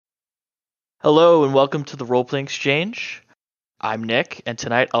Hello and welcome to the Role Playing Exchange. I'm Nick, and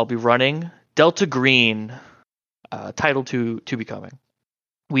tonight I'll be running Delta Green, title to be coming.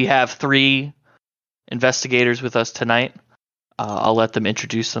 We have 3 investigators with us tonight. I'll let them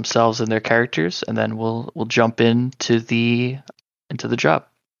introduce themselves and their characters, and then we'll jump into the job.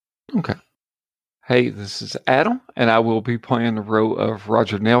 Okay. Hey, this is Adam, and I will be playing the role of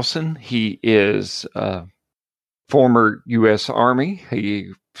Roger Nelson. He is former U.S. Army.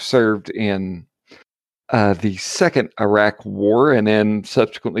 He served in the Second Iraq War, and then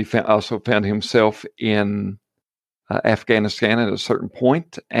subsequently also found himself in Afghanistan at a certain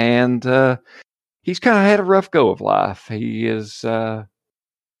point. And he's kind of had a rough go of life. He is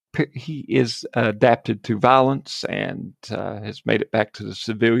adapted to violence and has made it back to the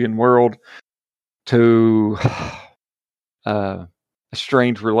civilian world, to a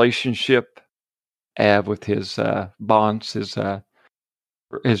strained relationship with his Bonds, his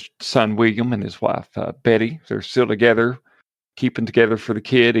son William and his wife Betty. They're still together, keeping together for the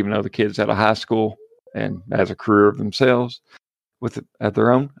kid, even though the kid's out of high school and has a career of themselves with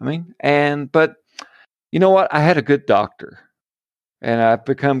their own. But you know what? I had a good doctor, and I've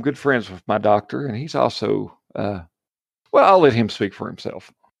become good friends with my doctor, and he's also I'll let him speak for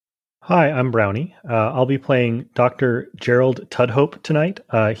himself. Hi, I'm Brownie. I'll be playing Dr. Gerald Tudhope tonight.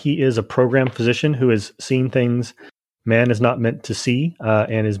 He is a program physician who has seen things man is not meant to see,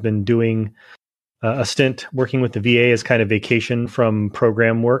 and has been doing a stint working with the VA as kind of vacation from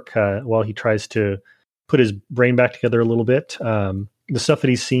program work while he tries to put his brain back together a little bit. The stuff that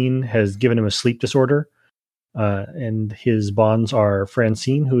he's seen has given him a sleep disorder, and his bonds are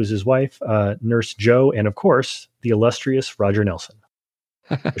Francine, who is his wife, Nurse Joe, and of course, the illustrious Roger Nelson.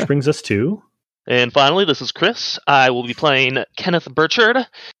 Which brings us to... And finally, this is Chris. I will be playing Kenneth Burchard,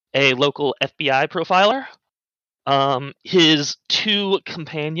 a local FBI profiler. His 2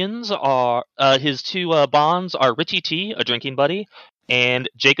 companions are, his 2 bonds are Richie T, a drinking buddy, and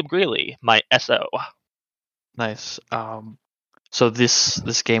Jacob Greeley, my SO. Nice. So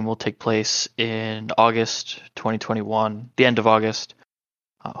this game will take place in August 2021, the end of August.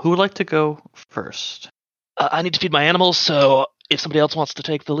 Who would like to go first? I need to feed my animals, so if somebody else wants to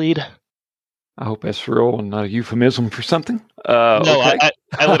take the lead. I hope that's real and not a euphemism for something. No, okay.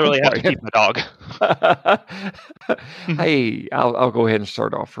 I literally have to feed my dog. Hey, I'll go ahead and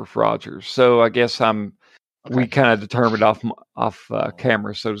start off with Roger. So I guess we kind of determined off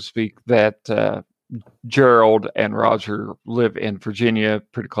camera, so to speak, that Gerald and Roger live in Virginia,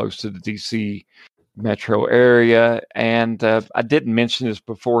 pretty close to the DC metro area. And I didn't mention this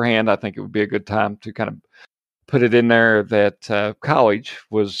beforehand. I think it would be a good time to kind of put it in there that college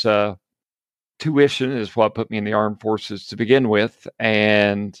was tuition is what put me in the armed forces to begin with.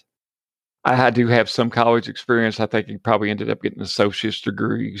 And I do have some college experience. I think he probably ended up getting an associate's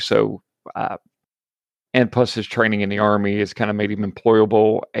degree. So, and plus his training in the Army has kind of made him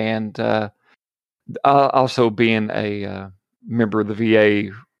employable. And also being a member of the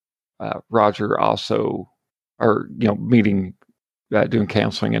VA, Roger also, meeting, doing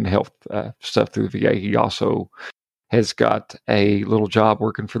counseling and health stuff through the VA. He also has got a little job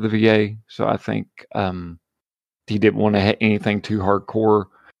working for the VA. So I think he didn't want to have anything too hardcore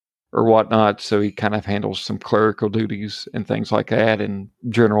or whatnot. So he kind of handles some clerical duties and things like that and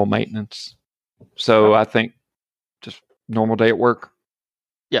general maintenance. So I think just normal day at work.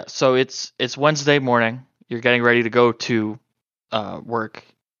 Yeah, so it's Wednesday morning. You're getting ready to go to work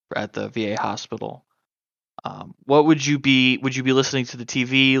at the VA hospital. What would you be listening to the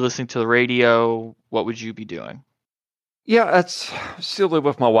TV, listening to the radio? What would you be doing? Yeah, that's still live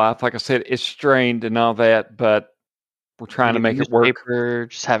with my wife. Like I said, it's strained and all that, but we're trying to make it work.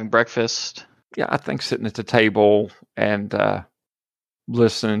 Just having breakfast. Yeah, I think sitting at the table and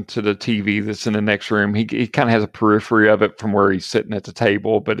listening to the TV that's in the next room. He kind of has a periphery of it from where he's sitting at the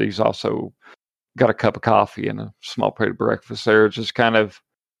table, but he's also got a cup of coffee and a small plate of breakfast there. Just kind of,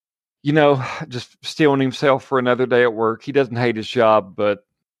 just steeling himself for another day at work. He doesn't hate his job, but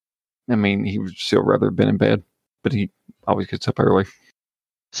he would still rather have been in bed, but he always gets up early.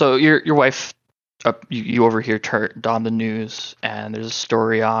 So your wife, you overhear turned on the news, and there's a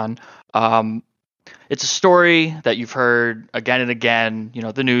story on. It's a story that you've heard again and again.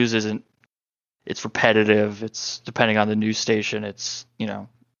 The news it's repetitive. It's depending on the news station. It's,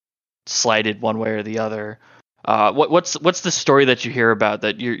 slighted one way or the other. What's the story that you hear about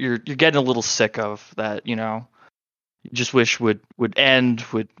that you're getting a little sick of, that, you just wish would end,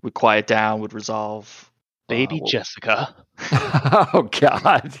 would quiet down, would resolve? Baby Jessica. Oh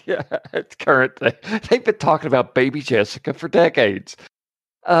God. Yeah. It's current thing. They've been talking about baby Jessica for decades.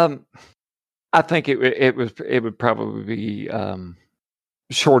 I think it would probably be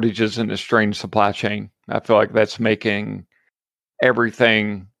shortages in the strained supply chain. I feel like that's making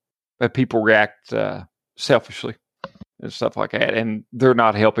everything that people react selfishly and stuff like that. And they're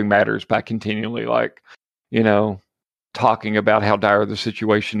not helping matters by continually, like, talking about how dire the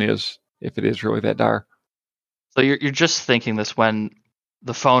situation is, if it is really that dire. So you're just thinking this when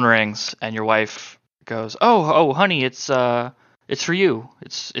the phone rings and your wife goes, "Oh, honey, it's for you.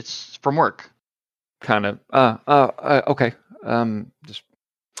 It's from work." Kind of, okay. Just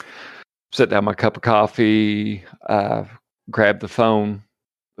sit down my cup of coffee, grab the phone.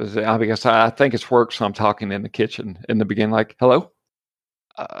 I guess I think it's work, so I'm talking in the kitchen in the beginning, like, hello?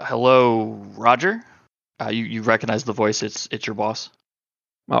 Hello, Roger? You recognize the voice. It's your boss.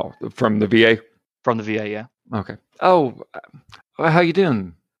 Oh, from the VA? From the VA, yeah. Okay. Oh, how you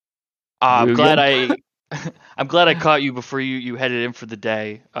doing? I'm glad I'm glad I caught you before you headed in for the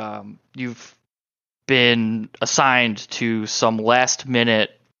day. You've been assigned to some last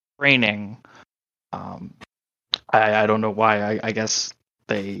minute training. I don't know why. I guess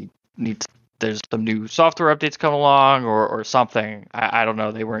they need. There's some new software updates coming along, or something. I don't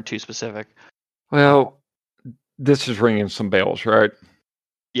know. They weren't too specific. Well, this is ringing some bells, right?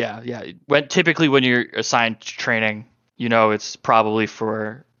 Yeah. Typically when you're assigned to training, it's probably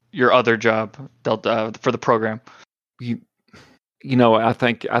for your other job, for the program. I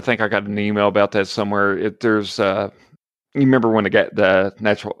think I got an email about that somewhere. There's you remember when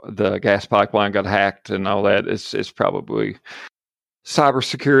the gas pipeline got hacked and all that? It's probably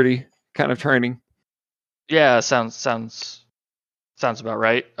cybersecurity kind of training. Yeah, sounds about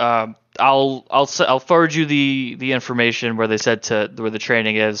right. I'll forward you the information where they said where the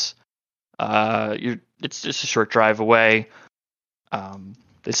training is. It's just a short drive away.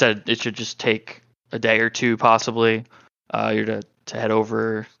 They said it should just take a day or two, possibly. You're to head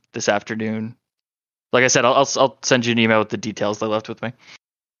over this afternoon. Like I said, I'll send you an email with the details they left with me.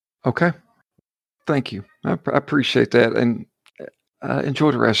 Okay, thank you. I appreciate that, and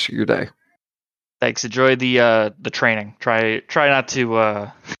enjoy the rest of your day. Thanks. Enjoy the training. Try not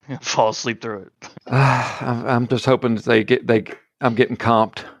to fall asleep through it. I'm just hoping that I'm getting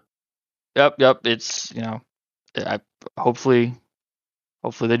comped. Yep. It's hopefully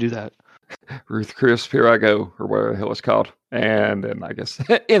they do that. Ruth Chris, here I go, or whatever the hell it's called, and then I guess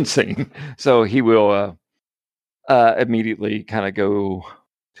in scene. So he will immediately kind of go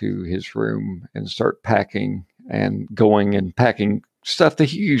to his room and start packing and packing stuff that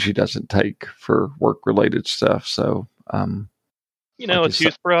he usually doesn't take for work-related stuff. So, a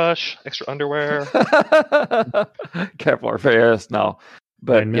toothbrush, extra underwear, Kevlar vest. No,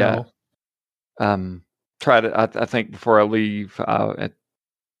 but yeah. Try to. I think before I leave,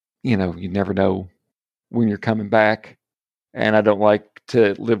 you never know when you're coming back, and I don't like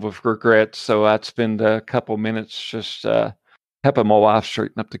to live with regrets. So I'd spend a couple minutes just helping my wife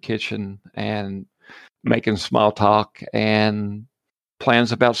straighten up the kitchen and making small talk and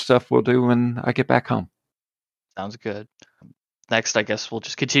plans about stuff we'll do when I get back home. Sounds good. Next, I guess we'll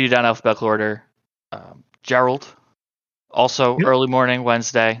just continue down alphabetical order. Gerald, also early morning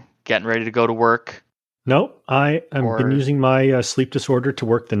Wednesday, getting ready to go to work. Nope, I've been using my sleep disorder to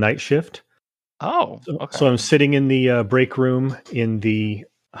work the night shift. Oh, okay. So I'm sitting in the break room in the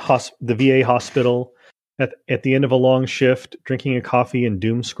VA hospital at the end of a long shift, drinking a coffee and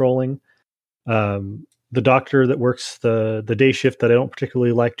doom scrolling. The doctor that works the day shift that I don't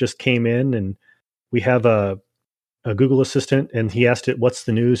particularly like just came in, and we have a Google Assistant, and he asked it, "What's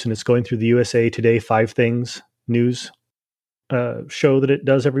the news?" And it's going through the USA Today 5 Things news show that it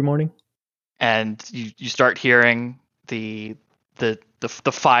does every morning. And you start hearing the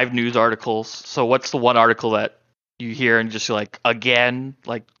 5 news articles. So what's the one article that you hear and just like, again,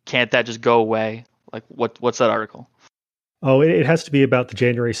 like, can't that just go away? Like, what's that article? Oh, it has to be about the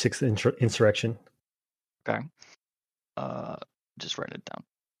January 6th insurrection. Okay. Just write it down.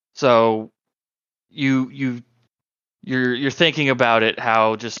 So you're thinking about it,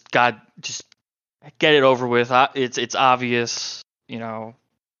 how just get it over with. It's obvious,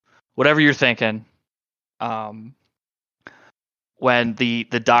 whatever you're thinking. When the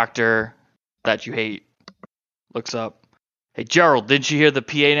doctor that you hate looks up, "Hey, Gerald, didn't you hear the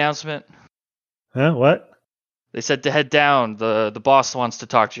PA announcement?" Huh? What? They said to head down. The boss wants to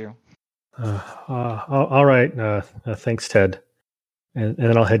talk to you. All right. Thanks, Ted. And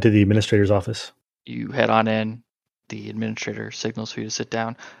then I'll head to the administrator's office. You head on in. The administrator signals for you to sit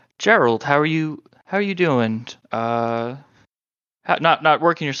down. Gerald, how are you doing? Not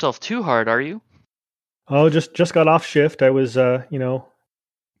working yourself too hard, are you? Oh, just got off shift. I was,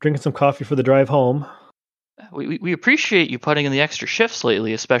 drinking some coffee for the drive home. We appreciate you putting in the extra shifts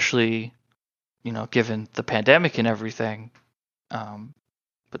lately, especially, given the pandemic and everything.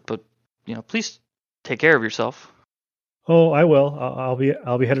 but please take care of yourself. Oh, I will. I'll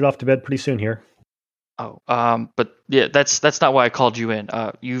be headed off to bed pretty soon here. Oh, but yeah, that's not why I called you in.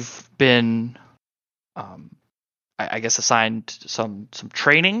 You've been, I guess, assigned some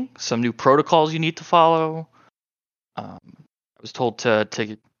training, some new protocols you need to follow. I was told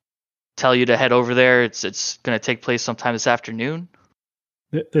to tell you to head over there. It's going to take place sometime this afternoon.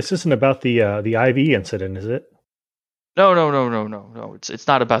 This isn't about the IV incident, is it? No. It's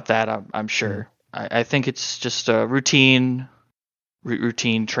not about that. I'm sure. I think it's just a routine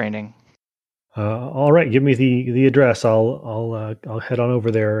training. All right, give me the address. I'll head on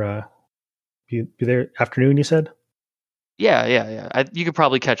over there. Be there afternoon, you said? Yeah. You could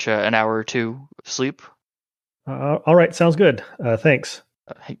probably catch an hour or two of sleep. All right, sounds good. Thanks.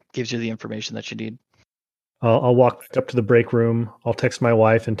 It gives you the information that you need. I'll walk up to the break room. I'll text my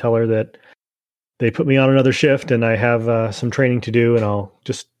wife and tell her that they put me on another shift and I have some training to do, and I'll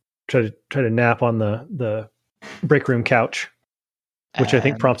just try to nap on the break room couch, which I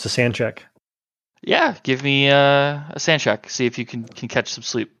think prompts a sand check. Yeah, give me a sand check. See if you can catch some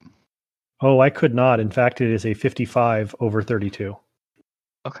sleep. Oh, I could not. In fact, it is a 55 over 32.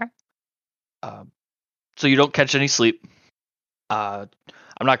 Okay. So you don't catch any sleep. I'm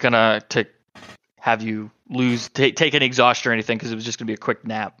not gonna have you take any exhaustion or anything, because it was just gonna be a quick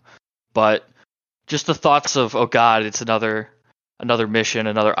nap. But just the thoughts of, oh God, it's another mission,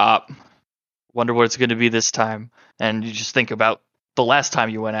 another op. Wonder what it's gonna be this time. And you just think about the last time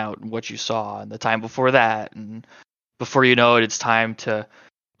you went out and what you saw, and the time before that, and before you know it, it's time to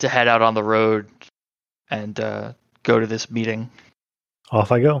head out on the road and go to this meeting.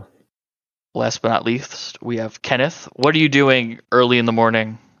 Off I go. Last but not least, we have Kenneth. What are you doing early in the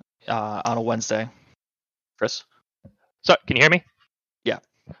morning on a Wednesday, Chris? Sorry, can you hear me? Yeah.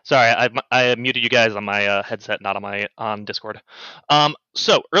 Sorry, I muted you guys on my headset, not on Discord.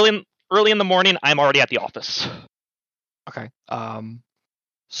 So early in the morning, I'm already at the office. Okay.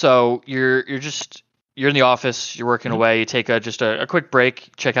 So you're in the office. You're working away. You take just a quick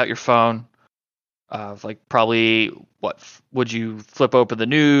break. Check out your phone. Like probably what would you flip open the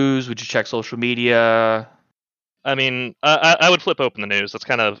news? Would you check social media? I mean, I would flip open the news. That's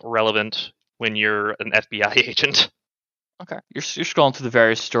kind of relevant when you're an FBI agent. Okay, you're scrolling through the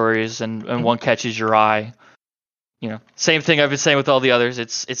various stories, and one catches your eye. Same thing I've been saying with all the others.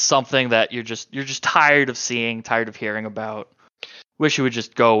 It's something that you're just tired of seeing, tired of hearing about. Wish it would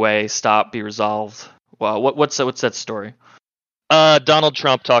just go away, stop, be resolved. Well, what's that story? Donald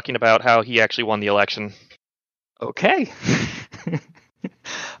Trump talking about how he actually won the election. Okay.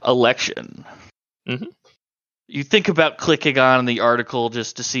 Election. Mm-hmm. You think about clicking on the article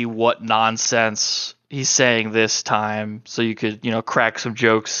just to see what nonsense he's saying this time, so you could, crack some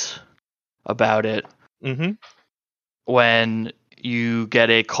jokes about it. Mm-hmm. When you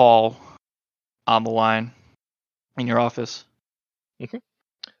get a call on the line in your office.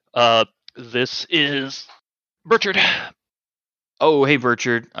 Mm-hmm. This is Burchard. Oh, hey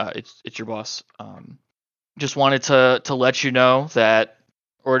Burchard, it's your boss. Just wanted to let you know that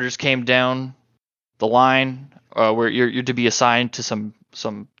orders came down the line where you're to be assigned to some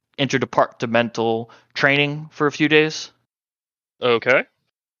interdepartmental training for a few days. Okay.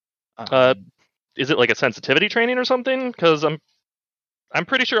 Is it like a sensitivity training or something? Because I'm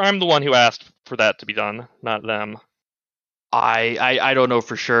pretty sure I'm the one who asked for that to be done, not them. I don't know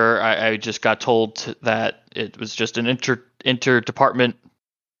for sure. I just got told that it was just an interdepartment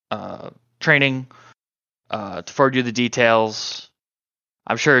training to forward you the details.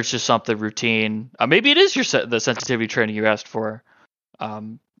 I'm sure it's just something routine. Maybe it is the sensitivity training you asked for.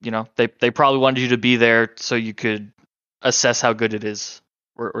 They probably wanted you to be there so you could assess how good it is,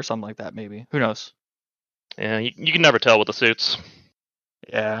 or something like that. Maybe, who knows? Yeah, you can never tell with the suits.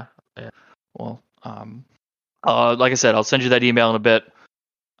 Yeah. Well, like I said, I'll send you that email in a bit.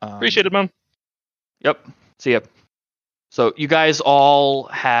 Appreciate it, Mom. Yep. See ya. So you guys all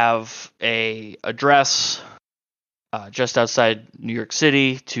have a address just outside New York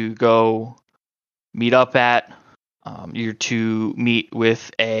City to go meet up at. You're to meet with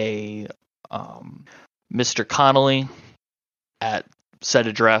a Mr. Connolly at said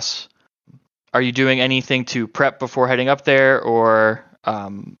address. Are you doing anything to prep before heading up there, or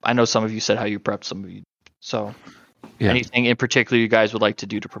I know some of you said how you prepped, some of you. So anything in particular you guys would like to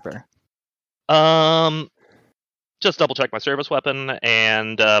do to prepare? Just double check my service weapon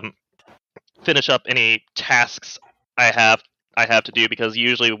and finish up any tasks I have to do, because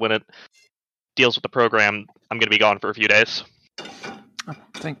usually when it deals with the program, I'm going to be gone for a few days. I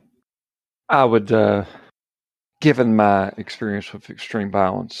think I would, given my experience with extreme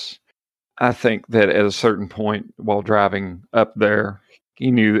violence, I think that at a certain point while driving up there,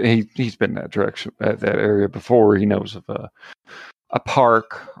 he knew he's been in that direction, that area before. He knows of a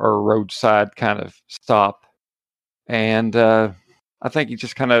park or a roadside kind of stop, and I think he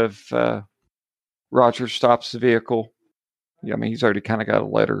just kind of Roger stops the vehicle. Yeah, I mean, he's already kind of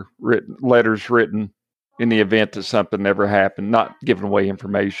got letters written in the event that something never happened, not giving away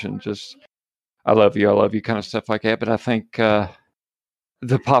information, just I love you, kind of stuff like that. But I think the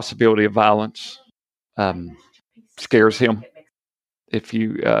possibility of violence scares him, if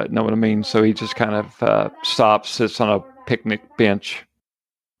you know what I mean. So he just kind of stops, sits on a picnic bench,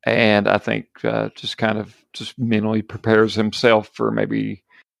 and I think just mentally prepares himself for maybe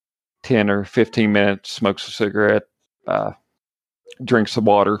 10 or 15 minutes, smokes a cigarette, drinks some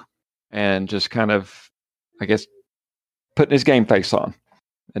water, and just kind of, I guess, putting his game face on.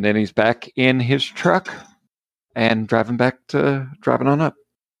 And then he's back in his truck and driving on up.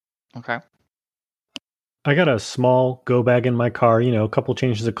 Okay. I got a small go bag in my car, a couple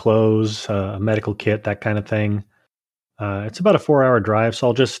changes of clothes, a medical kit, that kind of thing. It's about a 4-hour drive, so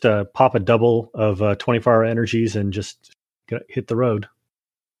I'll just pop a double of 24-hour energies and just hit the road.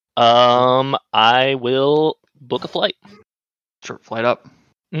 I will book a flight. Sure, flight up.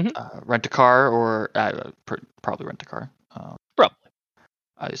 Mm-hmm. Rent a car, or probably rent a car. Probably.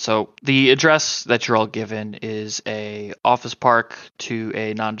 So the address that you're all given is a office park to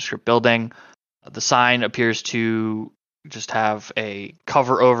a nondescript building. The sign appears to just have a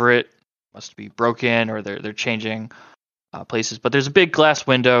cover over it. Must be broken, or they're changing places. But there's a big glass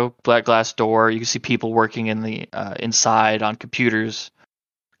window, black glass door. You can see people working in the inside on computers.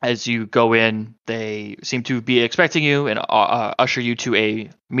 As you go in, they seem to be expecting you and usher you to a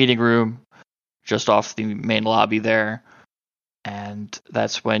meeting room just off the main lobby there. And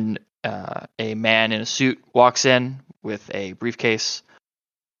that's when a man in a suit walks in with a briefcase,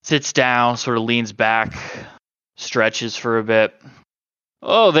 sits down, sort of leans back, stretches for a bit.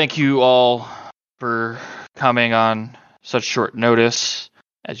 Oh, thank you all for coming on such short notice.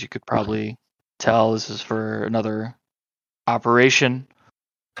 As you could probably tell, this is for another operation.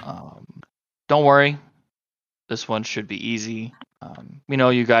 Don't worry, this one should be easy. We know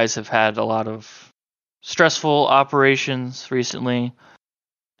you guys have had a lot of stressful operations recently,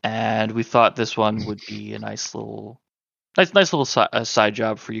 and we thought this one would be a nice little side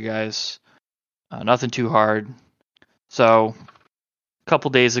job for you guys. Nothing too hard. So, a couple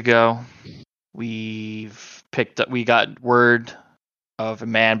days ago, we got word of a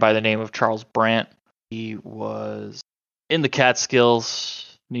man by the name of Charles Brandt. He was in the Catskills,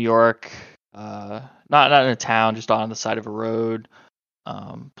 New York, not in a town, just on the side of a road.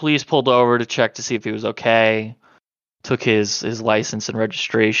 Police pulled over to check to see if he was okay. Took his license and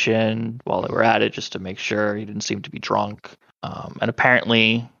registration while they were at it, just to make sure. He didn't seem to be drunk. And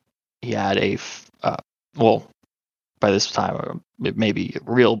apparently he had by this time it may be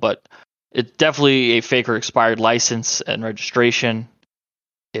real, but it's definitely a fake or expired license and registration.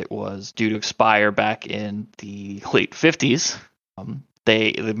 It was due to expire back in the late 50s.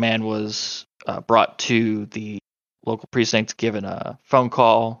 The man was brought to the local precinct, given a phone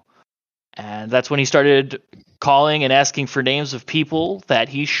call, and that's when he started calling and asking for names of people that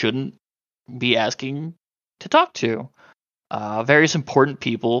he shouldn't be asking to talk to. Various important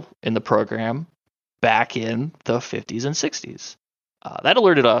people in the program back in the 50s and 60s. That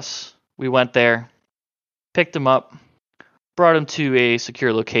alerted us. We went there, picked him up, brought him to a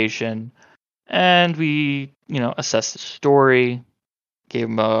secure location, and we, assessed the story, gave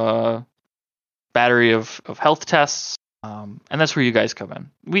him a battery of health tests, and that's where you guys come in.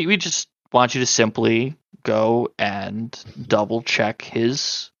 We just want you to simply go and double check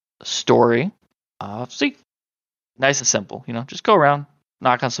his story. See, nice and simple. Just go around,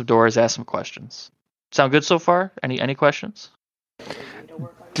 knock on some doors, ask some questions. Sound good so far? Any questions?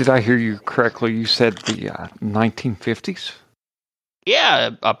 Did I hear you correctly? You said the 1950s? Yeah,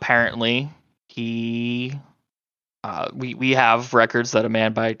 apparently he. We have records that a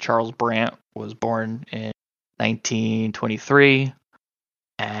man by Charles Brandt was born in 1923,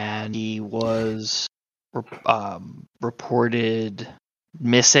 and he was reported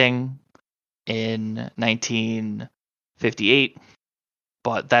missing in 1958.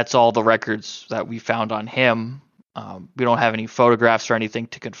 But that's all the records that we found on him. We don't have any photographs or anything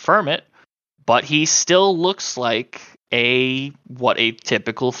to confirm it, but he still looks like what a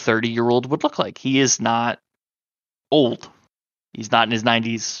typical 30-year-old would look like. He is not old. He's not in his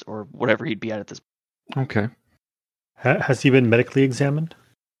 90s or whatever he'd be at this point. Okay. Has he been medically examined?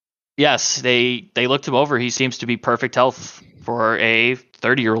 Yes, they looked him over. He seems to be perfect health for a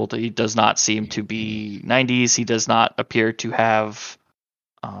 30-year-old. He does not seem to be 90s. He does not appear to have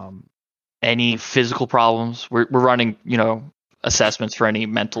any physical problems. We're running, assessments for any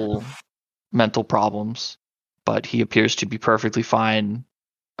mental problems, but he appears to be perfectly fine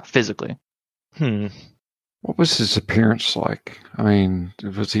physically. What was his appearance like? I mean,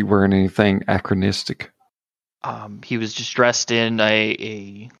 was he wearing anything anachronistic? He was just dressed in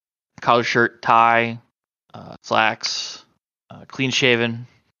a collar shirt, tie, slacks, clean shaven,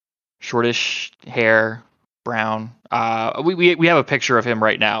 shortish hair, brown. We have a picture of him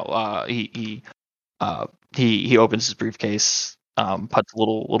right now. He opens his briefcase, puts a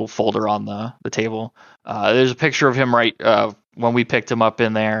little folder on the table. There's a picture of him right when we picked him up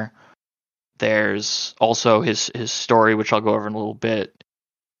in there. There's also his story, which I'll go over in a little bit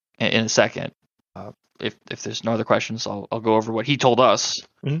in a second. If there's no other questions, I'll go over what he told us.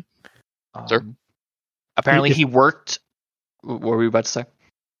 Mm-hmm. Sure. Apparently, he worked. What were we about to say?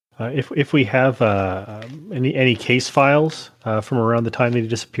 If we have any case files from around the time that he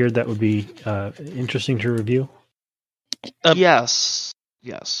disappeared, that would be interesting to review. Yes.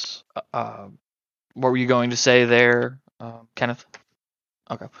 What were you going to say there, Kenneth?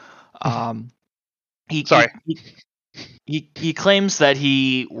 Okay. He claims that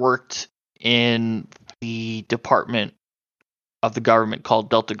he worked in the department of the government called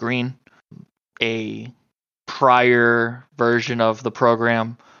Delta Green, a prior version of the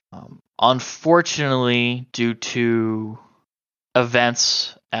program. Unfortunately, due to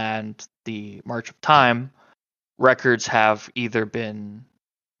events and the march of time, records have either been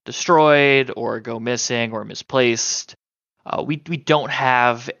destroyed or go missing or misplaced. We don't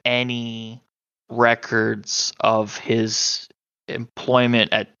have any records of his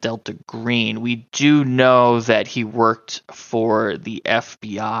employment at Delta Green. We do know that he worked for the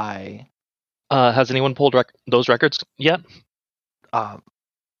FBI. Has anyone pulled those records yet?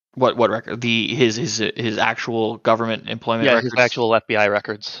 What record? His actual government employment records? His actual FBI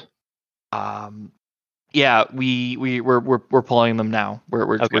records. Yeah, we're pulling them now.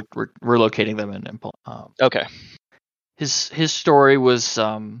 We're locating them and okay. His story was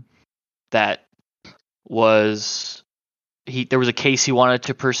that there was a case he wanted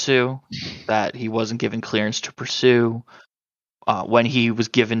to pursue that he wasn't given clearance to pursue. When he was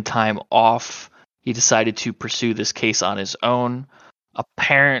given time off, he decided to pursue this case on his own.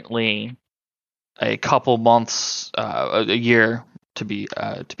 Apparently, a couple months, a year to be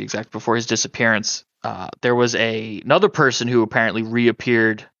exact, before his disappearance, there was another person who apparently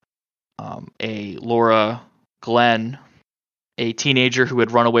reappeared, a Laura Glenn, a teenager who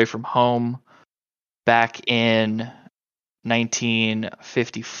had run away from home back in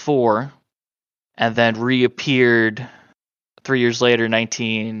 1954, and then reappeared 3 years later,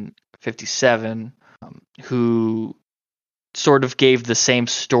 1957, who sort of gave the same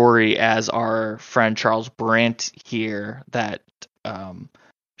story as our friend Charles Brandt here, that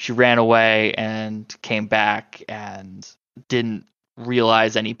she ran away and came back and didn't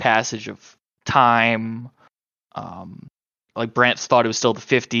realize any passage of time. Like Brandt thought it was still the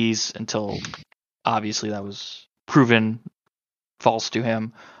 50s until obviously that was proven false to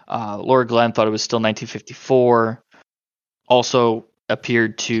him. Laura Glenn thought it was still 1954. Also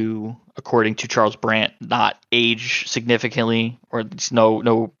appeared to, according to Charles Brandt, not age significantly, or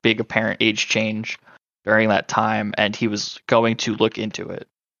no big apparent age change during that time, and he was going to look into it.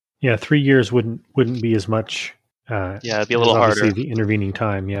 Yeah, 3 years wouldn't be as much. It'd be a little harder. The intervening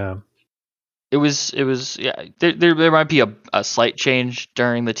time, yeah. It was yeah. There might be a slight change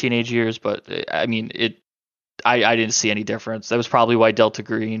during the teenage years, but I mean I didn't see any difference. That was probably why Delta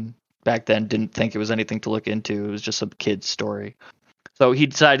Green back then didn't think it was anything to look into. It was just some kid's story. So he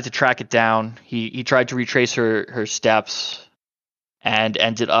decided to track it down. He tried to retrace her steps and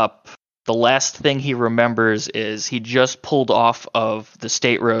ended up, the last thing he remembers is he just pulled off of the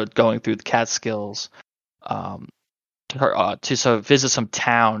state road going through the Catskills to visit some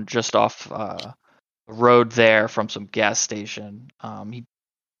town just off the road there from some gas station. He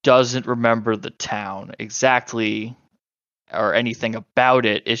doesn't remember the town exactly or anything about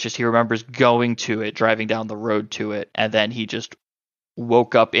it. It's just he remembers going to it, driving down the road to it, and then he just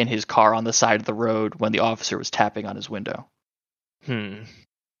woke up in his car on the side of the road when the officer was tapping on his window.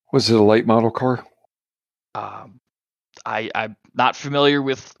 Was it a late model car? I'm not familiar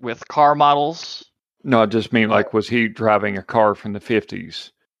with car models. No, I just mean, like, was he driving a car from the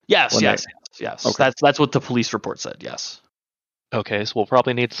 50s? Yes. Okay. That's what the police report said, yes. Okay, so we'll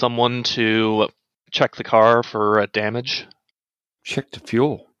probably need someone to check the car for damage. Check the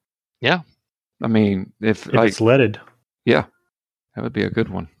fuel. Yeah. I mean, if it's leaded. Yeah, that would be a good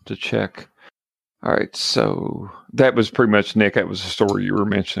one to check. All right, so that was pretty much, Nick, that was the story you were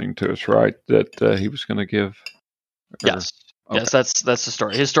mentioning to us, right? That he was going to give? Yes. Yes, that's the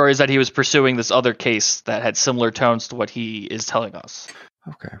story. His story is that he was pursuing this other case that had similar tones to what he is telling us.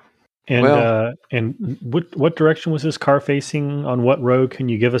 Okay. And what direction was his car facing? On what road? Can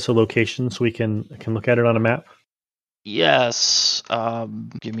you give us a location so we can look at it on a map? Yes.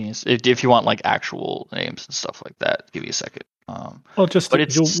 Give me if you want like actual names and stuff like that. Give me a second. Well,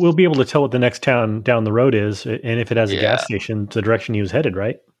 we'll be able to tell what the next town down the road is, and if it has a gas station, it's the direction he was headed,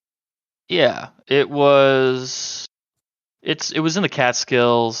 right? Yeah, it was. It was in the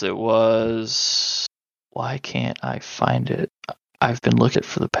Catskills. It was. Why can't I find it? I've been looking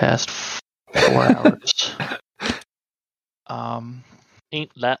for the past 4 hours.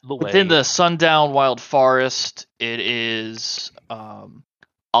 Ain't that the way? Within the Sundown Wild Forest, it is Olivera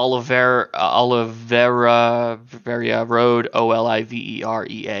Road,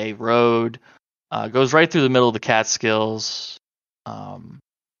 Oliverea Road. Goes right through the middle of the Catskills.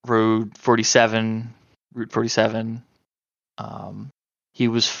 Route 47. He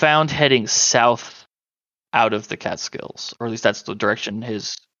was found heading south out of the Catskills, or at least that's the direction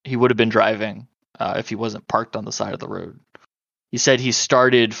he would have been driving if he wasn't parked on the side of the road. He said he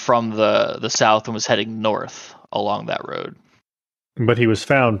started from the south and was heading north along that road. But he was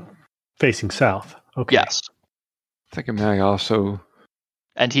found facing south. Okay. Yes. I think it may also.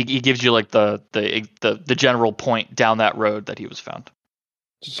 And he gives you like the general point down that road that he was found.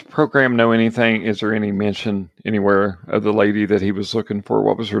 Does the program know anything? Is there any mention anywhere of the lady that he was looking for?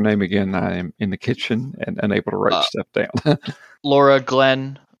 What was her name again? I am in the kitchen and unable to write stuff down. Laura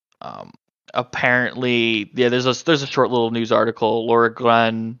Glenn. Apparently, there's a short little news article. Laura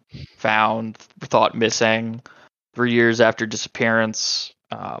Glenn thought missing 3 years after disappearance.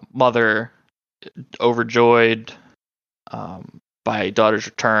 Mother overjoyed by daughter's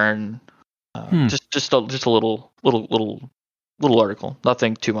return. Just a little article.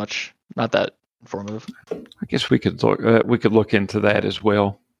 Nothing too much. Not that informative. I guess we could look into that as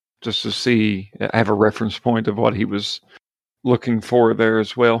well, just to see, have a reference point of what he was looking for there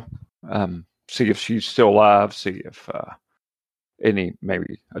as well. See if she's still alive. See if any,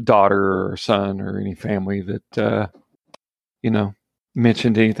 maybe a daughter or a son or any family that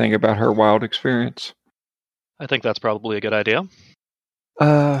mentioned anything about her wild experience. I think that's probably a good idea.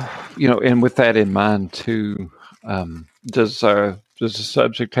 And with that in mind too, does the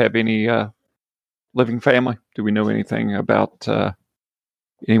subject have any living family? Do we know anything about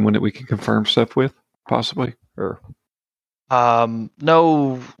anyone that we can confirm stuff with, possibly? Or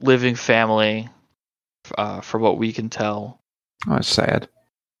no living family, from what we can tell. Oh, that's sad.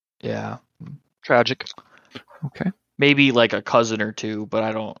 Yeah, tragic. Okay, maybe like a cousin or two, but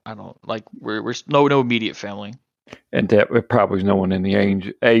I don't like we're no immediate family. And that probably no one in the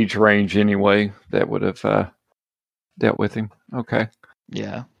age range anyway that would have dealt with him. Okay.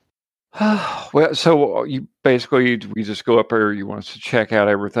 Yeah. Well, so you basically we just go up there. You want us to check out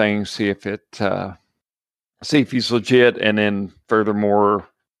everything, see if he's legit, and then furthermore,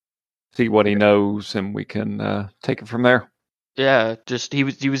 see what he knows, and we can take it from there. Yeah, just he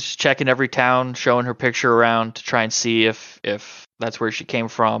was just checking every town, showing her picture around to try and see if that's where she came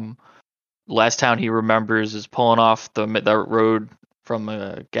from. The last town he remembers is pulling off the road from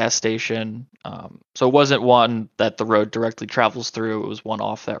a gas station. So it wasn't one that the road directly travels through. It was one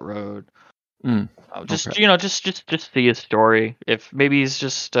off that road. Just okay. Just see his story. If maybe he's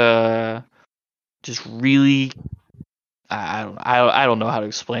just really, I don't know how to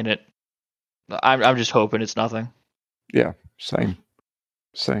explain it. I'm just hoping it's nothing. Yeah, same.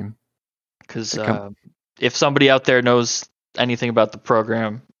 Because if somebody out there knows anything about the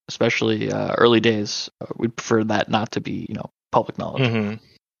program, especially early days, we'd prefer that not to be, public knowledge. Mm-hmm.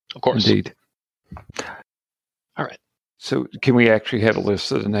 Of course. Indeed. All right. So can we actually have a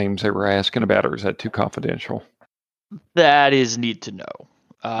list of the names they were asking about, or is that too confidential? That is need to know.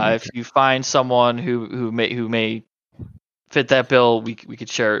 Okay. If you find someone who may fit that bill, we could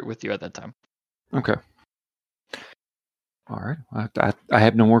share it with you at that time. Okay. All right. I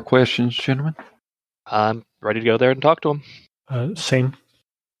have no more questions, gentlemen. I'm ready to go there and talk to him. Same.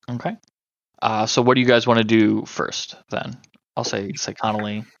 Okay. So what do you guys want to do first, then? I'll say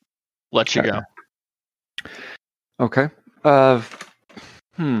Connolly, let you go. Okay.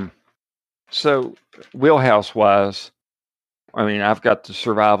 So, wheelhouse-wise, I mean, I've got the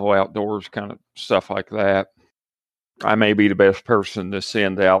survival outdoors kind of stuff like that. I may be the best person to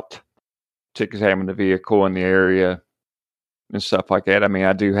send out to examine the vehicle in the area and stuff like that. I mean,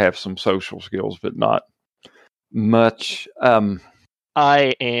 I do have some social skills, but not much. I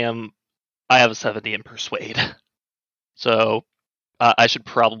have a 70 in persuade, so I should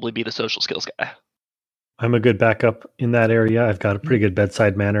probably be the social skills guy. I'm a good backup in that area. I've got a pretty good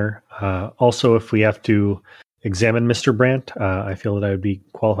bedside manner. Also, if we have to examine Mr. Brandt. I feel that I would be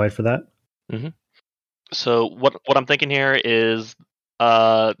qualified for that. Mm-hmm. So what I'm thinking here is,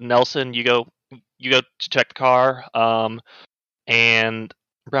 Nelson, you go to check the car. And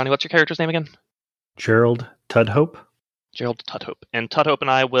Brownie, what's your character's name again? Gerald Tudhope. Gerald Tudhope. And Tudhope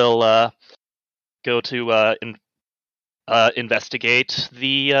and I will go to investigate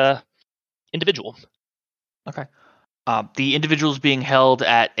the individual. Okay. The individual is being held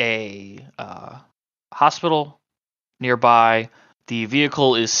at a hospital nearby. The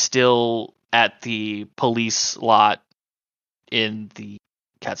vehicle is still at the police lot in the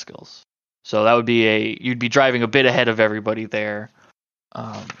Catskills. So that would be you'd be driving a bit ahead of everybody there.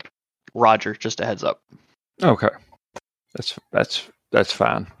 Roger, just a heads up. Okay, that's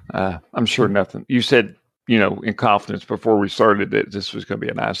fine. I'm sure nothing. You said, in confidence before we started that this was going to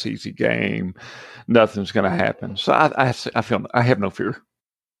be a nice, easy game. Nothing's going to happen. So I feel I have no fear.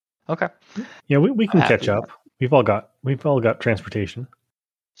 Okay. Yeah, we can catch up. We've all got transportation.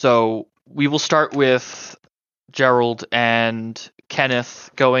 So we will start with Gerald and Kenneth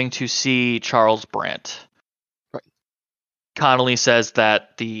going to see Charles Brandt. Right. Connolly says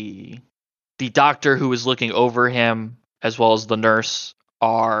that the doctor who is looking over him, as well as the nurse,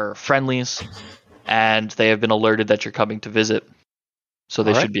 are friendlies, and they have been alerted that you're coming to visit. So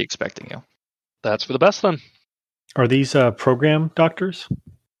they should be expecting you. That's for the best then. Are these program doctors?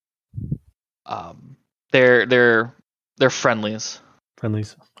 They're friendlies.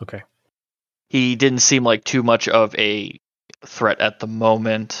 Friendlies. Okay. He didn't seem like too much of a threat at the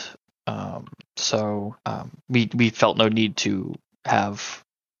moment, so we felt no need to have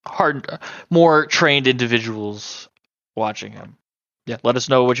more trained individuals watching him. Yeah, let us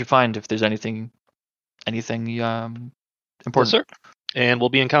know what you find if there's anything important. Yes, sir. And we'll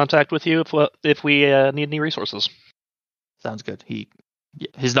be in contact with you if we need any resources. Sounds good.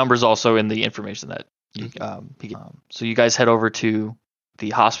 His number's also in the information that so you guys head over to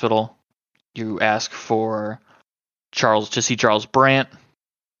the hospital. You ask for to see Charles Brandt,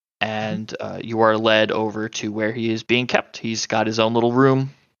 and you are led over to where he is being kept. He's got his own little room.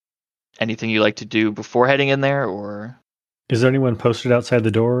 Anything you like to do before heading in there, or? Is there anyone posted outside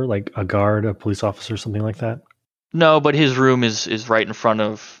the door, like a guard, a police officer, something like that? No, but his room is right in front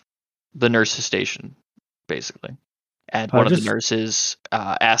of the nurse's station, basically. And one of the nurses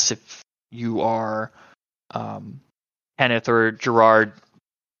asks if you are Kenneth or Gerard.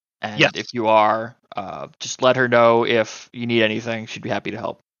 And yes. If you are, just let her know if you need anything. She'd be happy to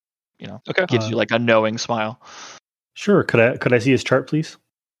help. Okay. Gives you like a knowing smile. Sure. Could I see his chart, please?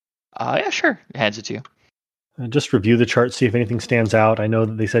 Yeah, sure. Hands it to you. Just review the chart, see if anything stands out. I know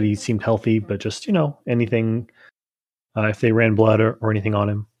that they said he seemed healthy, but just anything, if they ran blood or anything on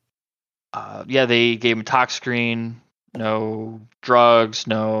him. Yeah, they gave him a tox screen. No drugs.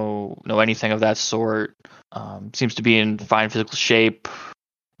 No anything of that sort. Seems to be in fine physical shape.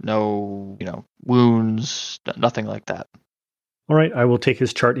 No, wounds, nothing like that. All right, I will take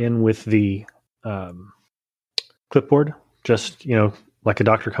his chart in with the clipboard, just, like a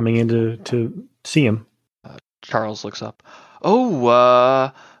doctor coming in to see him. Charles looks up. Oh,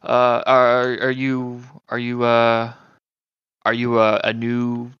 are you a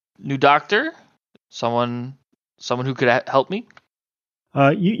new doctor? Someone who could help me?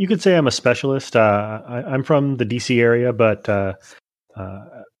 You could say I'm a specialist. I'm from the DC area, but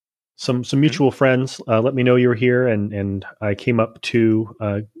some mutual friends let me know you were here, and I came up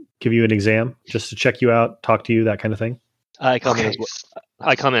to give you an exam, just to check you out, talk to you, that kind of thing. I come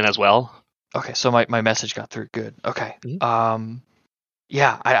in as well. Okay, so my message got through. Good. Okay. Mm-hmm.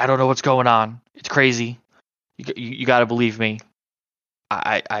 Yeah, I don't know what's going on. It's crazy. You got to believe me.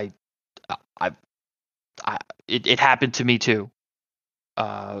 It happened to me too.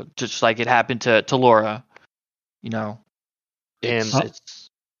 Just like it happened to Laura.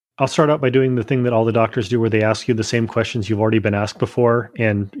 I'll start out by doing the thing that all the doctors do, where they ask you the same questions you've already been asked before,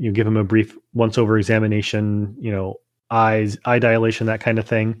 and you give them a brief once-over examination. Eye dilation, that kind of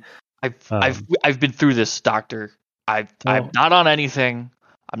thing. I've been through this, doctor. I'm not on anything.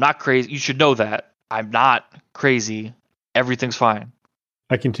 I'm not crazy. You should know that. I'm not crazy. Everything's fine.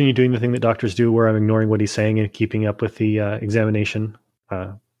 I continue doing the thing that doctors do, where I'm ignoring what he's saying and keeping up with the examination.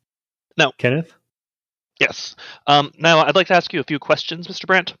 No. Kenneth? Yes. Now, I'd like to ask you a few questions, Mr.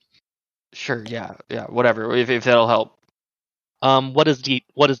 Brandt. Sure. Yeah. Whatever. If that'll help. What is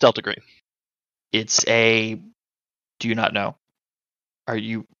Delta Green? It's a. Do you not know? Are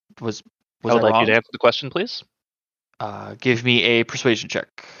you was I would like wrong? you to answer the question, please. Give me a persuasion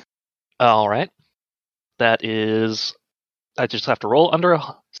check. All right. That is. I just have to roll under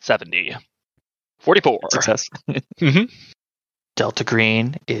 70. 44. Success. Mm-hmm. Delta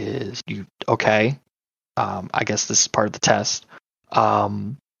Green is you okay? I guess this is part of the test.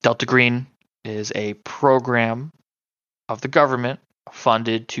 Delta Green is a program of the government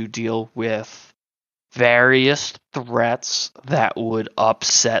funded to deal with various threats that would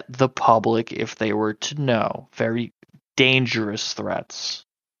upset the public if they were to know. Very dangerous threats.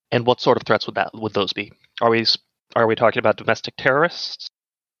 And what sort of threats would those be? Are we talking about domestic terrorists?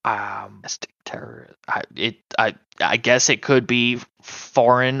 Domestic terror. I guess it could be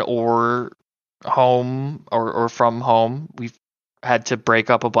foreign or home or from home. We've had to break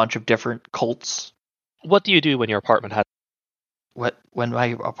up a bunch of different cults. What do you do when your apartment has? What when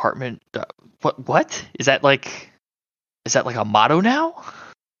my apartment? What is that like? Is that like a motto now?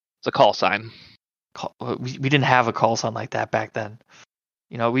 It's a call sign. We didn't have a call sign like that back then.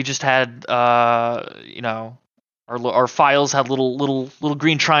 We just had our files had little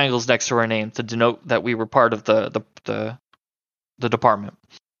green triangles next to our name to denote that we were part of the department.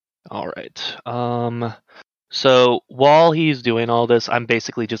 All right. So while he's doing all this, I'm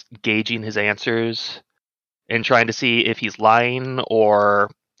basically just gauging his answers and trying to see if he's lying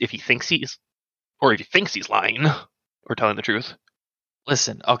or if he thinks he's lying or telling the truth.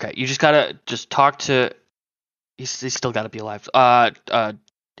 Listen, okay, you just gotta talk to. He's still got to be alive.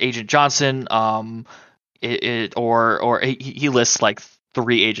 Agent Johnson. He lists like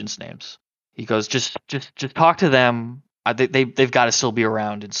 3 agents' names. He goes, just talk to them. They've got to still be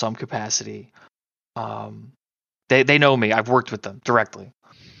around in some capacity. They know me. I've worked with them directly.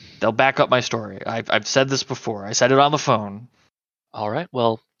 They'll back up my story. I've said this before. I said it on the phone. All right.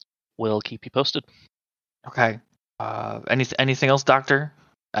 Well, we'll keep you posted. Okay. Anything else, Doctor?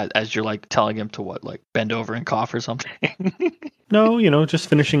 As you're like telling him to what, like bend over and cough or something? No, just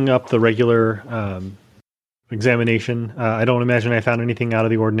finishing up the regular examination. I don't imagine I found anything out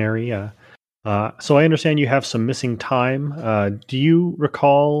of the ordinary. So I understand you have some missing time. Do you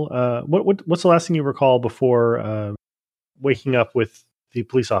recall what's the last thing you recall before waking up with the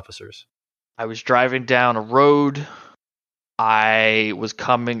police officers? I was driving down a road. I was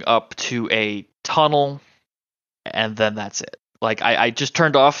coming up to a tunnel, and then that's it. Like I just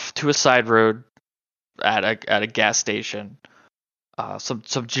turned off to a side road at a gas station. Some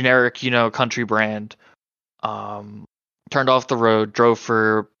generic, country brand. Turned off the road, drove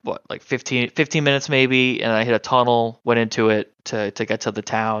for like 15 minutes maybe, and I hit a tunnel, went into it to get to the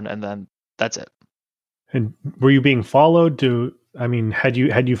town, and then that's it. And were you being followed? Had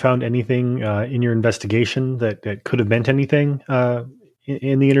you found anything in your investigation that could have meant anything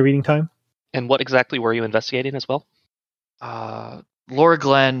in the intervening time? And what exactly were you investigating as well? Laura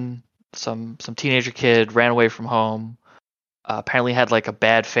Glenn, some teenager kid, ran away from home. Apparently had like a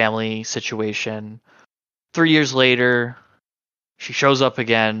bad family situation. 3 years later, she shows up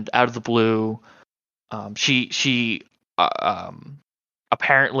again out of the blue. She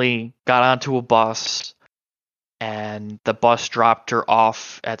apparently got onto a bus, and the bus dropped her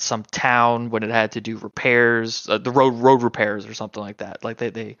off at some town when it had to do repairs, the road repairs or something like that. Like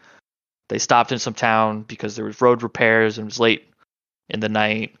they stopped in some town because there was road repairs and it was late in the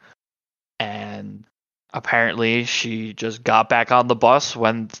night, and apparently she just got back on the bus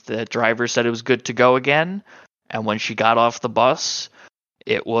when the driver said it was good to go again. And when she got off the bus,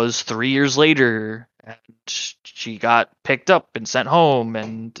 it was 3 years later, and she got picked up and sent home,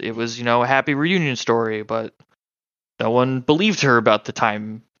 and it was, a happy reunion story, but no one believed her about the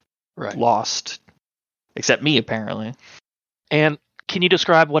time lost, except me, apparently. And can you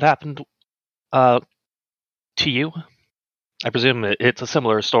describe what happened to you? I presume it's a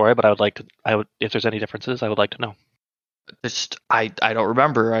similar story, but if there's any differences, I would like to know. I don't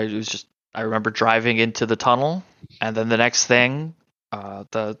remember. I remember driving into the tunnel, and then the next thing,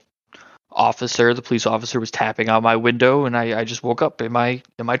 the police officer was tapping on my window, and I just woke up in my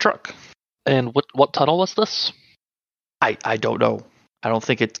truck. And what tunnel was this? I don't know. I don't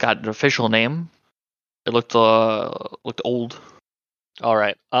think it's got an official name. It looked old. All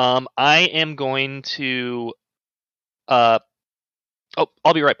right. I am going to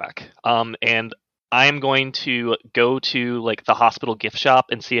I'll be right back. And I am going to go to like the hospital gift shop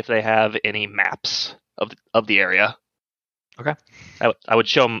and see if they have any maps of the area. Okay. I would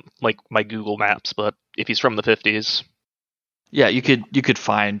show him like my Google Maps, but if he's from the 50s, yeah, you could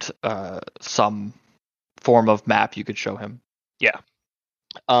find some form of map you could show him. Yeah.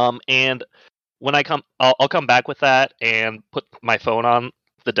 And when I come, I'll come back with that and put my phone on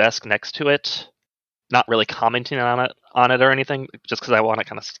the desk next to it. Not really commenting on it or anything, just because I want to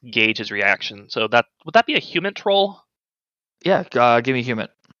kind of gauge his reaction. So would that be a human troll? Yeah, give me human.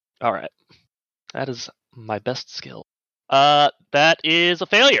 All right, that is my best skill. That is a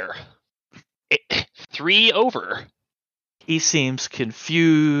failure. 3 over. He seems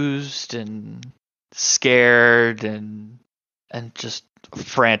confused and scared and just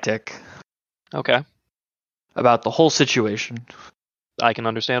frantic Okay. about the whole situation. I can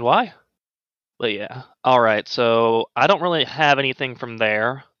understand why. But yeah. Alright, so I don't really have anything from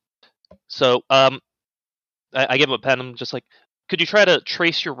there. So, I give him a pen. I'm just like, could you try to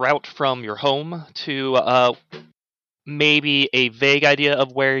trace your route from your home to maybe a vague idea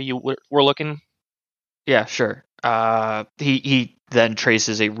of where you were looking? Yeah, sure. He then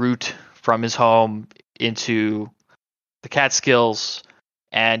traces a route from his home into the Catskills,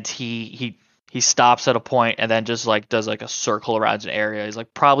 and he stops at a point and then just like does like a circle around an area. He's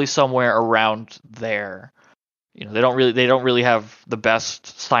like probably somewhere around there. They don't really have the best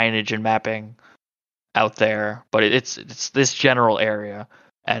signage and mapping out there, but it's this general area,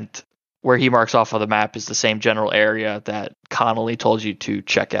 and where he marks off on the map is the same general area that Connolly told you to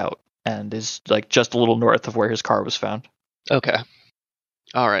check out, and is like just a little north of where his car was found. Okay.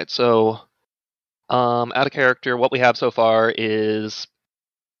 Alright, so out of character, what we have so far is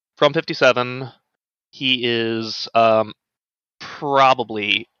from 57. He is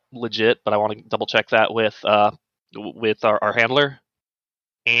probably legit, but I want to double check that with our handler.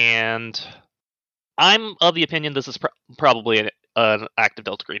 And I'm of the opinion this is probably an active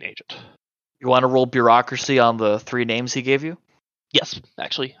Delta Green agent. You want to roll bureaucracy on the 3 names he gave you? Yes,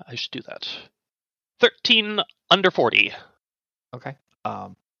 actually, I should do that. 13 under 40. Okay.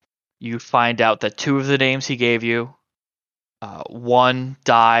 You find out that 2 of the names he gave you, one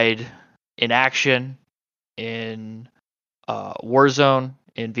died in action in war zone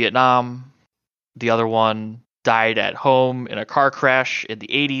in Vietnam. The other one died at home in a car crash in the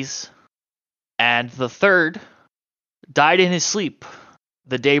 80s. And the third died in his sleep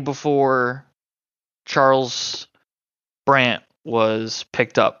the day before Charles Brandt was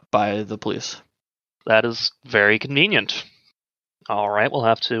picked up by the police. That is very convenient. All right, we'll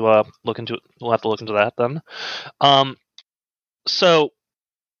have to look into it. We'll have to look into that then. So,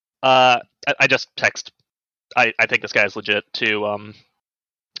 I just text. I think this guy's legit to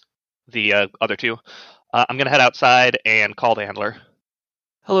the other 2. I'm gonna head outside and call the handler.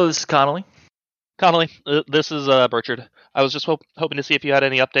 Hello, this is Connolly. Connolly, this is Burchard. I was just hoping to see if you had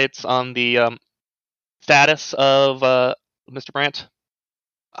any updates on the status of Mr. Brandt.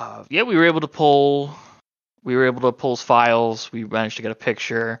 Yeah, we were able to pull his files. We managed to get a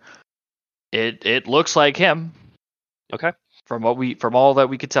picture. It looks like him. Okay. From all that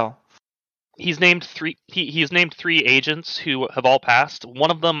we could tell. He's named 3. He's named 3 agents who have all passed. One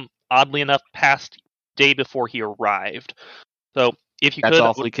of them, oddly enough, passed day before he arrived. So if you That's could,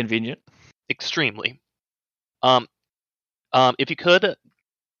 awfully convenient. Extremely. If you could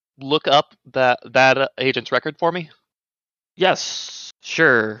look up that agent's record for me. Yes,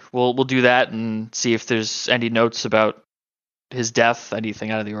 sure. We'll do that and see if there's any notes about his death,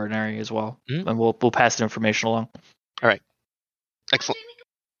 anything out of the ordinary as well, and we'll pass the information along. All right. Excellent.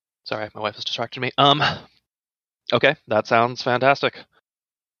 Sorry, my wife has distracted me. Okay, that sounds fantastic.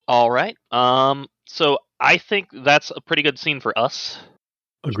 All right. So I think that's a pretty good scene for us.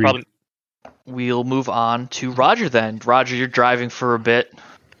 Agreed. We'll move on to Roger then. Roger, you're driving for a bit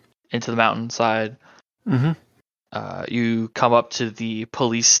into the mountainside. Mm-hmm. You come up to the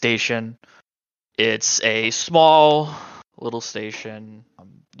police station. It's a small little station.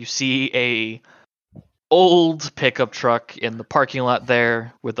 You see a old pickup truck in the parking lot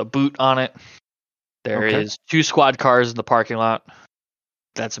there with a boot on it. There is 2 squad cars in the parking lot.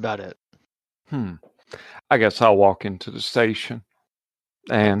 That's about it. I guess I'll walk into the station,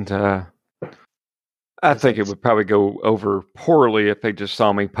 and I think it would probably go over poorly if they just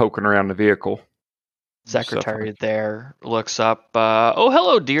saw me poking around the vehicle. Secretary there looks up. Oh,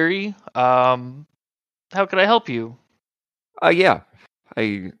 hello, dearie. How can I help you? Yeah.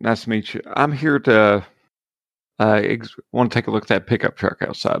 Hey, nice to meet you. I'm here to want to take a look at that pickup truck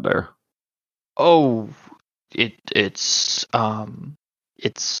outside there. Oh, it's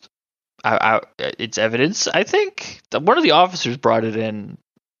evidence. I think one of the officers brought it in,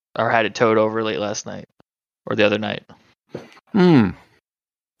 or had it towed over late last night, or the other night.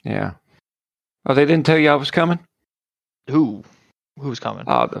 Yeah. Oh, they didn't tell you I was coming? Who's coming?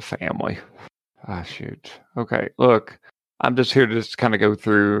 Oh, the family. Ah, shoot. Okay, look, I'm just here to just kind of go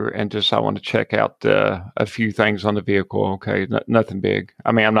through and I want to check out a few things on the vehicle. Okay, nothing big.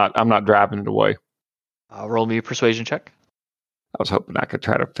 I mean, I'm not driving it away. Roll me a persuasion check. I was hoping I could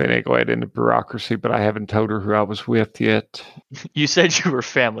try to finagle it into bureaucracy, but I haven't told her who I was with yet. You said you were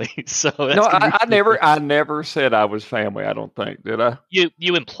family, so that's no, I never said I was family. I don't think, did I?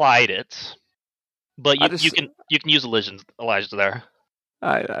 You implied it, but you can use Elijah there.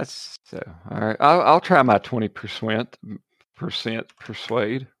 That's so. All right, I'll try my 20%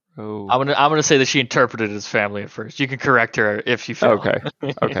 persuade. Oh. I'm gonna say that she interpreted it as family at first. You can correct her if you feel. Okay.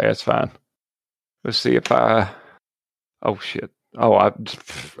 Okay, that's fine. Let's see if I. Oh shit! Oh, I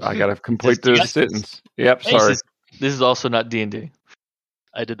gotta complete the sentence. Yep. Sorry. This is also not D&D.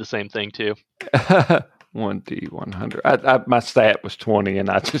 I did the same thing too. 1D100. My stat was 20, and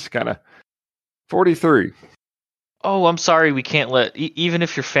I just kind of 43. Oh, I'm sorry. We can't let even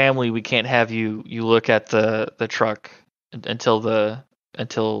if you're family, we can't have you look at the truck until the.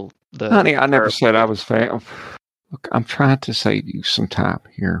 Honey, I never said I was fam. Look, I'm trying to save you some time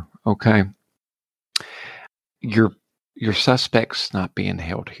here. Okay. Your suspect's not being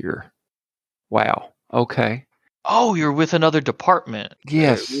held here. Wow. Okay. Oh, you're with another department.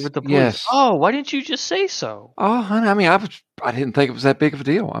 Yes. You're with the police. Yes. Oh, why didn't you just say so? Oh, honey, I mean, I didn't think it was that big of a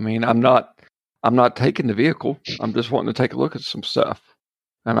deal. I mean, I'm not taking the vehicle. I'm just wanting to take a look at some stuff.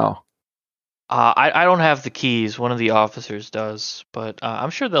 I know. I don't have the keys. One of the officers does, but I'm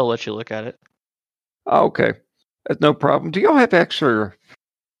sure they'll let you look at it. Okay. That's no problem. Do y'all have extra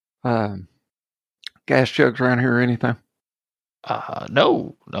gas jugs around here or anything?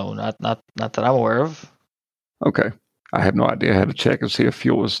 No, not that I'm aware of. Okay. I had no idea. I had to check and see if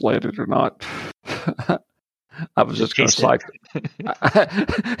fuel was leaded or not. I was just going to sipe.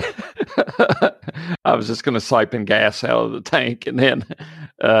 I was just going to sipe in gas out of the tank and then,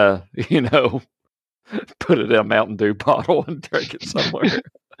 put it in a Mountain Dew bottle and drink it somewhere.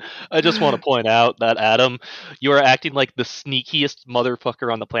 I just want to point out that Adam, you are acting like the sneakiest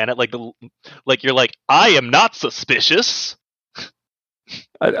motherfucker on the planet. Like you're like, I am not suspicious.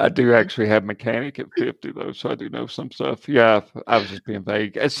 I do actually have mechanic at 50 though, so I do know some stuff. Yeah, I was just being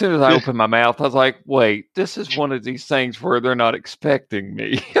vague. As soon as I opened my mouth, I was like, "Wait, this is one of these things where they're not expecting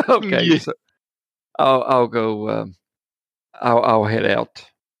me." Okay, yeah. So I'll go. I'll head out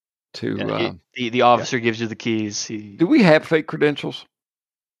to. The officer gives you the keys. Do we have fake credentials?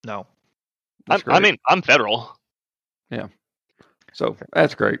 No. I'm federal. Yeah. So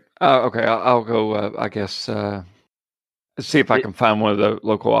that's great. Okay, I'll go. I guess. Let's see if I can find one of the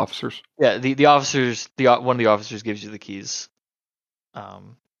local officers. Yeah, the officers. One of the officers gives you the keys.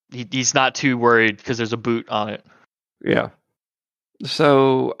 He's not too worried because there's a boot on it. Yeah.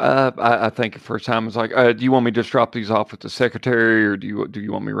 So I think the first time it's like, do you want me to just drop these off with the secretary, or do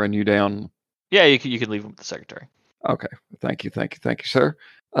you want me to run you down? Yeah, you could leave them with the secretary. Okay. Thank you, sir.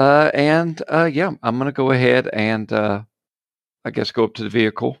 I'm gonna go ahead and I guess go up to the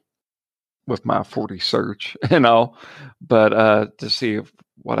vehicle with my 40 search and all, but to see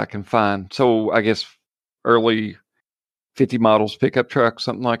what I can find. So I guess early 50 models pickup truck,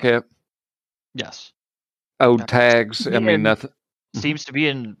 something like that. Yes. Old tags. I mean, nothing. Seems to be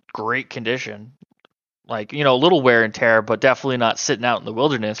in great condition. Like, a little wear and tear, but definitely not sitting out in the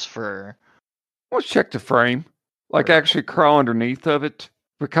wilderness for. Let's check the frame. Like actually crawl underneath of it,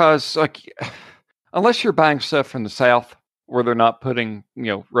 because unless you're buying stuff from the South where they're not putting,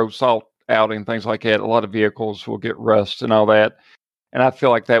 road salt out and things like that, a lot of vehicles will get rust and all that. And I feel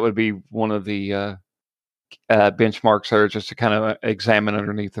like that would be one of the benchmarks there, just to kind of examine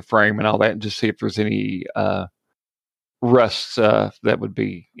underneath the frame and all that, and just see if there's any rusts that would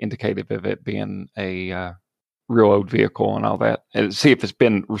be indicative of it being a real old vehicle and all that, and see if it's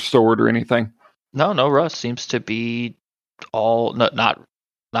been restored or anything. No rust. Seems to be all not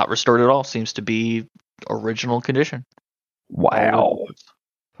restored at all. Seems to be original condition. Wow.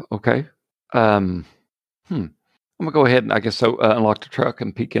 Okay. I'm gonna go ahead and I guess so unlock the truck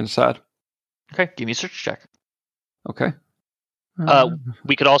and peek inside. Okay, give me a search check. Okay.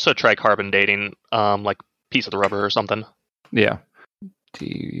 We could also try carbon dating, like piece of the rubber or something. Yeah.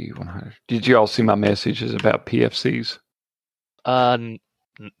 T100. Did you all see my messages about PFCs?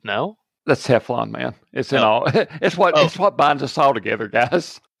 No. That's Teflon, man. It's in all. It's what binds us all together,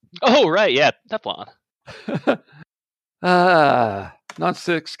 guys. Oh right, yeah, Teflon.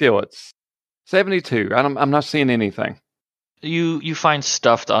 Non-stick skillets. 72. I'm not seeing anything. You find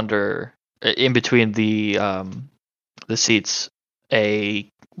stuffed under, in between the seats,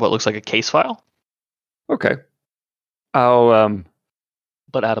 what looks like a case file. Okay. I'll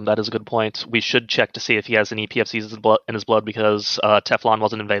But Adam, that is a good point. We should check to see if he has any PFCs in his blood, because Teflon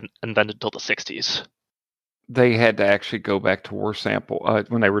wasn't invented until the 60s. They had to actually go back to war sample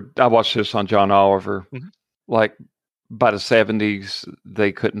when they were. I watched this on John Oliver. Mm-hmm. Like by the 70s,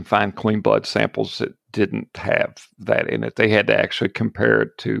 they couldn't find clean blood samples that didn't have that in it. They had to actually compare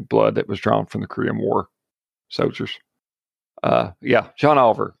it to blood that was drawn from the Korean War soldiers. John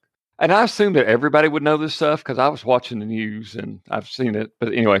Oliver. And I assume that everybody would know this stuff because I was watching the news and I've seen it.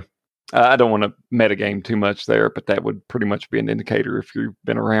 But anyway, I don't want to metagame too much there, but that would pretty much be an indicator if you've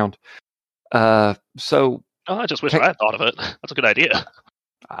been around. I just wish I had thought of it. That's a good idea.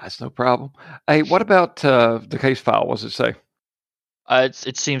 That's no problem. Hey, what about the case file? What does it say?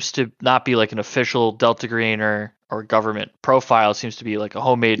 It seems to not be like an official Delta Green or government profile. It seems to be like a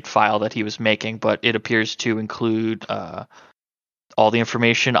homemade file that he was making, but it appears to include all the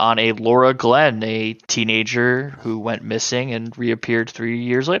information on a Laura Glenn, a teenager who went missing and reappeared 3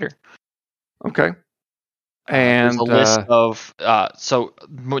 years later. Okay. There's And a list of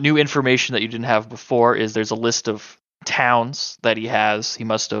new information that you didn't have before is there's a list of towns that he has. He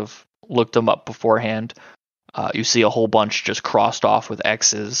must have looked them up beforehand. You see a whole bunch just crossed off with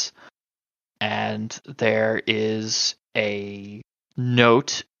X's, and there is a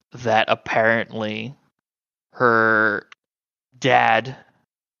note that apparently her dad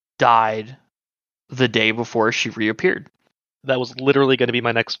died the day before she reappeared. That was literally going to be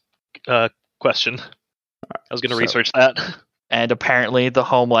my next question. I was going to research that. And apparently the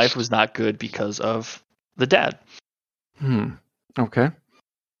home life was not good because of the dad. Okay.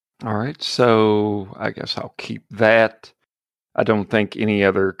 All right. So I guess I'll keep that. I don't think any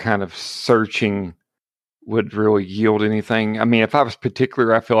other kind of searching would really yield anything. I mean, if I was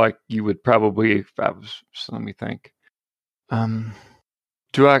particular, I feel like you would probably, if I was, so let me think.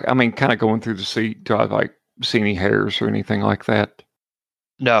 Do I mean, kind of going through the seat, do I like see any hairs or anything like that?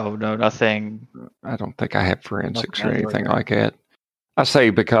 No, nothing. I don't think I have forensics or anything like that. I say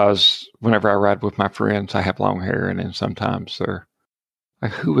because whenever I ride with my friends, I have long hair, and then sometimes they're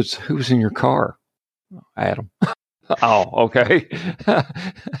like, "Who was in your car?" Adam. Oh, okay.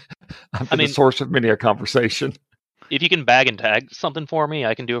 I've been the source of many a conversation. If you can bag and tag something for me,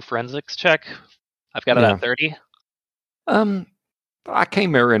 I can do a forensics check. I've got it at 30. I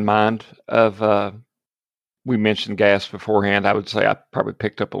came there in mind of we mentioned gas beforehand. I would say I probably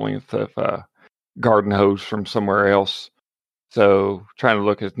picked up a length of garden hose from somewhere else. So trying to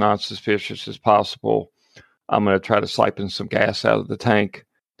look as non-suspicious as possible. I'm going to try to siphon some gas out of the tank.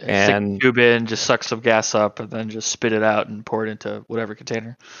 And stick the tube in, just suck some gas up, and then just spit it out and pour it into whatever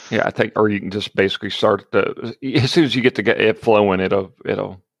container. Yeah, I think, or you can just basically start as soon as you get it flowing, it'll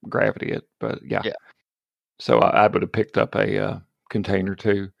gravity it. But yeah. So I would have picked up a container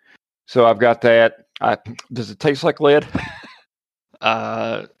too. So I've got that. Does it taste like lead?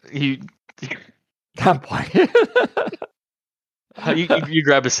 I'm playing. you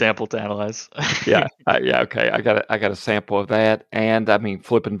grab a sample to analyze. Yeah. Okay. I got a sample of that, and I mean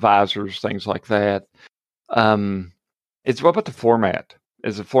flipping visors, things like that. What about the floor mat?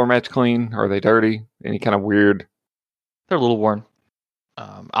 Is the floor mats clean? Are they dirty? Any kind of weird? They're a little worn.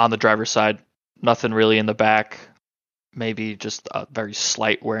 On the driver's side, nothing really in the back. Maybe just a very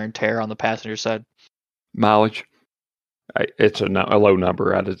slight wear and tear on the passenger side. Mileage? It's a low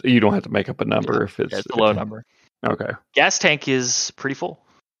number. You don't have to make up a number if it's a low number. Okay. Gas tank is pretty full.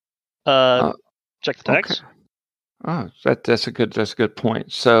 Check the tags. Okay. Oh, that's a good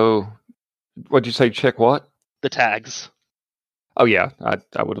point. So, what'd you say? Check what? The tags. Oh yeah,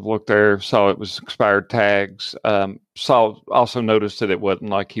 I would have looked there. Saw it was expired tags. Also noticed that it wasn't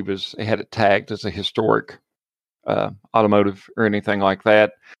like he had it tagged as a historic automotive or anything like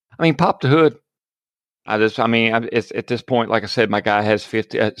that. I mean, pop the hood. It's at this point, like I said, my guy has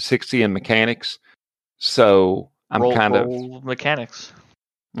 60 in mechanics, so I'm roll mechanics.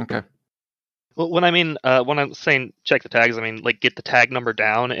 Okay. Well, when I'm saying check the tags, I mean like get the tag number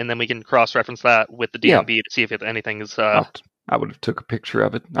down, and then we can cross-reference that with the DMV to see if anything is. I would have took a picture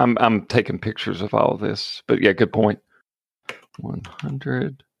of it. I'm taking pictures of all of this, but yeah, good point.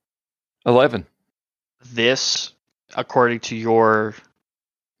 111. This, according to your,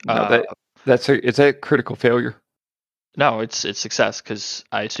 is that critical failure? No, it's success because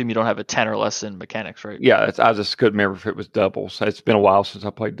I assume you don't have a 10 or less in mechanics, right? Yeah, I just couldn't remember if it was doubles. It's been a while since I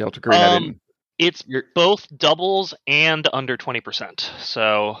played Delta Green. It's both doubles and under 20%.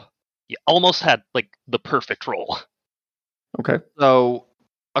 So you almost had like the perfect roll. Okay. So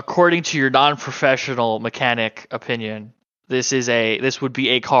according to your non-professional mechanic opinion, this would be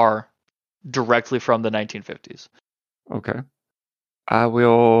a car directly from the 1950s. Okay. I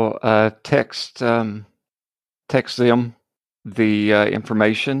will text them the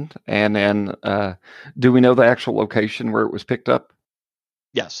information, and then do we know the actual location where it was picked up?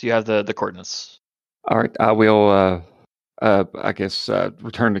 Yes, you have the coordinates. All right, I will I guess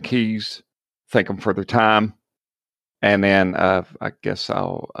return the keys, thank them for their time, and then I guess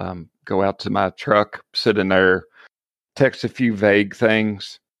I'll go out to my truck, sit in there, text a few vague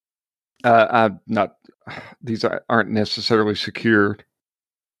things. These aren't necessarily secured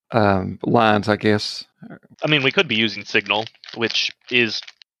lines, I guess. I mean, we could be using Signal, which is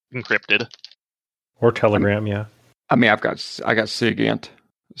encrypted, or Telegram. Yeah. I mean, I got SIGINT.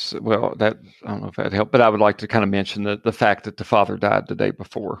 So, well, that I don't know if that helped, but I would like to kind of mention the fact that the father died the day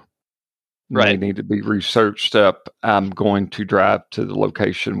before. May need to be researched up. I'm going to drive to the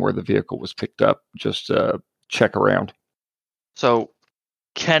location where the vehicle was picked up, just check around. So,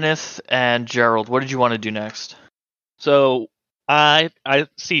 Kenneth and Gerald, what did you want to do next? So I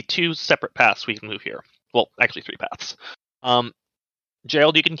see two separate paths we can move here. Well, actually, three paths.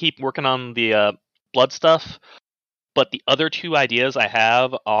 Gerald, you can keep working on the blood stuff, but the other two ideas I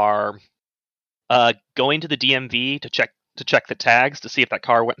have are going to the DMV to check the tags to see if that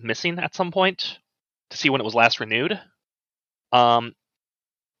car went missing at some point, to see when it was last renewed, and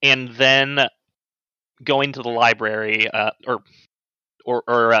then going to the library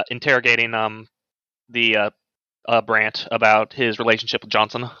or interrogating the Brandt about his relationship with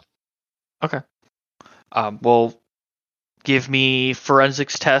Johnson. Okay. Well, give me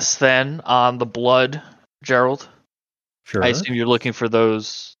forensics tests then on the blood, Gerald. Sure. I assume you're looking for the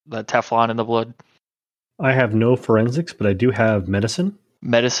Teflon in the blood. I have no forensics, but I do have medicine.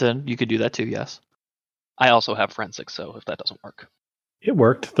 Medicine, you could do that too, yes. I also have forensics, so if that doesn't work. It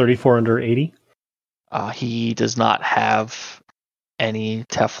worked. 34 under 80. He does not have any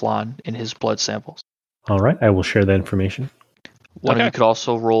Teflon in his blood samples. All right, I will share that information. One of you could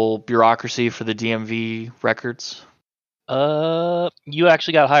also roll bureaucracy for the DMV records. You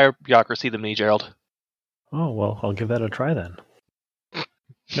actually got higher bureaucracy than me, Gerald. Oh, well, I'll give that a try then.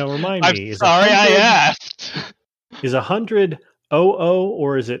 Now, remind me. I'm sorry I asked. Is 100 00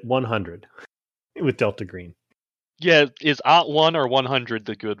 or is it 100 with Delta Green? Yeah, is OT1 or 100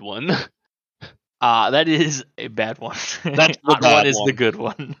 the good one? That is a bad one. That's the bad one is the good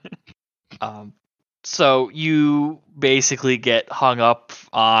one. So you basically get hung up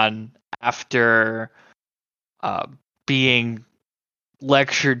on after being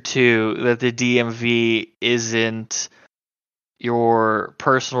lectured to that the DMV isn't your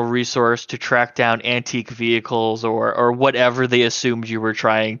personal resource to track down antique vehicles or whatever they assumed you were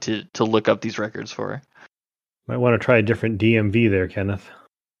trying to look up these records for. Might want to try a different DMV there, Kenneth.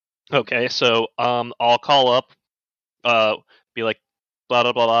 Okay, so I'll call up, be like, blah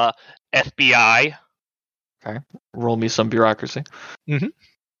blah blah, blah FBI. Okay, roll me some bureaucracy. Mm-hmm.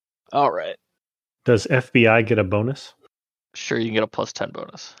 All right. Does FBI get a bonus? Sure, you can get a plus 10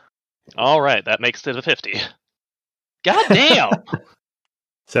 bonus. All right, that makes it a 50. God damn.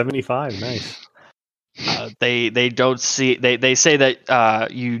 75, nice. They don't see they say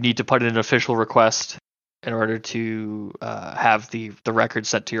that you need to put in an official request in order to have the record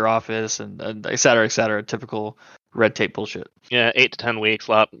sent to your office and et cetera, typical red tape bullshit. Yeah, 8 to 10 weeks,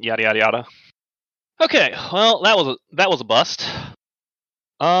 yada yada yada. Okay, well that was a bust.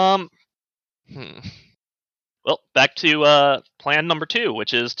 Well, back to plan number 2,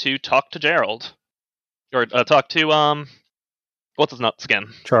 which is to talk to Gerald, or talk to what's his nuts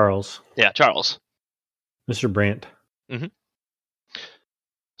again? Charles. Yeah, Charles. Mr. Brandt. Mm-hmm.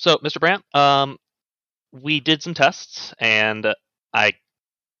 So, Mr. Brandt, we did some tests, and I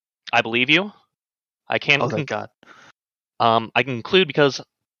believe you. I can. Oh, thank God. I can conclude because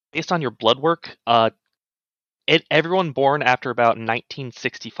based on your blood work, everyone born after about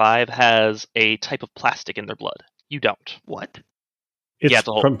 1965 has a type of plastic in their blood. You don't. What? It's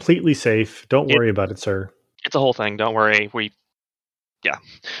completely safe. Don't worry about it, sir. It's a whole thing. Don't worry. Yeah.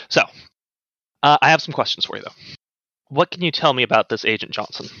 So, I have some questions for you, though. What can you tell me about this Agent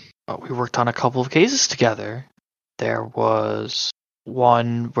Johnson? We worked on a couple of cases together. There was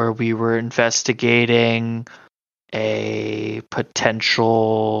one where we were investigating a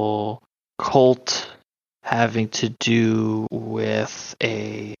potential cult having to do with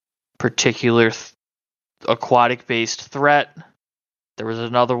a particular aquatic-based threat. There was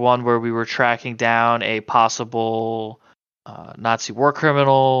another one where we were tracking down a possible Nazi war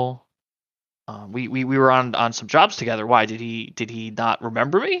criminal. We were on some jobs together. Why did he not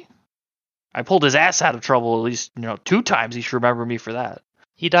remember me? I pulled his ass out of trouble at least 2 times. He should remember me for that.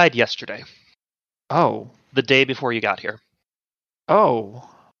 He died yesterday. Oh, the day before you got here. Oh,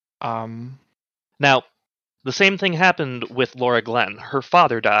 Now, the same thing happened with Laura Glenn. Her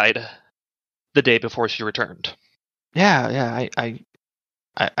father died the day before she returned. Yeah,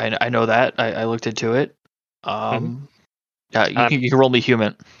 I know that. I looked into it. Yeah, you can roll me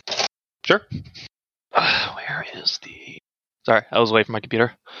human. Sure. Where is the? Sorry, I was away from my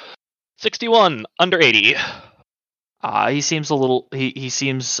computer. 61 under 80. He seems a little. He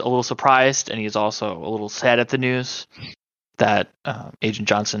seems a little surprised, and he's also a little sad at the news that Agent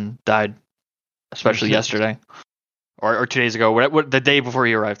Johnson died, especially yesterday or 2 days ago. What the day before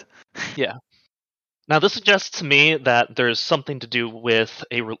he arrived? Yeah. Now this suggests to me that there's something to do with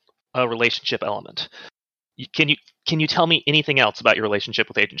a relationship element. Can you tell me anything else about your relationship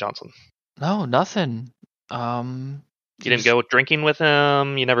with Agent Johnson? No, nothing. You didn't go drinking with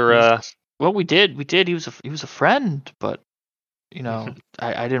him. You never. Well, we did. He was a friend, but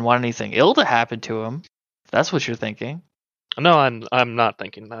I didn't want anything ill to happen to him. If that's what you're thinking. No, I'm not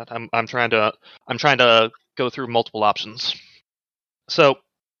thinking that. I'm trying to go through multiple options. So,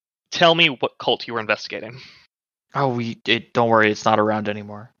 tell me what cult you were investigating. Oh, don't worry, it's not around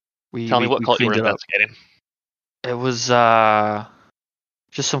anymore. Tell me what cult you were investigating. It was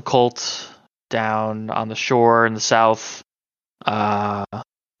just some cult down on the shore in the south.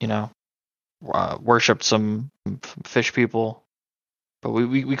 Worshipped some fish people, but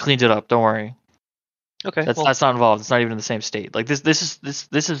we cleaned it up. Don't worry. Okay, that's not involved. It's not even in the same state. Like this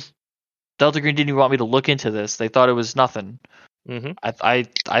is Delta Green didn't even want me to look into this. They thought it was nothing. Mm-hmm.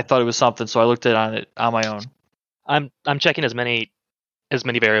 I thought it was something, so I looked at it on my own. I'm checking as many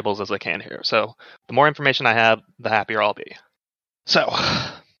variables as I can here. So the more information I have, the happier I'll be. So,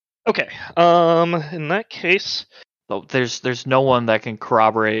 okay. In that case, so there's no one that can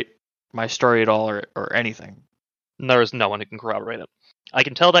corroborate my story at all or anything. There is no one who can corroborate it. I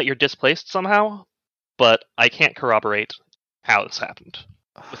can tell that you're displaced somehow, but I can't corroborate how this happened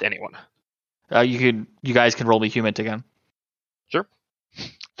with anyone. You guys can roll me human again. Sure.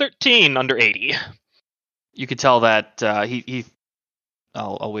 13 under 80. You could tell that he.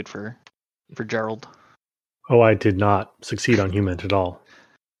 I'll wait for Gerald. Oh, I did not succeed on human at all.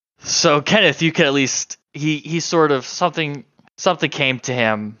 So Kenneth, you could at least he sort of something came to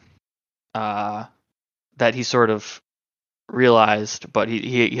him that he sort of realized, but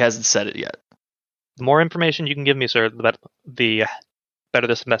he hasn't said it yet. The more information you can give me, sir, the better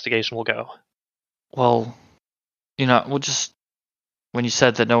this investigation will go. Well, we'll just when you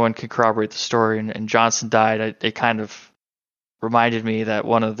said that no one could corroborate the story and Johnson died, it kind of reminded me that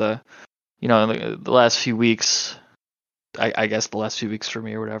one of the, the last few weeks, I guess the last few weeks for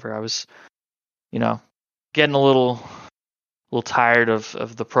me or whatever, I was, getting a little tired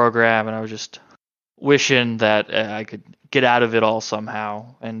of the program, and I was just wishing that I could get out of it all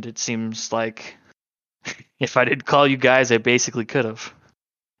somehow. And it seems like if I didn't call you guys, I basically could have.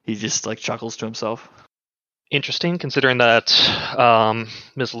 He just chuckles to himself. Interesting, considering that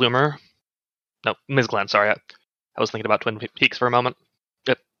Ms. Glenn, sorry. I was thinking about Twin Peaks for a moment.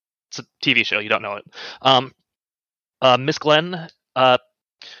 It's a TV show, you don't know it. Miss Glenn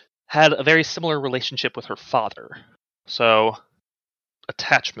had a very similar relationship with her father. So,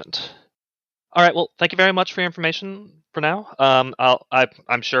 attachment. All right, well, thank you very much for your information for now.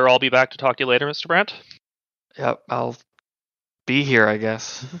 I'm sure I'll be back to talk to you later, Mr. Brandt. Yep, I'll be here, I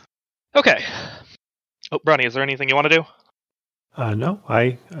guess. Okay. Oh, Brownie, is there anything you want to do? No,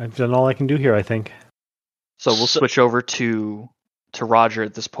 I've done all I can do here, I think. So we'll switch over to Roger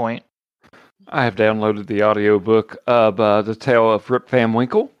at this point. I have downloaded the audiobook of The Tale of Rip Van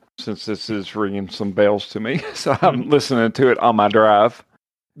Winkle, since this is ringing some bells to me. So I'm listening to it on my drive.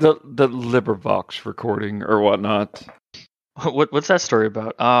 The LibriVox recording or whatnot. What's that story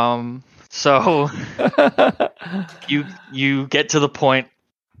about? So you get to the point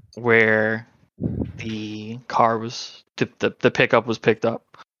where the car was the pickup was picked up.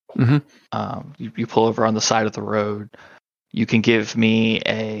 Mm-hmm. You pull over on the side of the road. You can give me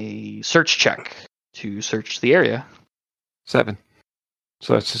a search check to search the area. 7.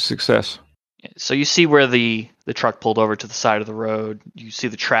 So that's a success. So you see where the truck pulled over to the side of the road. You see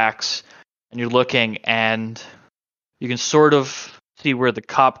the tracks, and you're looking, and you can sort of see where the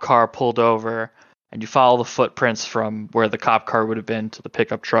cop car pulled over, and you follow the footprints from where the cop car would have been to the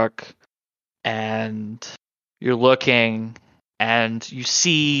pickup truck, and you're looking, and you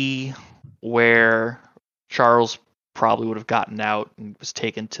see where Charles probably would have gotten out and was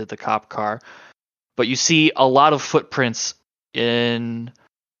taken to the cop car. But you see a lot of footprints in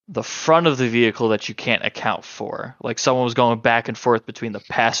the front of the vehicle that you can't account for. Like someone was going back and forth between the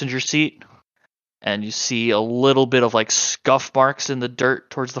passenger seat, and you see a little bit of scuff marks in the dirt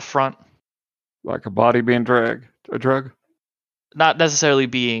towards the front. Like a body being dragged? A drug? Not necessarily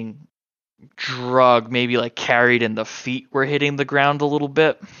being drug, maybe carried and the feet were hitting the ground a little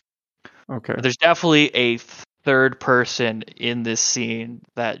bit. Okay. But there's definitely a third person in this scene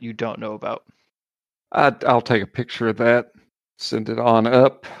that you don't know about. I'll take a picture of that, send it on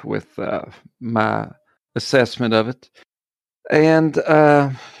up with my assessment of it. And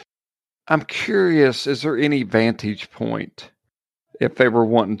I'm curious, is there any vantage point if they were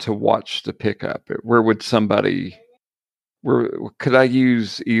wanting to watch the pickup? Where could I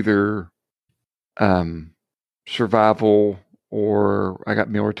use either survival or I got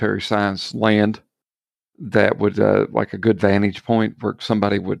military science land that would like a good vantage point where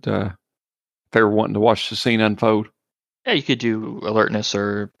somebody would they're wanting to watch the scene unfold? Yeah, you could do alertness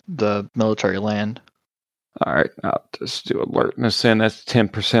or the military land. All right, I'll just do alertness, and that's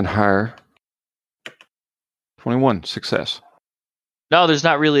 10% higher. 21, success. No, there's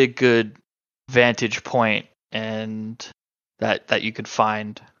not really a good vantage point and that you could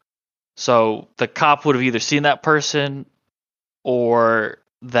find. So the cop would have either seen that person or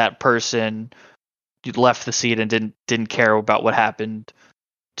that person left the scene and didn't care about what happened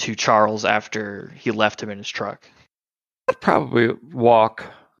to Charles after he left him in his truck. I'd probably walk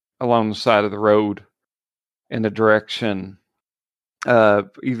along the side of the road in the direction,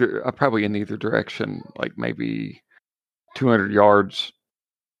 probably in either direction, like maybe 200 yards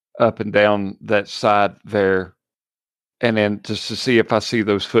up and down that side there, and then just to see if I see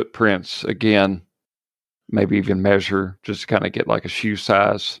those footprints again, maybe even measure, just to kind of get like a shoe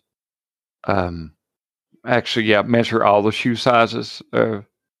size. Actually, yeah, measure all the shoe sizes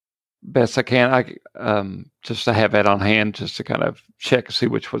best I can. Just to have that on hand, just to kind of check and see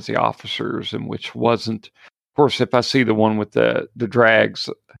which was the officers and which wasn't. Of course, if I see the one with the drags,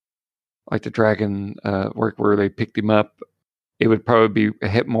 like the dragon where they picked him up, it would probably be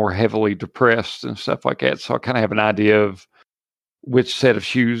more heavily depressed and stuff like that. So I kind of have an idea of which set of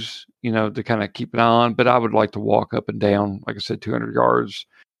shoes, to kind of keep an eye on. But I would like to walk up and down, like I said, 200 yards,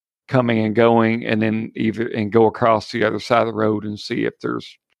 coming and going, and then go across the other side of the road and see if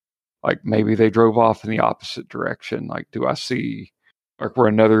there's, like, maybe they drove off in the opposite direction. Like, do I see, like, where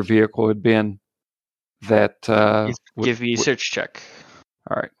another vehicle had been that give me a search check.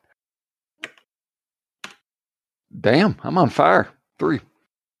 All right. Damn, I'm on fire. 3.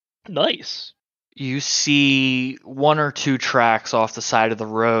 Nice. You see one or two tracks off the side of the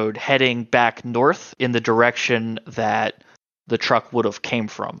road heading back north in the direction that the truck would have came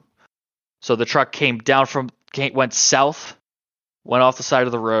from. So the truck went south, went off the side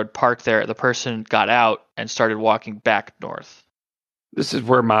of the road, parked there. The person got out and started walking back north. This is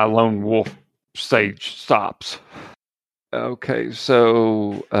where my lone wolf stage stops. Okay,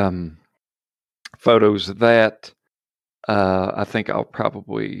 so photos of that. I think I'll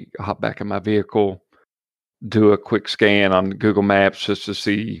probably hop back in my vehicle, do a quick scan on Google Maps just to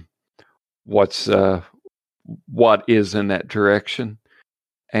see what is in that direction.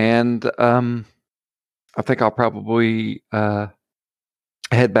 And I think I'll probably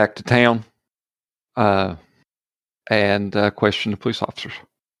head back to town and question the police officers.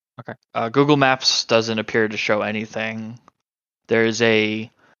 Okay. Google Maps doesn't appear to show anything. There's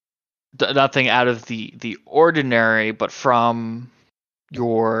nothing out of the ordinary, but from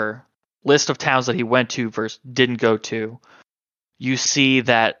your list of towns that he went to versus didn't go to, you see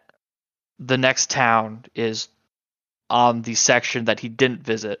that the next town is on the section that he didn't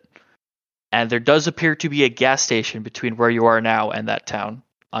visit. And there does appear to be a gas station between where you are now and that town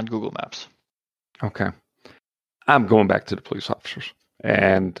on Google Maps. Okay. I'm going back to the police officers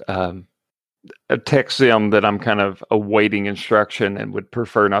and text them that I'm kind of awaiting instruction and would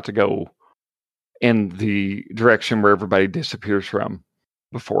prefer not to go in the direction where everybody disappears from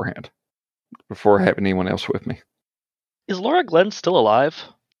beforehand, before having anyone else with me. Is Laura Glenn still alive?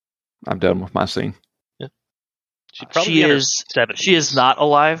 I'm done with my scene. Yeah. She is not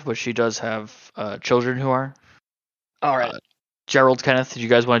alive, but she does have children who are. All right. Gerald, Kenneth, did you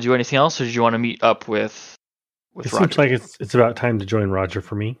guys want to do anything else, or did you want to meet up with It Roger? seems like it's about time to join Roger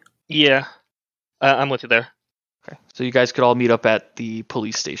for me. Yeah, I'm with you there. Okay, so you guys could all meet up at the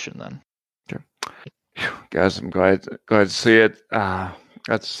police station then. Okay. Guys, I'm glad to see it. Got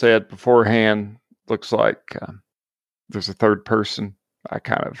to say it beforehand. Looks like there's a third person. I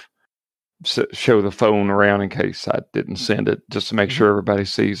kind of show the phone around in case I didn't send it, just to make sure everybody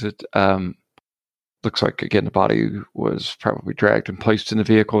sees it. Looks like, again, the body was probably dragged and placed in the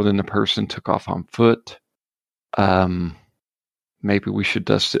vehicle. Then the person took off on foot. Maybe we should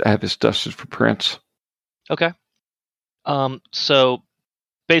have this dusted for prints. Okay. So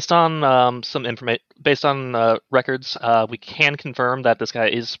based on some information, based on records, we can confirm that this guy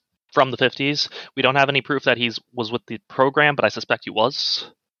is from the 50s. We don't have any proof that he was with the program, but I suspect he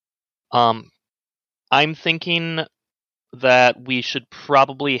was. I'm thinking that we should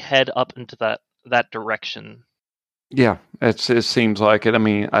probably head up into that direction. Yeah, it seems like it. I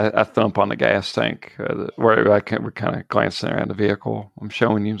mean, I thump on the gas tank where we're kind of glancing around the vehicle. I'm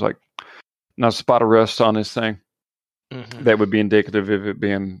showing you, like, not a spot of rust on this thing. Mm-hmm. That would be indicative of it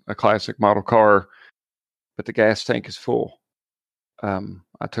being a classic model car, but the gas tank is full.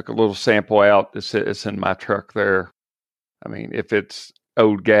 I took a little sample out. It's in my truck there. I mean, if it's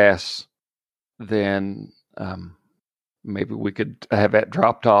old gas, then maybe we could have that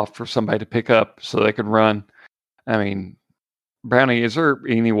dropped off for somebody to pick up so they could run. I mean, Brownie, is there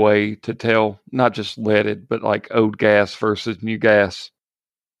any way to tell, not just leaded, but like old gas versus new gas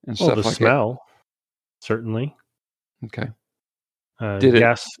and Well, stuff the like smell, certainly. that? Okay. Did it?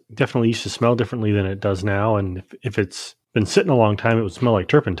 Gas definitely used to smell differently than it does now, and if it's been sitting a long time, it would smell like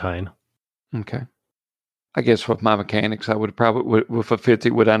turpentine. Okay. I guess with my mechanics, I would probably with a 50.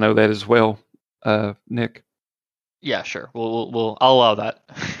 Would I know that as well, Nick? Yeah, sure. I'll allow that.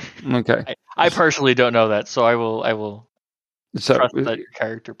 Okay. I personally don't know that, so I will So trust that your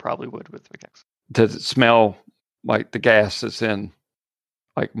character probably would with mechanics. Does it smell like the gas that's in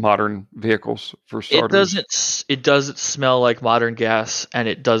like modern vehicles for starters? It doesn't smell like modern gas, and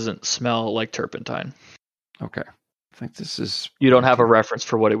it doesn't smell like turpentine. Okay. I think this is. You don't have a reference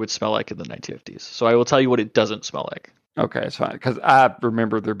for what it would smell like in the 1950s, so I will tell you what it doesn't smell like. Okay, it's fine. Because I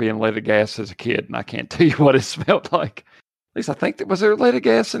remember there being leaded gas as a kid, and I can't tell you what it smelled like. At least I think was there leaded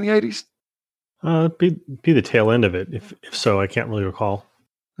gas in the 80s? Be the tail end of it. If so, I can't really recall.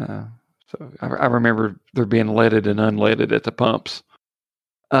 So I remember there being leaded and unleaded at the pumps.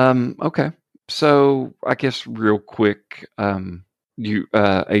 Okay. So I guess real quick, you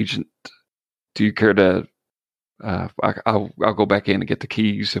agent, do you care to? I'll go back in and get the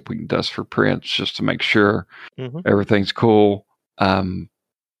keys if we can dust for prints just to make sure everything's cool. Ask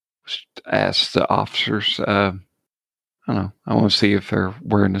the officers. I don't know. I want to see if they're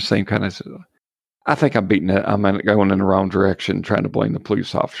wearing the same kind of. I think I'm beating it. I'm going in the wrong direction, trying to blame the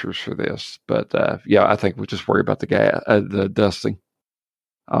police officers for this. But yeah, I think we just worry about the dusting.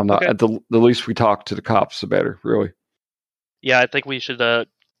 Okay. The least we talk to the cops, the better. Really. Yeah, I think we should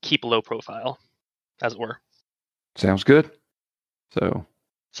keep a low profile, as it were. Sounds good. So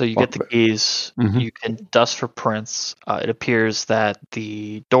you get the keys. Mm-hmm. You can dust for prints. It appears that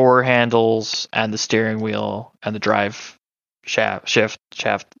the door handles and the steering wheel and the drive shaft,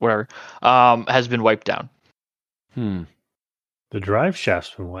 whatever, has been wiped down. The drive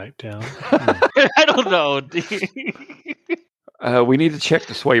shaft's been wiped down. I don't know. We need to check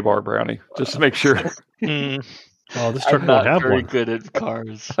the sway bar, Brownie, just to make sure. Oh, this truck won't have one. I'm not very good at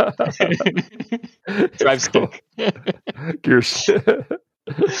cars. Drive stick. Gears.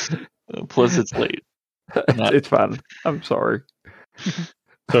 Plus, it's late. It's fine. I'm sorry.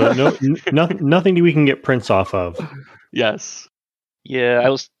 So nothing we can get prints off of. Yes. Yeah, I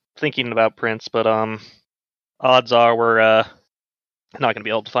was thinking about prints, but odds are we're not going to be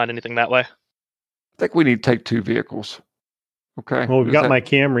able to find anything that way. I think we need to take 2 vehicles. Okay. Well, we've got my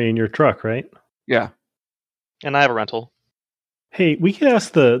Camry in your truck, right? Yeah. And I have a rental. Hey, we could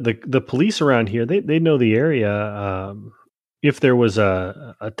ask the police around here. They know the area. If there was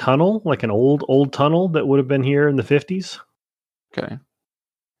a tunnel, like an old tunnel that would have been here in the 50s. Okay.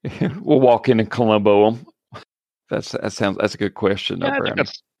 We'll walk in and Columbo them. That's a good question. Yeah,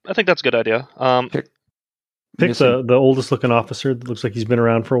 I think that's a good idea. Pick the oldest looking officer that looks like he's been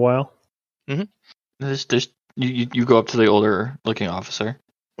around for a while. Mm-hmm. You go up to the older looking officer,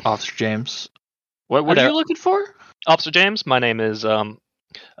 Officer James. What are you looking for? Officer James, my name is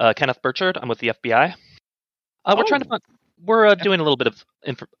Kenneth Burchard. I'm with the FBI. We're trying to find. We're doing a little bit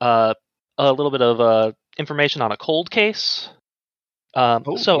of information on a cold case. Yeah.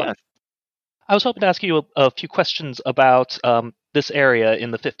 I was hoping to ask you a few questions about this area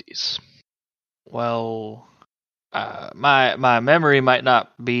in the 50s. Well, my memory might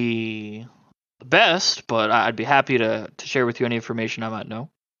not be the best, but I'd be happy to share with you any information I might know.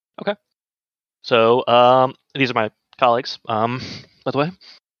 Okay. So, these are my colleagues. By the way,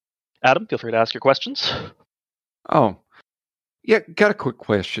 Adam, feel free to ask your questions. Oh, yeah. Got a quick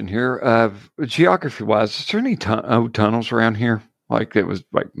question here. Geography-wise, is there any old tunnels around here? Like it was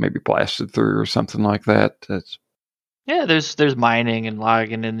like maybe blasted through or something like that? Yeah, there's mining and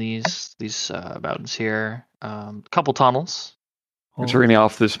logging in these mountains here. A couple tunnels. Is there any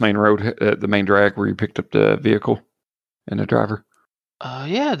off this main road, the main drag where you picked up the vehicle and the driver?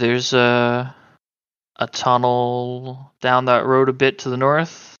 Yeah, there's a tunnel down that road a bit to the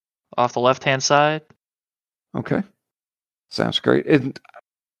north, off the left-hand side. Okay, sounds great. And I'm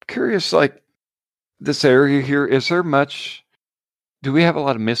curious, like this area here, is there much? Do we have a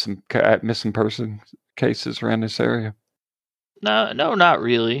lot of missing person cases around this area? No, not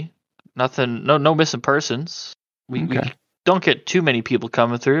really. Nothing. No missing persons. We don't get too many people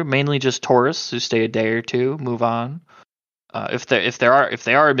coming through. Mainly just tourists who stay a day or two, move on. If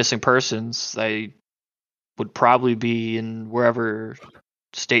they are missing persons, they would probably be in wherever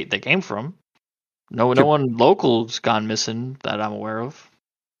state they came from. No one local's gone missing that I'm aware of.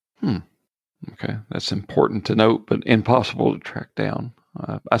 Okay, that's important to note, but impossible to track down.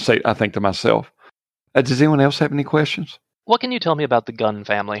 I think to myself. Does anyone else have any questions? What can you tell me about the Gunn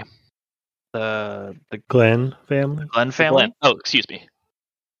family? The Glenn family? Glenn family? Glenn. Oh, excuse me.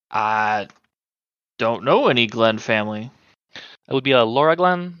 I don't know any Glenn family. It would be a Laura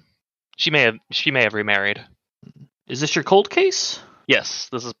Glenn. She may have remarried. Is this your cold case? Yes,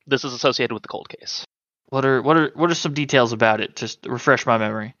 this is associated with the cold case. What are some details about it? Just refresh my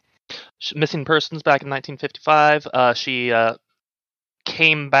memory. Missing persons back in 1955. She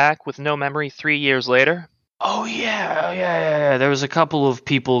came back with no memory 3 years later. Oh yeah. There was a couple of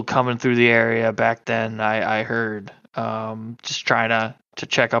people coming through the area back then. I heard. Just trying to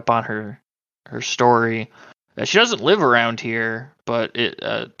check up on her story. She doesn't live around here, but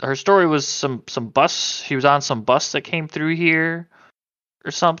her story was some bus. She was on some bus that came through here,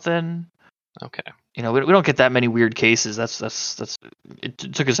 or something. Okay. We don't get that many weird cases. That's. It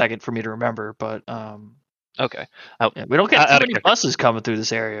took a second for me to remember, but Okay. yeah, we don't get too many buses coming through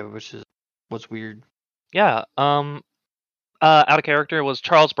this area, which is what's weird. Yeah. Out of character, was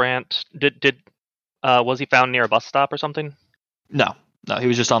Charles Brandt. Was he found near a bus stop or something? No, he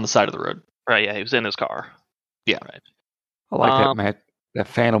was just on the side of the road. Right. Yeah, he was in his car. Yeah. Right. I like that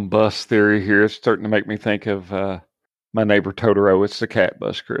phantom bus theory here. It's starting to make me think of My Neighbor Totoro. It's the cat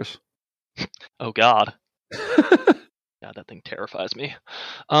bus, Chris. Oh God. God, that thing terrifies me.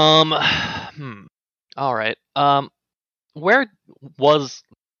 All right. Where was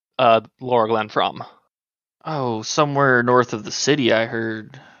Laura Glenn from? Oh, somewhere north of the city, I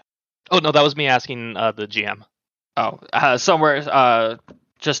heard. Oh no, that was me asking the GM. Oh, somewhere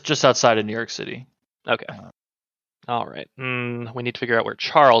just outside of New York City. Okay. All right. We need to figure out where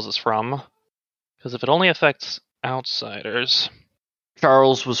Charles is from, because if it only affects outsiders.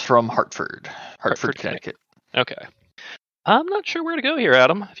 Charles was from Hartford, Connecticut. Okay. I'm not sure where to go here,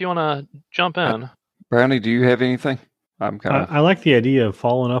 Adam. If you want to jump in. Brownie, do you have anything? I like the idea of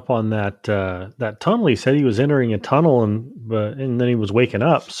following up on that tunnel. He said he was entering a tunnel and then he was waking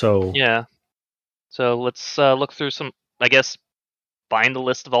up. So yeah. So let's look through some. I guess find a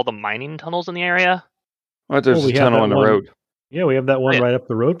list of all the mining tunnels in the area. Well, there's a tunnel on the road. Yeah, we have that one right up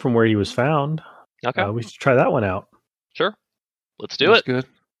the road from where he was found. Okay. We should try that one out. Sure. Let's do it. Good.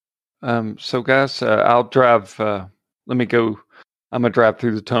 So guys, I'll drive. Let me go. I'm gonna drive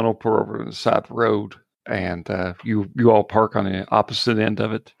through the tunnel, pull over to the side of the road, and you all park on the opposite end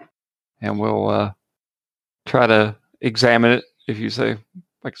of it, and we'll try to examine it. If you say,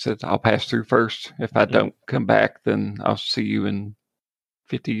 like I said, I'll pass through first. If I don't come back, then I'll see you in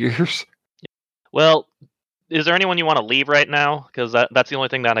 50 years. Well, is there anyone you want to leave right now? Because that's the only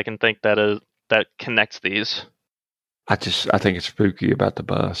thing that I can think that connects these. I think it's spooky about the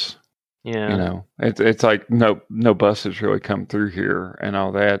bus. Yeah. It's like no buses really come through here and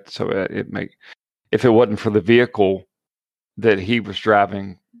all that. So if it wasn't for the vehicle that he was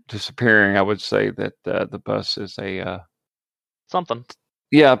driving disappearing, I would say that the bus is a something.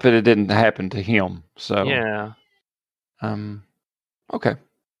 Yeah, but it didn't happen to him. So yeah. Okay.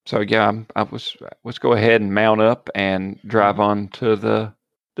 So yeah, let's go ahead and mount up and drive on to the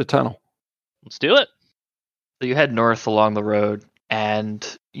tunnel. Let's do it. So you head north along the road, and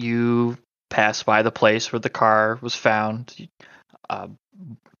you pass by the place where the car was found.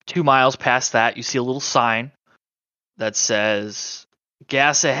 2 miles past that, you see a little sign that says,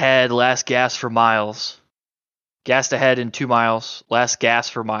 "Gas ahead, last gas for miles. Gas ahead in 2 miles, last gas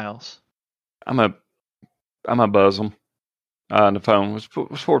for miles." I'm a buzz them on the phone. Let's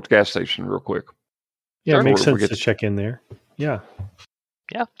forward to the gas station real quick. Yeah, it makes sense to check in there. Yeah.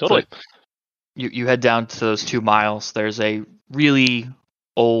 Yeah, totally. So you head down to those 2 miles. There's a really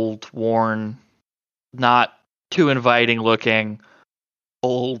old, worn, not too inviting looking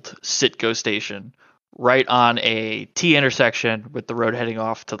old Citgo station right on a T intersection with the road heading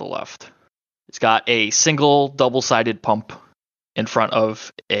off to the left. It's got a single double-sided pump in front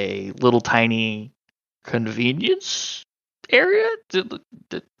of a little tiny convenience area.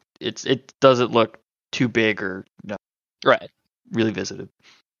 It doesn't look too big or right. Really visited.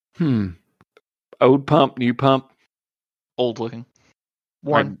 Old pump, new pump, old looking.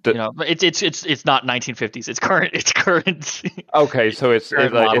 Worn, it's not 1950s. It's current. It's current. Okay, so it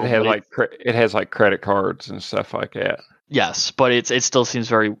has like credit cards and stuff like that. Yes, but it still seems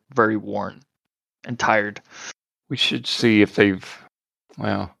very, very worn and tired. We should see if they've.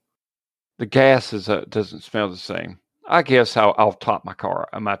 Well, the gas doesn't smell the same. I guess I'll top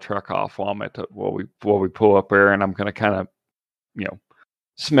my truck off while I'm while we pull up there, and I'm going to kind of,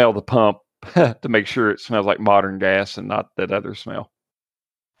 smell the pump to make sure it smells like modern gas and not that other smell.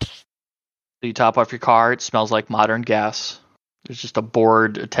 So you top off your car. It smells like modern gas. There's just a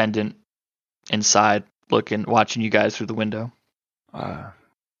bored attendant inside watching you guys through the window.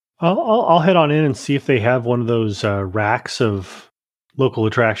 I'll head on in and see if they have one of those racks of local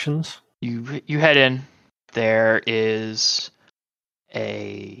attractions. You head in. There is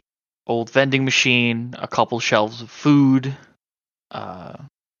a old vending machine, a couple shelves of food,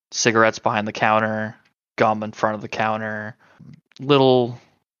 cigarettes behind the counter, gum in front of the counter, little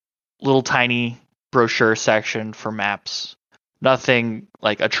tiny brochure section for maps. Nothing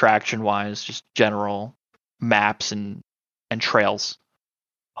like attraction wise, just general maps and trails.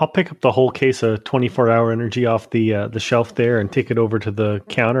 I'll pick up the whole case of 24-hour energy off the shelf there and take it over to the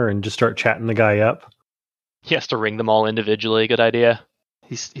counter and just start chatting the guy up. He has to ring them all individually. Good idea.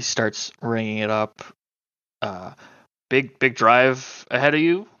 He starts ringing it up. Big drive ahead of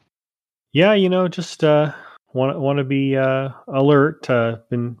you. Yeah, just want to be alert.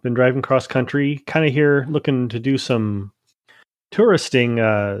 Been driving cross country, kind of here looking to do some touristing.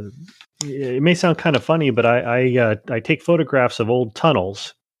 It may sound kind of funny, but I take photographs of old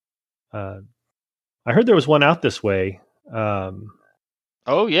tunnels. I heard there was one out this way.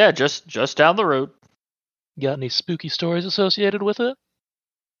 Oh yeah, just down the road. Got any spooky stories associated with it?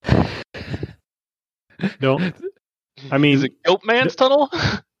 Don't. I mean, is it Goat Man's tunnel?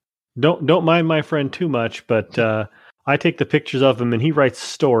 Don't mind my friend too much, but I take the pictures of him and he writes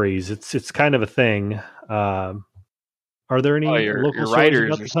stories. It's kind of a thing. Are there any local stories writers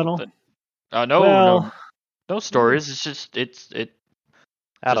about the tunnel? No, no stories. It's just it.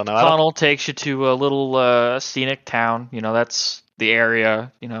 I don't know. The tunnel takes you to a little scenic town. That's the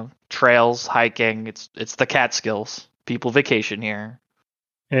area. Trails, hiking. It's the Catskills. People vacation here.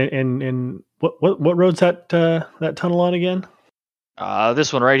 And what road's that tunnel on again?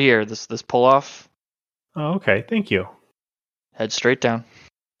 This one right here. This pull off. Oh, okay. Thank you. Head straight down.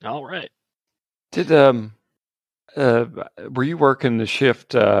 All right. Did were you working the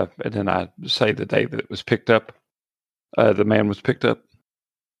shift? And then I say the day that it was picked up. The man was picked up.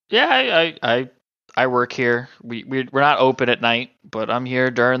 Yeah, I work here. We're not open at night, but I'm here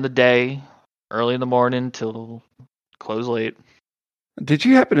during the day, early in the morning till close late. Did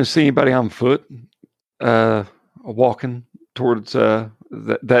you happen to see anybody on foot walking towards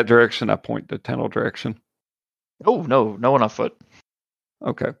that direction? I point the tunnel direction. Oh, no one on foot.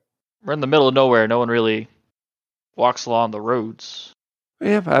 Okay. We're in the middle of nowhere. No one really walks along the roads.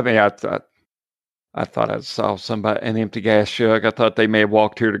 Yeah, I mean, I thought I saw an empty gas jug. I thought they may have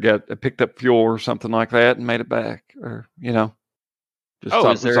walked here to picked up fuel or something like that and made it back, or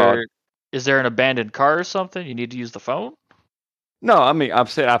Just is there an abandoned car or something? You need to use the phone? No, I mean,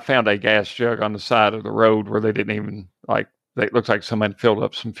 I found a gas jug on the side of the road where they didn't even it looks like someone filled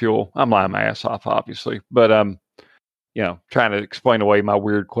up some fuel. I'm lying my ass off, obviously, but trying to explain away my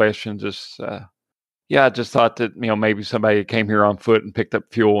weird questions. I just thought that maybe somebody came here on foot and picked up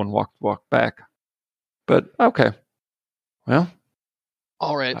fuel and walked back. But okay, well,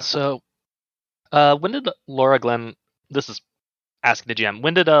 all right. So, when did Laura Glenn? This is asking the GM.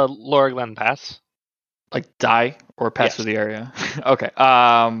 When did Laura Glenn pass? Like die or pass through the area? Okay.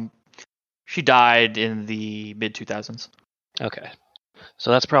 She died in the mid 2000s. Okay.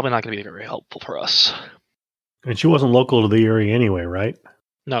 So that's probably not going to be very helpful for us. And she wasn't local to the area anyway, right?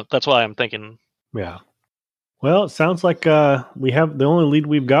 No, that's why I'm thinking. Yeah. Well, it sounds like we have the only lead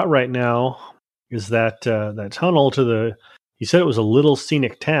we've got right now is that tunnel to the. You said it was a little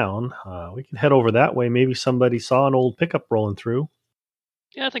scenic town. We can head over that way. Maybe somebody saw an old pickup rolling through.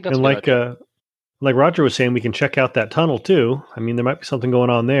 Yeah, I think that's and a good idea. Like Roger was saying, we can check out that tunnel too. I mean, there might be something going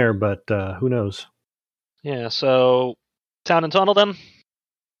on there, but who knows? Yeah. So, town and tunnel then.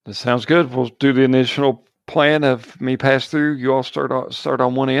 That sounds good. We'll do the initial plan of me pass through. You all start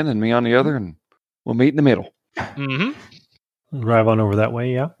on one end and me on the other, and we'll meet in the middle. Mm-hmm. Drive on over that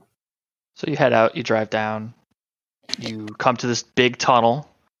way, yeah. So you head out, you drive down, you come to this big tunnel.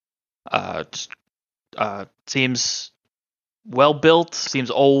 Seems well built,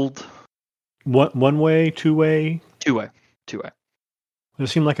 seems old. One way, two way? Two way. Does it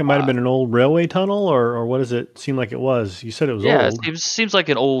seem like it might have been an old railway tunnel, or what does it seem like it was? You said it was old. Yeah, it seems like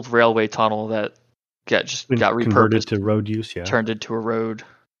an old railway tunnel that got converted repurposed to road use, yeah. Turned into a road.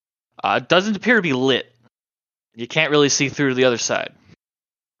 It doesn't appear to be lit. You can't really see through to the other side.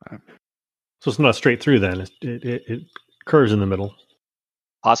 So it's not straight through then. It curves in the middle.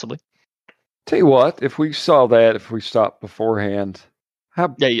 Possibly. Tell you what, if we saw that, if we stopped beforehand,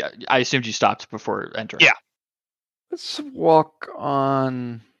 Yeah. I assumed you stopped before entering. Yeah. Let's walk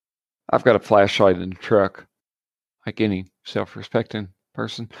on. I've got a flashlight in the truck, like any self-respecting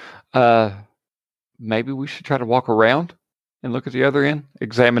person. Maybe we should try to walk around and look at the other end,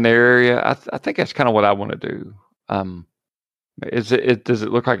 examine the area. I think that's kind of what I want to do. Does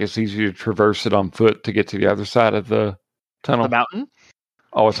it look like it's easy to traverse it on foot to get to the other side of the tunnel? The mountain?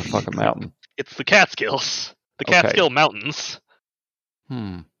 Oh, it's a fucking mountain. It's the Catskills. The Catskill Mountains.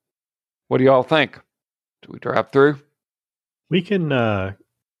 What do y'all think? Do we drive through? We can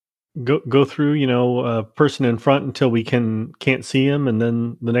go through, person in front until we can't see him, and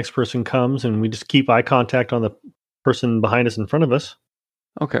then the next person comes, and we just keep eye contact on the person behind us in front of us.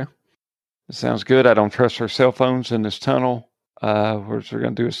 Okay. That sounds good. I don't trust our cell phones in this tunnel. What we're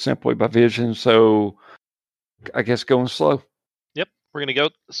going to do is simply by vision, so I guess going slow. Yep, we're going to go.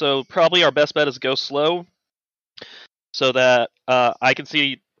 So probably our best bet is go slow so that I can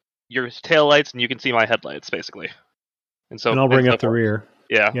see your taillights and you can see my headlights, basically. And I'll bring up the rear.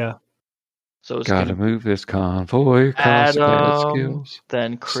 Yeah. Yeah. So it's Gotta move this convoy across the skills.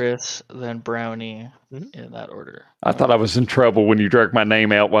 Then Chris, then Brownie, in that order. I thought I was in trouble when you dragged my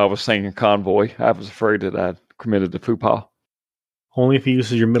name out while I was saying convoy. I was afraid that I'd committed the faux pas. Only if he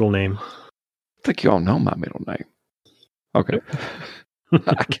uses your middle name. I think you all know my middle name. Okay.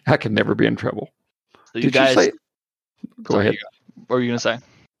 I can never be in trouble. So you guys... say... Go ahead. What were you going to say?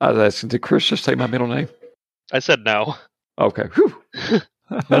 I was asking, did Chris just say my middle name? I said no. Okay. Whew.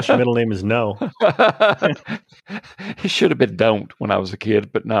 Unless your middle name is No. It should have been Don't when I was a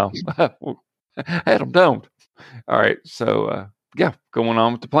kid, but no. Adam, don't. All right. So, going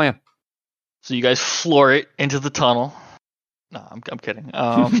on with the plan. So you guys floor it into the tunnel. No, I'm kidding.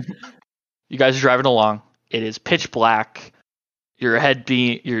 You guys are driving along. It is pitch black. Your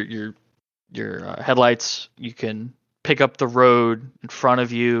headlights. You can pick up the road in front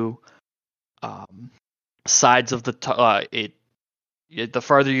of you. Sides of the the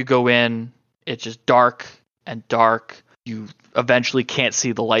farther you go in, it's just dark and dark. You eventually can't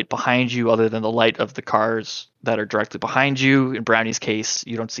see the light behind you other than the light of the cars that are directly behind you. In Brownie's case,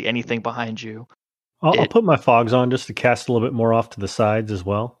 you don't see anything behind you. I'll put my fogs on just to cast a little bit more off to the sides as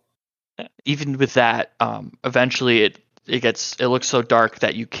well. Even with that, eventually it looks so dark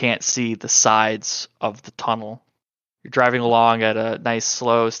that you can't see the sides of the tunnel. You're driving along at a nice,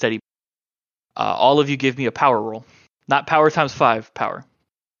 slow, steady. All of you give me a power roll. Not power times 5, power.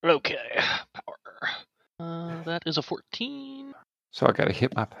 Okay, power. That is a 14. So I got to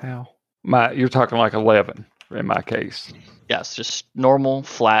hit my pal. You're talking like 11 in my case. Yes, just normal,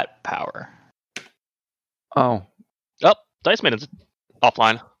 flat power. Oh, Dice Maiden's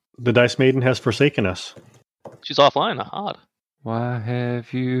offline. The Dice Maiden has forsaken us. She's offline. Odd. Why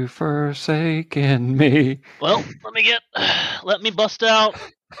have you forsaken me? Well, let me bust out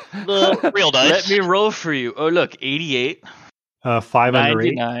the real dice. Let me roll for you. Oh, look, 88. 5 under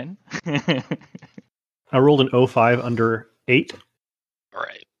 8. 99. I rolled an 05 under 8. All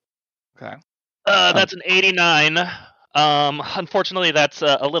right. Okay. That's an 89. Unfortunately, that's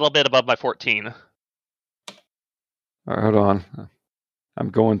a little bit above my 14. All right, hold on. I'm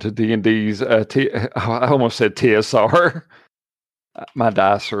going to D&D's. I almost said TSR. My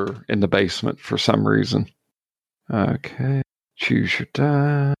dice are in the basement for some reason. Okay. Choose your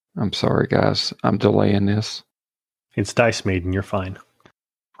die. I'm sorry, guys. I'm delaying this. It's Dice Maiden. You're fine.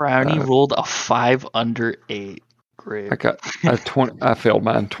 Brownie rolled a 5 under 8. Great. I got a 20. I failed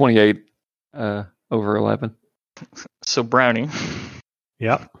mine. 28 over 11. So Brownie.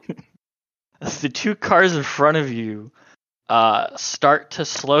 Yep. The two cars in front of you start to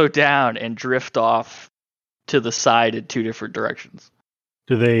slow down and drift off to the side in two different directions.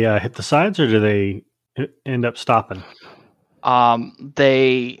 Do they hit the sides or do they end up stopping?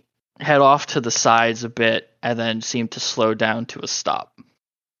 They head off to the sides a bit and then seem to slow down to a stop.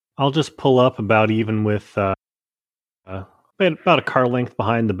 I'll just pull up about even with about a car length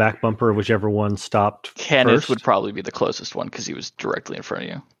behind the back bumper of whichever one stopped. Kenneth first. would probably be the closest one because he was directly in front of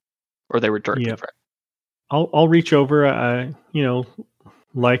you, or they were directly in front. I'll reach over.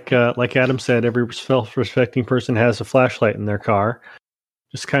 Like Adam said, every self-respecting person has a flashlight in their car.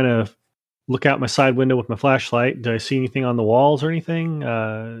 Just kind of look out my side window with my flashlight. Do I see anything on the walls or anything?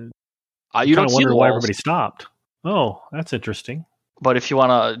 You don't see the why walls. everybody stopped. Oh, that's interesting. But if do you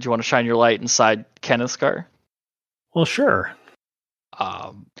want to shine your light inside Kenneth's car? Well, sure.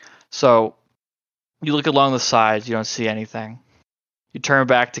 So you look along the sides, you don't see anything. You turn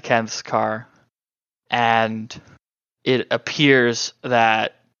back to Kenneth's car, and it appears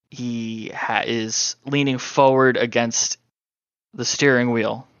that he is leaning forward against the steering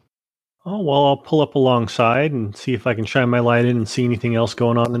wheel. Oh, well, I'll pull up alongside and see if I can shine my light in and see anything else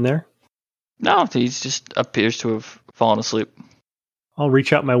going on in there. No, he just appears to have fallen asleep. I'll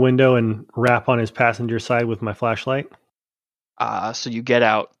reach out my window and rap on his passenger side with my flashlight. So you get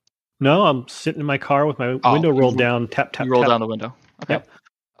out. No, I'm sitting in my car with my window rolled down. Tap, tap, You roll tap. down the window. Okay.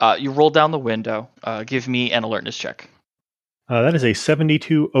 Yep. You roll down the window. Give me an alertness check. That is a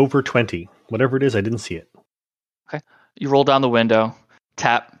 72 over 20. Whatever it is, I didn't see it. You roll down the window.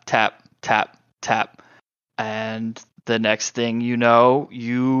 Tap, tap, tap, tap. And the next thing you know,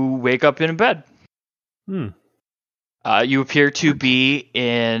 you wake up in bed. You appear to be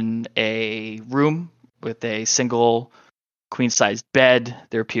in a room with a single queen-sized bed.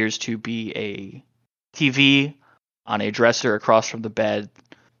 There appears to be a TV on a dresser across from the bed.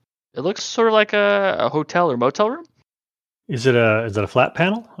 It looks sort of like a hotel or motel room. Is it a flat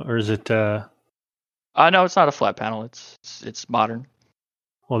panel or is it? No, it's not a flat panel. It's modern.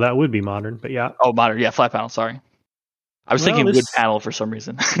 Well, that would be modern, but yeah. Oh, modern. Yeah, flat panel. Sorry, I was thinking wood panel for some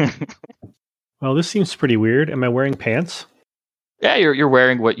reason. Well, this seems pretty weird. Am I wearing pants? Yeah, you're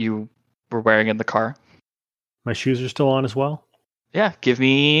wearing what you were wearing in the car. My shoes are still on as well? Yeah, give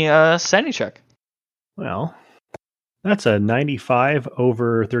me a sanity check. Well, that's a 95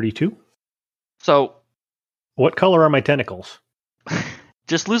 over 32. So, what color are my tentacles?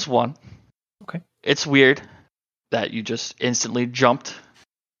 Just lose one. Okay. It's weird that you just instantly jumped.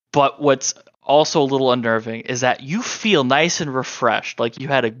 But what's also a little unnerving is that you feel nice and refreshed, like you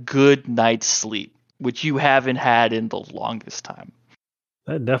had a good night's sleep, which you haven't had in the longest time.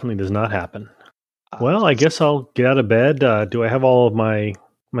 That definitely does not happen. Well, I guess I'll get out of bed. Do I have all of my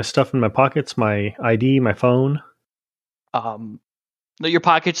stuff in my pockets? My ID, my phone? Your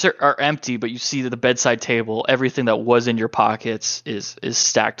pockets are empty, but you see that the bedside table, everything that was in your pockets is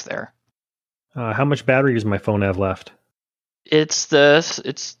stacked there. How much battery does my phone have left? It's the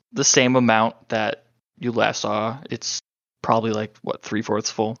same amount that you last saw. It's probably like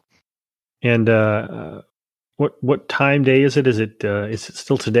 3/4 full. And what time day is it? Is it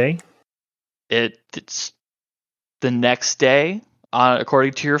still today? It's the next day.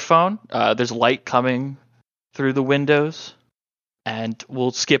 According to your phone, there's light coming through the windows, and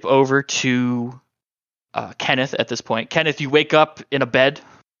we'll skip over to Kenneth at this point. Kenneth, you wake up in a bed,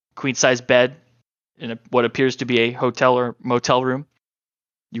 queen-size bed, in what appears to be a hotel or motel room.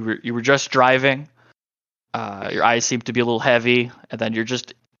 You were just driving. Your eyes seem to be a little heavy, and then you're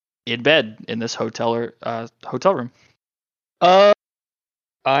just in bed in this hotel room.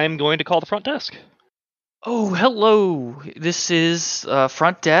 I'm going to call the front desk. Oh, hello. This is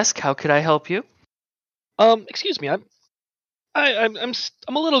front desk. How could I help you? Excuse me. I'm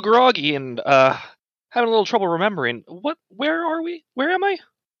a little groggy and having a little trouble remembering. Where are we? Where am I?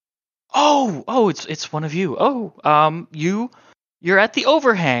 Oh, it's one of you. Oh, you're at the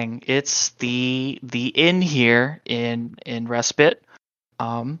overhang. It's the inn here in Respite.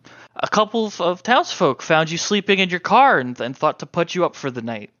 A couple of townsfolk found you sleeping in your car and thought to put you up for the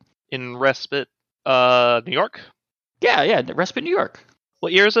night. In Respite, New York? Yeah, Respite, New York.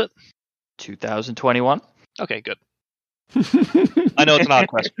 What year is it? 2021. Okay, good. I know it's an odd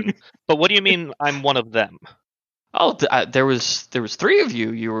question, but what do you mean I'm one of them? Oh, there was 3 of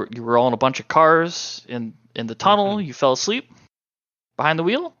you. You were all in a bunch of cars in the tunnel. Mm-hmm. You fell asleep behind the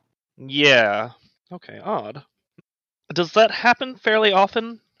wheel. Yeah. Okay, odd. Does that happen fairly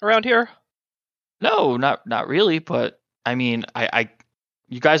often around here? No, not really. But I mean,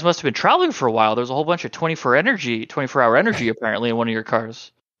 you guys must have been traveling for a while. There's a whole bunch of 24-hour energy apparently in one of your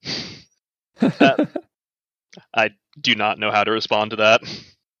cars. I do not know how to respond to that.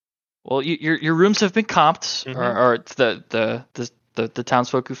 Well, your rooms have been comped, mm-hmm. or the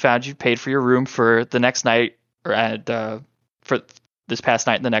townsfolk who found you paid for your room for the next night, for this past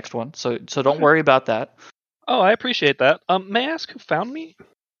night and the next one. So don't worry about that. Oh, I appreciate that. May I ask who found me?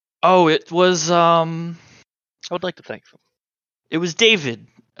 Oh, it was I would like to thank them. It was David.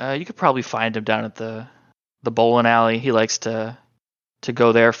 You could probably find him down at the bowling alley. He likes to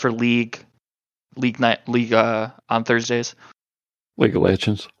go there for league on Thursdays. League of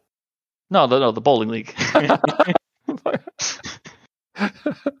Legends. No, the bowling league.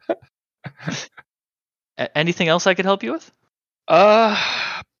 Anything else I could help you with?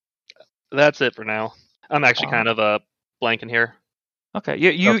 That's it for now. I'm actually kind of blanking here. Okay,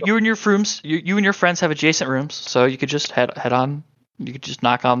 you and your rooms, you and your friends have adjacent rooms, so you could just head on. You could just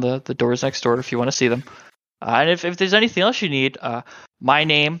knock on the doors next door if you want to see them. And if there's anything else you need, my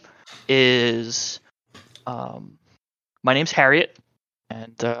name is Harriet,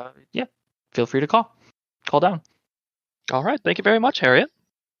 and feel free to call down. All right, thank you very much, Harriet.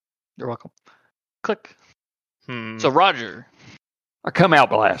 You're welcome. Click. So Roger, I come out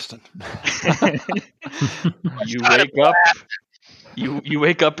blasting. You wake up. You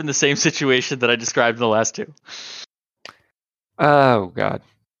wake up in the same situation that I described in the last 2. Oh God,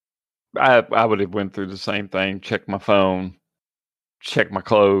 I would have went through the same thing. Check my phone, check my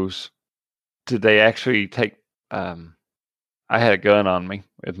clothes. Did they actually take? I had a gun on me.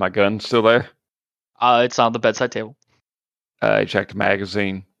 Is my gun still there? It's on the bedside table. I checked the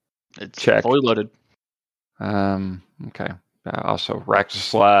magazine. It's fully loaded. Okay. I also racked the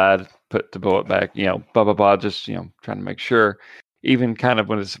slide. put the bullet back. Blah blah blah. Just trying to make sure. Even kind of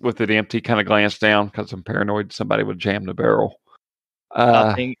when it's with it empty, kind of glance down because I'm paranoid somebody would jam the barrel.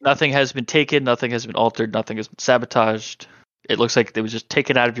 Nothing has been taken. Nothing has been altered. Nothing has been sabotaged. It looks like it was just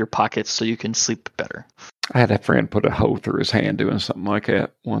taken out of your pockets so you can sleep better. I had a friend put a hole through his hand doing something like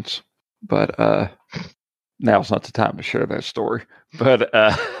that once, but now's not the time to share that story. But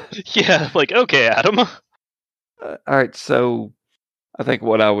yeah, okay, Adam. All right, so I think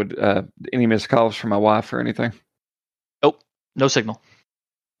what I would any missed calls from my wife or anything? Nope, no signal.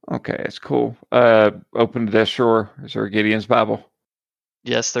 Okay, it's cool. Open the desk drawer. Is there a Gideon's Bible?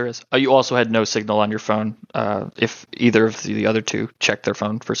 Yes, there is. You also had no signal on your phone. If either of the other two checked their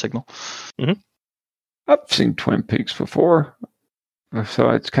phone for signal. Mm-hmm. I've seen Twin Peaks before, so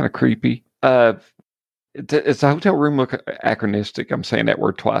it's kind of creepy. Does the hotel room look anachronistic? I'm saying that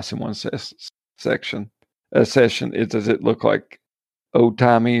word twice in one session. Does it look like old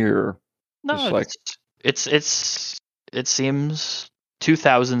timey or no? Just like it seems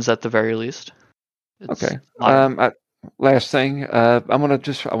 2000s at the very least. Okay. Last thing, I want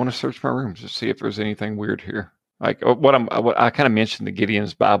to search my rooms to see if there's anything weird here. Like what I kind of mentioned the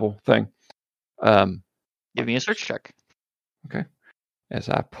Gideon's Bible thing. Give me a search check. Okay. As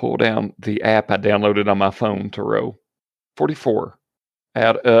I pull down the app I downloaded on my phone to row, 44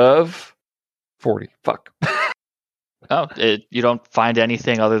 out of 40. Fuck. Oh, you don't find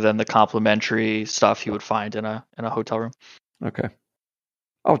anything other than the complimentary stuff you would find in a hotel room. Okay.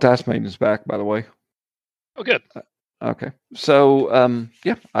 Oh, task maintenance back, by the way. Oh, good. Okay. So,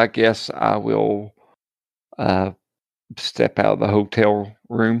 yeah, I guess I will step out of the hotel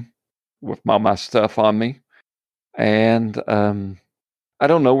room with all my stuff on me. And I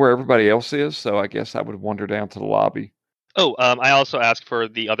don't know where everybody else is, so I guess I would wander down to the lobby. Oh, I also asked for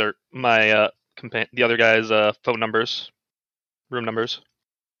the other guy's phone numbers, room numbers.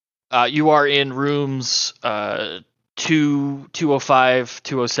 You are in rooms 205,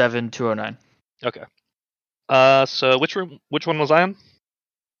 207, 209. Okay. So which one was I on?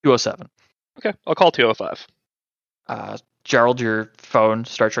 207. Okay, I'll call 205. Gerald, your phone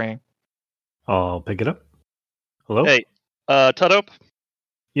starts ringing. I'll pick it up. Hello? Hey, Tudhope?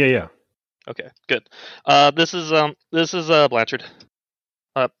 Yeah. Okay, good. This is Blanchard.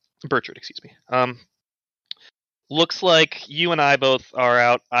 Burchard, excuse me. Looks like you and I both are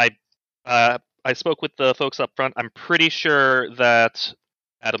out. I spoke with the folks up front. I'm pretty sure that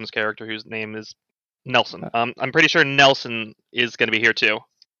Adam's character, whose name is Nelson. I'm pretty sure Nelson is going to be here too.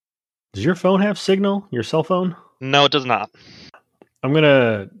 Does your phone have signal? Your cell phone? No, it does not. I'm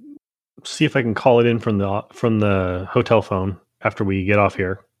gonna see if I can call it in from the hotel phone after we get off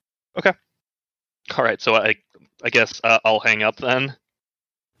here. Okay. All right. So I guess I'll hang up then.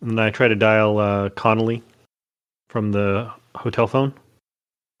 And I try to dial Connolly from the hotel phone.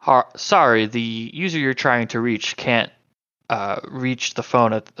 Sorry, the user you're trying to reach can't reach the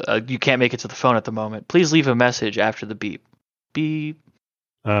phone. You can't make it to the phone at the moment. Please leave a message after the beep. Beep.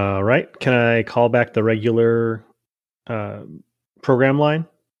 Right. Can I call back the regular program line?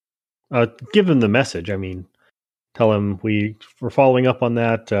 Give him the message. I mean, tell him we're following up on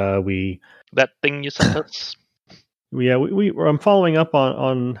that. That thing you sent us. Yeah, I'm following up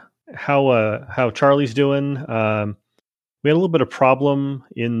on how Charlie's doing. We had a little bit of problem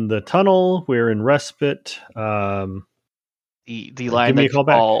in the tunnel. We're in respite. The line that you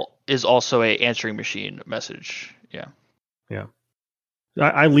call is also a answering machine message. Yeah.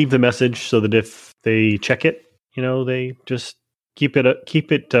 I leave the message so that if they check it, they just keep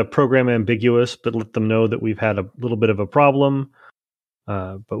it program ambiguous, but let them know that we've had a little bit of a problem.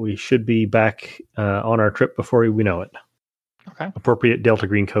 But we should be back on our trip before we know it. Okay. Appropriate Delta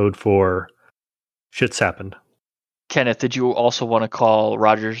Green code for shit's happened. Kenneth, did you also want to call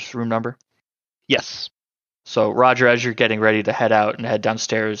Roger's room number? Yes. So, Roger, as you're getting ready to head out and head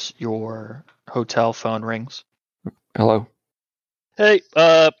downstairs, your hotel phone rings. Hello. Hey,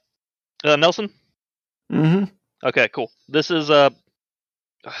 Nelson? Mm-hmm. Okay, cool. This is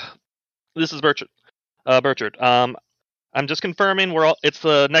Burchard. Burchard. I'm just confirming it's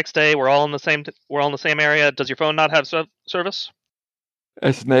the next day. We're all in the same area. Does your phone not have service?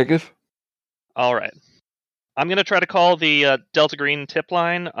 It's negative. All right. I'm gonna try to call the Delta Green tip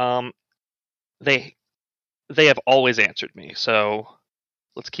line. They have always answered me, so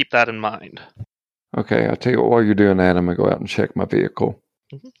let's keep that in mind. Okay, I'll tell you what, while you're doing that, I'm going to go out and check my vehicle.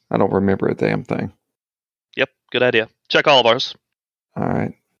 Mm-hmm. I don't remember a damn thing. Yep, good idea. Check all of ours. All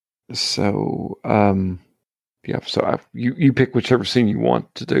right. So, yeah, so you pick whichever scene you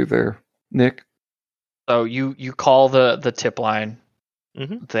want to do there, Nick. So you call the tip line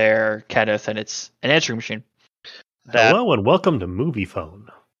there, Kenneth, and it's an answering machine. Hello and welcome to Movie Phone.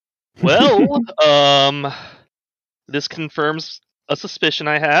 Well, this confirms a suspicion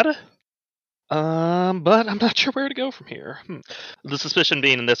I had. But I'm not sure where to go from here. The suspicion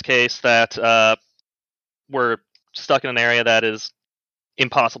being in this case that we're stuck in an area that is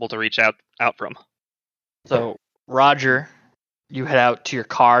impossible to reach out from. So, Roger, you head out to your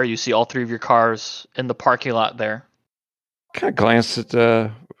car. You see all three of your cars in the parking lot there. Kind of glance at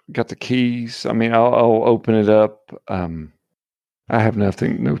got the keys. I mean, I'll open it up. I have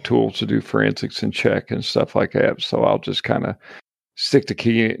no tools to do forensics and check and stuff like that. So I'll just kind of stick the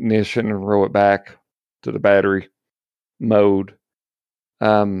key in ignition and roll it back to the battery mode.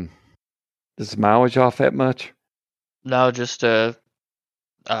 Does the mileage off that much? No, just a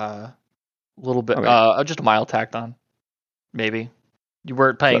little bit, just a mile tacked on, maybe. You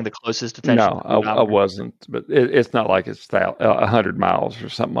weren't paying the closest attention. No, I wasn't. But it's not like it's 100 miles or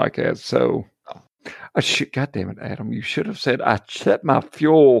something like that. So, God damn it, Adam! You should have said I set my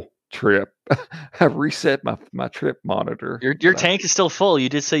fuel trip. I reset my trip monitor. Your tank is still full. You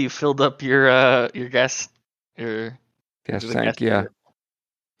did say you filled up your gas tank. Yeah.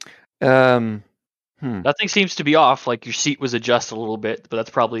 Nothing seems to be off. Like your seat was adjusted a little bit, but that's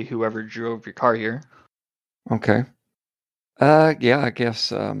probably whoever drove your car here. Okay. Yeah, I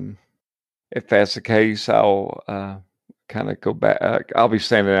guess if that's the case, I'll kind of go back. I'll be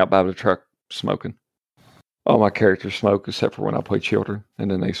standing out by the truck smoking. All my characters smoke except for when I play children, and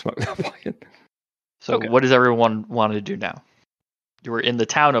then they smoke. So, What does everyone want to do now? You were in the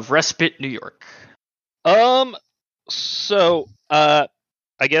town of Respite, New York. So, I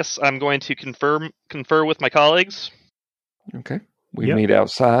guess I'm going to confer with my colleagues. Okay. We meet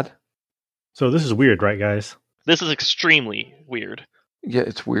outside. So this is weird, right, guys? This is extremely weird. Yeah,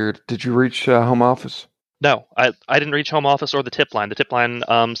 it's weird. Did you reach home office? No, I didn't reach home office or the tip line. The tip line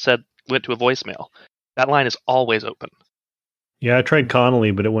said went to a voicemail. That line is always open. Yeah, I tried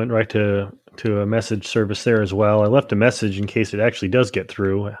Connolly, but it went right to a message service there as well. I left a message in case it actually does get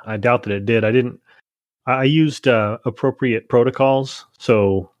through. I doubt that it did. I used appropriate protocols,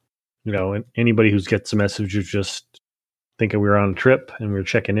 so anybody who gets a message is just thinking we were on a trip and we were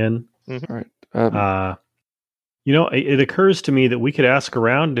checking in. Mm-hmm. All right. It occurs to me that we could ask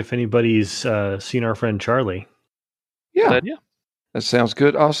around if anybody's seen our friend Charlie. Yeah, that sounds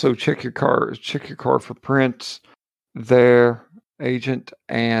good. Also, check your car. Check your car for prints there, agent.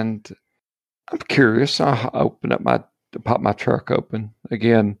 And I'm curious. I'll pop my truck open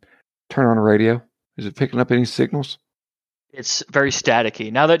again. Turn on the radio. Is it picking up any signals? It's very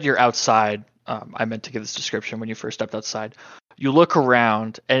staticky. Now that you're outside, I meant to give this description when you first stepped outside. You look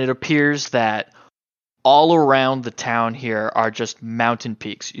around, and it appears that all around the town here are just mountain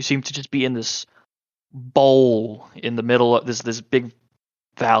peaks. You seem to just be in this bowl in the middle of this big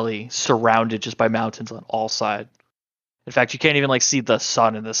valley surrounded just by mountains on all sides. In fact, you can't even see the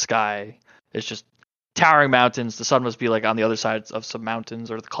sun in the sky. It's just towering mountains. The sun must be on the other side of some mountains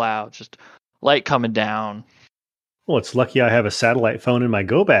or the clouds. Just light coming down. Well, it's lucky I have a satellite phone in my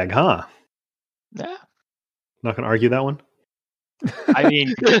go bag, huh? Yeah. Not going to argue that one. I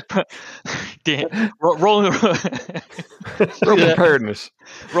mean, roll preparedness.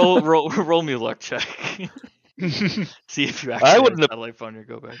 Roll me a luck check. See if you actually have a satellite phone or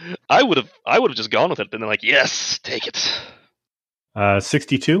go back. I would have just gone with it, and then yes, take it.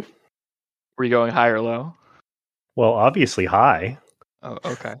 62. Were you going high or low? Well, obviously high. Oh,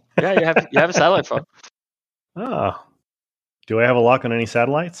 okay. Yeah, you have a satellite phone. Oh. Do I have a lock on any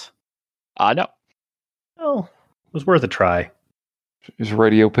satellites? No. Oh, it was worth a try. Is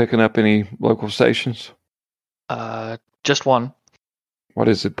radio picking up any local stations? Just one. What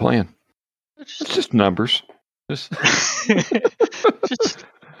is it playing? It's just numbers.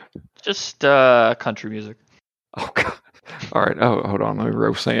 Just country music. Oh God! All right. Oh, hold on. Let me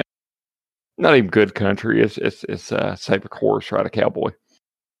roast Sam. Not even good country. It's Save a Horse, Ride a Cowboy.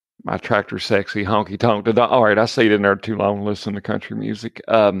 My tractor's sexy, honky tonk. All right, I stayed in there too long listening to country music.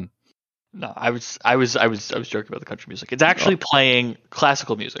 No, I was joking about the country music. It's actually playing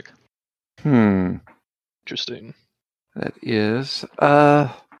classical music. Interesting. That is.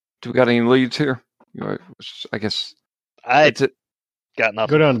 Do we got any leads here? I guess I got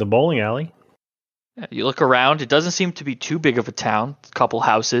nothing. Go down to the bowling alley. Yeah, you look around. It doesn't seem to be too big of a town. A couple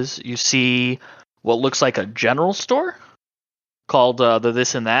houses. You see what looks like a general store called the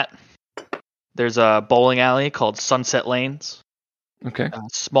This and That. There's a bowling alley called Sunset Lanes. Okay. A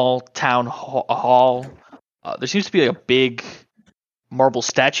small town hall. There seems to be a big marble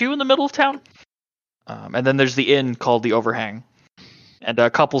statue in the middle of town. And then there's the inn called the Overhang. And a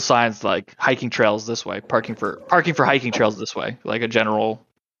couple signs hiking trails this way, parking for hiking trails this way, like a general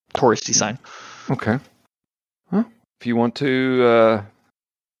touristy sign. Okay. Well, if you want to,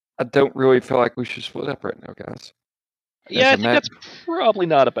 I don't really feel like we should split up right now, guys. Yeah, I think that's probably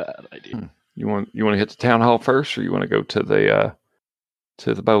not a bad idea. You want to hit the town hall first, or you want to go to the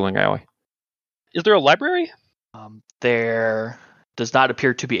bowling alley? Is there a library? There does not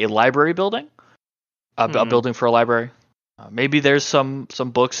appear to be a library building. A building for a library. Maybe there's some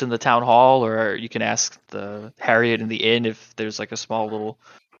books in the town hall, or you can ask the Harriet in the inn if there's like a small little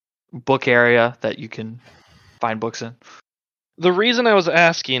book area that you can find books in. The reason I was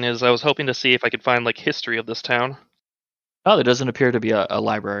asking is I was hoping to see if I could find like history of this town. Oh, there doesn't appear to be a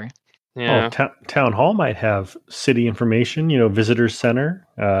library. Yeah. Town hall might have city information, visitors center,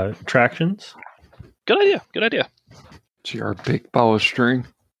 attractions. Good idea. See our big ball of string.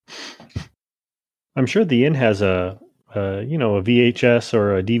 I'm sure the inn has a VHS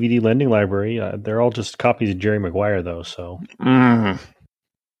or a DVD lending library. They're all just copies of Jerry Maguire, though. So I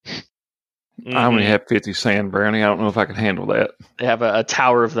only have 50 sand, Brownie. I don't know if I can handle that. They have a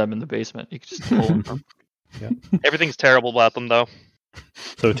tower of them in the basement. You can just pull them from. Yeah. Everything's terrible about them, though.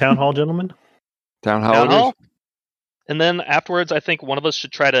 So town hall, gentlemen? Town hall. And then afterwards, I think one of us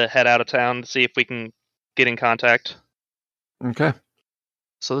should try to head out of town to see if we can get in contact. Okay.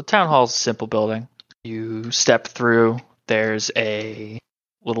 So the town hall is a simple building. You step through. There's a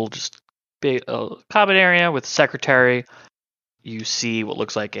little just big common area with a secretary. You see what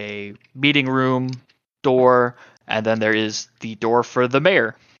looks like a meeting room door, and then there is the door for the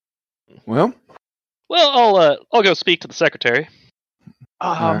mayor. Well, I'll go speak to the secretary.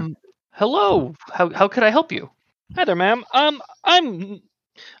 Hello. How could I help you? Hi there, ma'am. I'm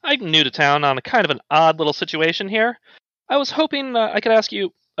new to town on a kind of an odd little situation here. I was hoping I could ask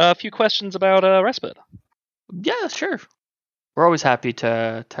you a few questions about respite. Yeah, sure. We're always happy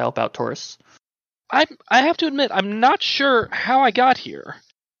to help out tourists. I have to admit, I'm not sure how I got here.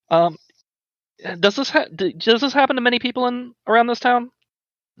 Does this happen to many people around this town?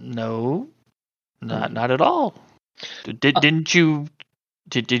 No, not at all. Did you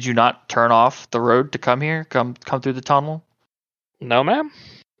not turn off the road to come here? Come through the tunnel? No, ma'am.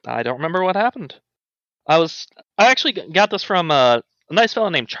 I don't remember what happened. I actually got this from a nice fellow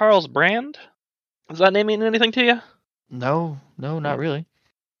named Charles Brand. Does that name mean anything to you? No, not really.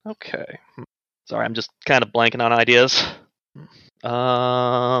 Okay. Sorry, I'm just kind of blanking on ideas.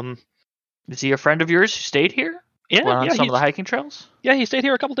 Is he a friend of yours who stayed here? Yeah, Went on some of the hiking trails? Yeah, he stayed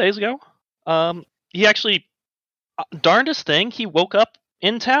here a couple days ago. He actually, darndest thing, he woke up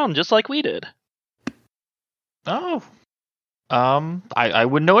in town just like we did. Oh. I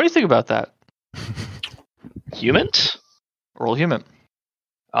wouldn't know anything about that. Human? Roll human.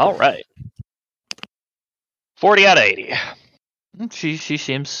 All right. 40 out of 80. She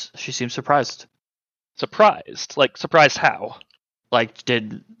seems surprised. Surprised? Like surprised how?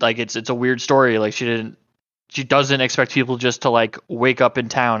 It's a weird story. Like she doesn't expect people just to like wake up in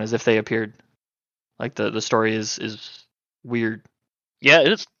town as if they appeared. Like the story is weird. Yeah,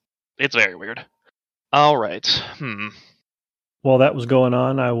 it's very weird. All right. While that was going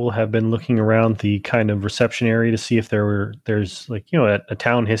on, I will have been looking around the kind of reception area to see if there's like a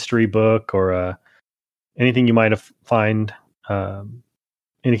town history book or anything you might have find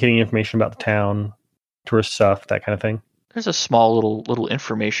indicating information about the town, tourist stuff, that kind of thing. There's a small little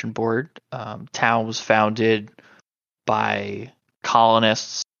information board. Town was founded by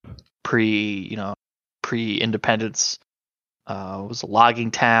colonists pre-independence. It was a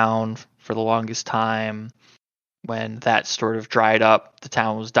logging town for the longest time. When that sort of dried up, the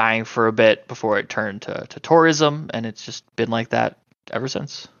town was dying for a bit before it turned to tourism, and it's just been like that ever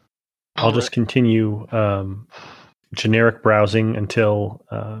since. I'll just continue generic browsing until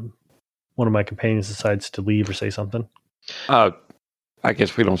one of my companions decides to leave or say something. I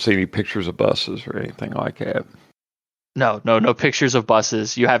guess we don't see any pictures of buses or anything like that. No pictures of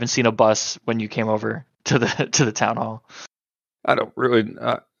buses. You haven't seen a bus when you came over to the town hall. I don't really.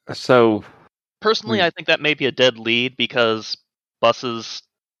 Personally, I think that may be a dead lead because bus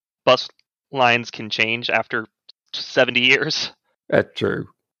lines can change after 70 years. That's true.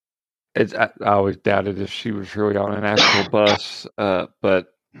 I always doubted if she was really on an actual bus,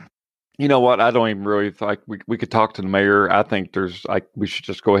 but you know what? I don't even really like. We could talk to the mayor. I think we should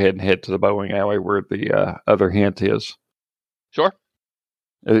just go ahead and head to the bowling alley where the other hint is. Sure.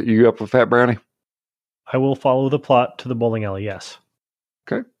 You up with that, Brownie? I will follow the plot to the bowling alley. Yes.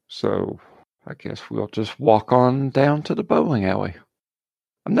 Okay, so I guess we'll just walk on down to the bowling alley.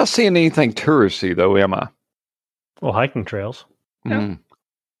 I'm not seeing anything touristy, though, am I? Well, hiking trails. Yeah.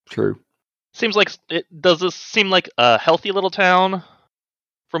 True. Seems like does this seem like a healthy little town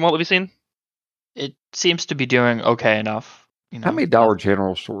from what we've seen? It seems to be doing okay enough. How many Dollar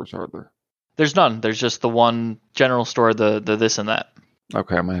General stores are there? There's none. There's just the one general store, the this and that.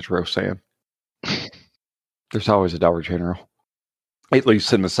 Okay, I'm going to throw sand. There's always a Dollar General, at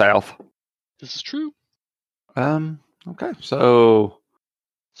least in the South. This is true. Okay, so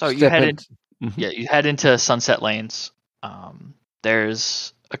you head in. Mhm. Yeah, you head into Sunset Lanes.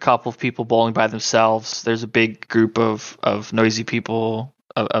 There's a couple of people bowling by themselves. There's a big group of noisy people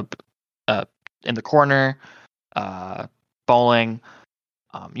in the corner bowling.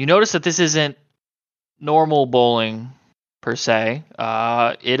 You notice that this isn't normal bowling per se.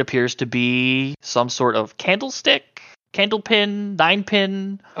 It appears to be some sort of candlestick, candlepin,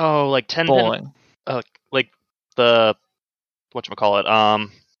 9-pin Oh, like 10 bowling. pin, like the whatchamacallit,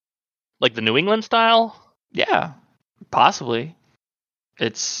 like the New England style? Yeah, possibly.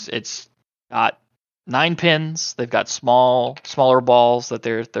 It's got 9 pins. They've got smaller balls that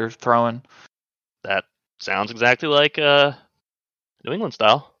they're throwing. That sounds exactly like New England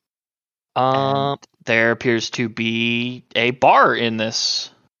style. And there appears to be a bar in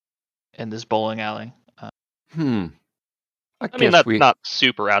this bowling alley. I mean, guess that's not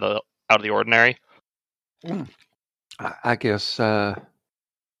super out of the ordinary. I guess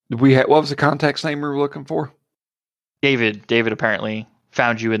what was the contact's name we were looking for? David apparently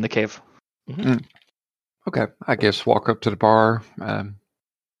found you in the cave. Mm-hmm. Okay, I guess walk up to the bar.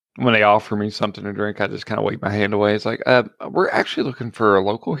 When they offer me something to drink, I just kind of wave my hand away. It's like, we're actually looking for a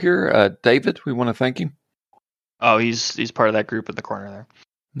local here. David, we want to thank him. Oh, he's part of that group in the corner there.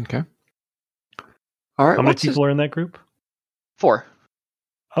 Okay. All right. How many people are in that group? 4.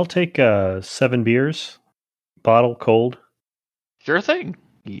 I'll take 7 beers, bottle cold. Sure thing.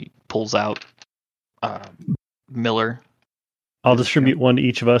 He pulls out Miller. I'll distribute one to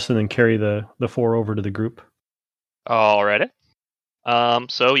each of us and then carry the 4 over to the group. Alrighty.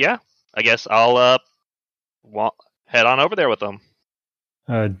 So yeah, I guess I'll head on over there with them.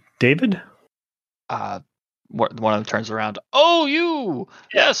 David? One of them turns around. Oh, you!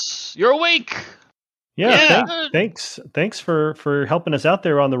 Yes, you're awake. Yeah. Thanks for helping us out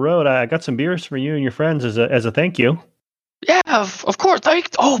there on the road. I got some beers for you and your friends as a thank you. Yeah, of course.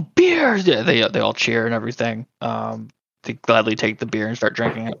 Beer! Yeah, they all cheer and everything. They gladly take the beer and start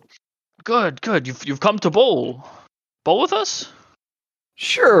drinking it. Good. You've come to bowl with us?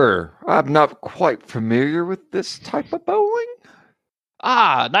 Sure. I'm not quite familiar with this type of bowling.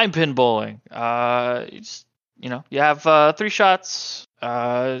 9-pin bowling. You have 3 shots.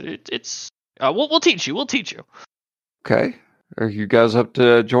 We'll teach you. Okay. Are you guys up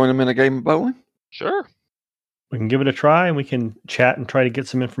to join them in a game of bowling? Sure. We can give it a try, and we can chat and try to get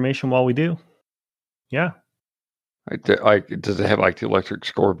some information while we do. Yeah. Does it have like the electric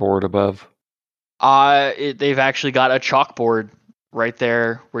scoreboard above? They've actually got a chalkboard right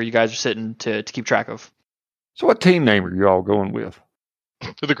there where you guys are sitting to keep track of. So what team name are you all going with?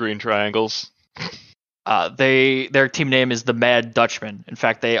 The Green Triangles. Their team name is the Mad Dutchman. In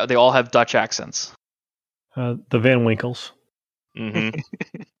fact, they all have Dutch accents. The Van Winkles. Mm-hmm.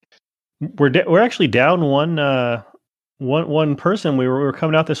 We're actually down one person. We were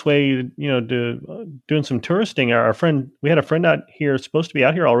coming out this way, doing some touristing. Our friend, we had a friend out here supposed to be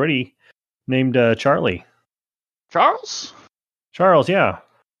out here already, named Charlie. Charles, yeah.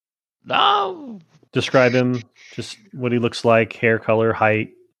 No. Describe him. Just what he looks like, hair color,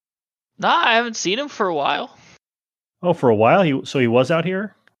 height. No, I haven't seen him for a while. Oh, for a while? He was out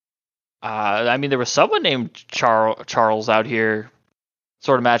here? There was someone named Charles out here,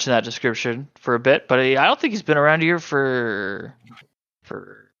 sort of matching that description for a bit, but I don't think he's been around here for a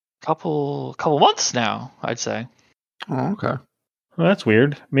couple months now, I'd say. Oh, okay. Well, that's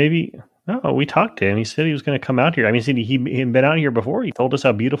weird. Maybe. No, we talked to him. He said he was going to come out here. He'd been out here before. He told us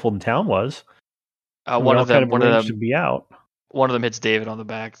how beautiful the town was. One of them should be out. One of them hits David on the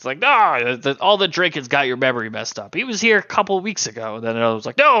back. It's like, all the drinking's got your memory messed up. He was here a couple of weeks ago. And then another was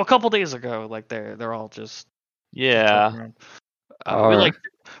like, no, a couple days ago. Like they're all just we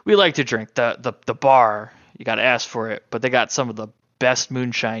like to drink the bar. You got to ask for it, but they got some of the best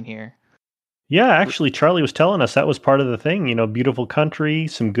moonshine here. Yeah, actually, Charlie was telling us that was part of the thing. Beautiful country,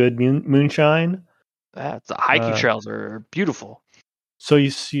 some good moonshine. The hiking trails are beautiful. So you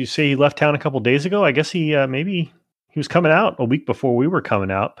say he left town a couple days ago? I guess he maybe he was coming out a week before we were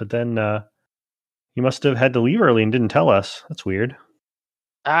coming out, but then he must have had to leave early and didn't tell us. That's weird.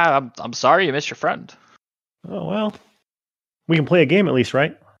 I'm sorry you missed your friend. Oh well, we can play a game at least,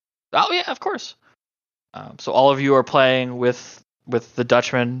 right? Oh yeah, of course. So all of you are playing with the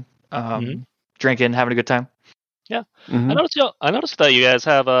Dutchman, drinking, having a good time. Yeah, mm-hmm. I noticed that you guys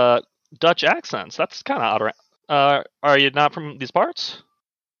have Dutch accents. That's kind of odd. Are you not from these parts?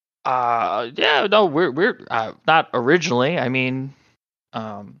 Yeah, no, we're not originally. I mean,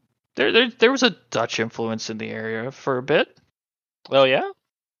 there was a Dutch influence in the area for a bit. Oh yeah.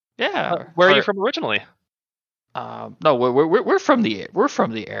 Yeah. Where are you from originally? No, we're from the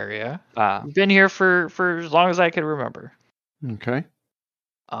area. We've been here for as long as I can remember. Okay.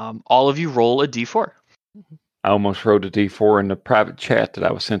 All of you roll a d4. I almost wrote a D4 in the private chat that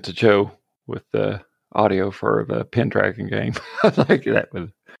I was sent to Joe with the audio for the Pendragon game. Like that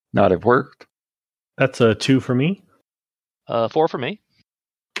would not have worked. That's a 2 for me. 4 for me.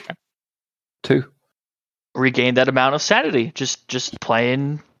 2. Regain that amount of sanity. Just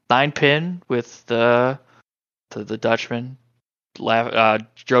playing 9-pin with the Dutchman,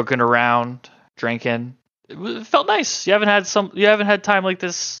 joking around, drinking. It felt nice. You haven't had time like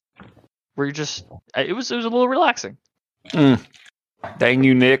this where you just. It was a little relaxing. Dang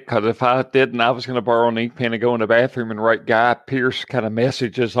you, Nick, because if I didn't, I was going to borrow an ink pen and go in the bathroom and write Guy Pearce kind of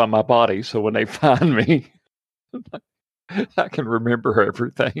messages on my body. So when they find me, I can remember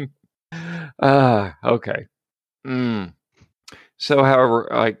everything. Okay. So,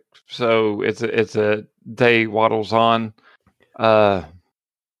 however, it's a day waddles on. I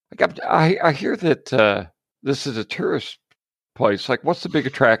hear that this is a tourist place. Like, what's the big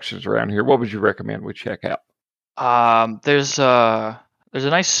attractions around here? What would you recommend we check out? There's a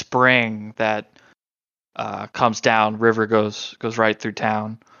nice spring that comes down. River goes right through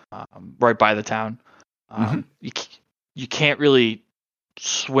town, right by the town. You can't really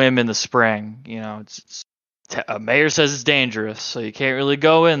swim in the spring. You know, mayor says it's dangerous, so you can't really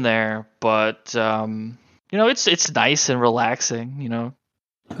go in there. But it's nice and relaxing. You know,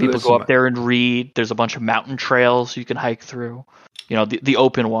 people go up there and read. There's a bunch of mountain trails you can hike through. You know, the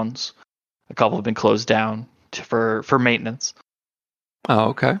open ones. A couple have been closed down for maintenance. Oh,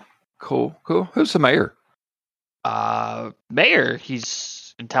 okay. Cool. Who's the mayor? Mayor,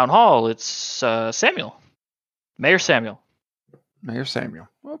 he's in town hall. It's Samuel. Mayor Samuel.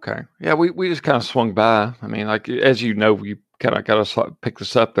 Okay. Yeah, we just kind of swung by. I mean, like, as you know, we kind of got us picked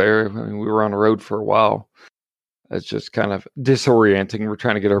us up there. I mean, we were on the road for a while. It's just kind of disorienting. We're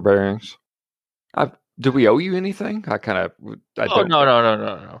trying to get our bearings. Do we owe you anything? No.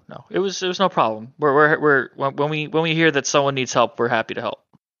 It was no problem. We're when we hear that someone needs help, we're happy to help.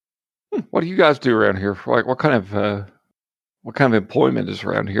 What do you guys do around here? Like, what kind of employment is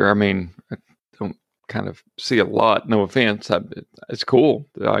around here? I mean, I don't kind of see a lot. No offense. It's cool.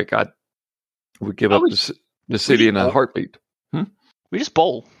 Like, I would give up the city in a heartbeat. We just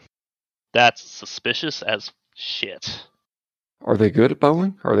bowl. That's suspicious as shit. Are they good at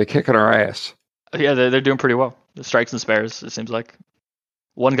bowling? Or are they kicking our ass? Yeah, they're doing pretty well. The strikes and spares, it seems like.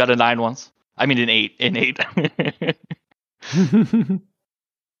 One got a 9 once. I mean, an 8.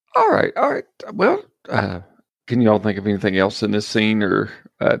 All right. Well, can you all think of anything else in this scene, or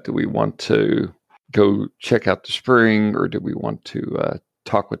do we want to go check out the spring, or do we want to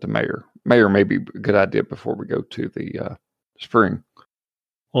talk with the mayor? Mayor may be a good idea before we go to the spring.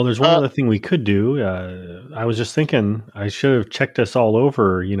 Well, there's one other thing we could do. I was just thinking I should have checked us all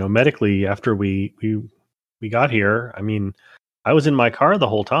over, medically after we got here. I mean, I was in my car the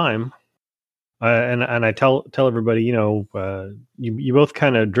whole time, and I tell everybody, you both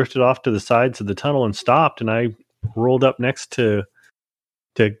kind of drifted off to the sides of the tunnel and stopped, and I rolled up next to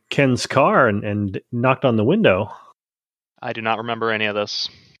Ken's car and knocked on the window. I do not remember any of this.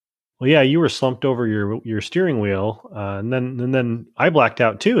 Well, yeah, you were slumped over your steering wheel, and then I blacked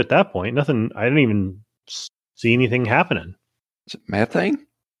out too. At that point, nothing. I didn't even see anything happening. Is it methane? It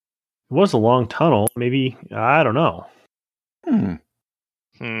was a long tunnel. Maybe, I don't know.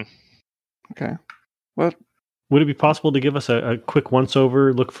 Okay. Well, would it be possible to give us a quick once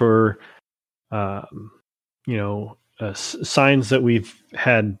over, look for, signs that we've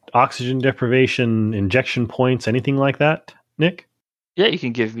had oxygen deprivation, injection points, anything like that, Nick? Yeah, you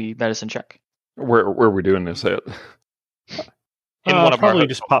can give me medicine check. Where are we doing this at? Probably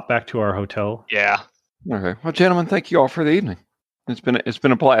just pop back to our hotel. Yeah. Okay. Well, gentlemen, thank you all for the evening. It's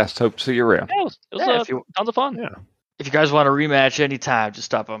been a blast. Hope to see you around. Yeah, it was tons of fun. Yeah. If you guys want a rematch anytime, just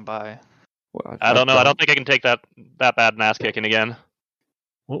stop on by. Well, I don't know. I don't think I can take that bad an ass kicking again.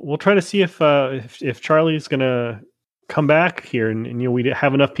 We'll try to see if Charlie's gonna come back here, and we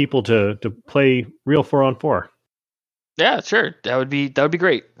have enough people to play real 4-on-4. Yeah, sure. That would be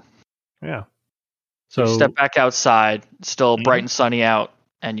great. Yeah. So step back outside, still bright and sunny out,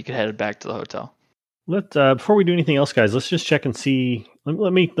 and you can head back to the hotel. Before we do anything else, guys, let's just check and see.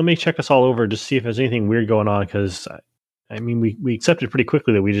 Let me check us all over, just see if there's anything weird going on. Because I mean, we accepted pretty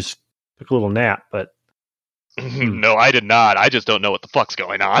quickly that we just took a little nap, but no, I did not. I just don't know what the fuck's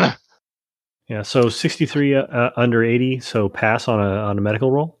going on. Yeah. So 63 under 80, so pass on a medical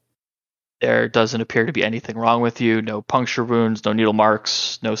roll. There doesn't appear to be anything wrong with you. No puncture wounds, no needle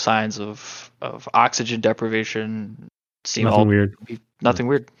marks, no signs of oxygen deprivation. seem Nothing weird. Nothing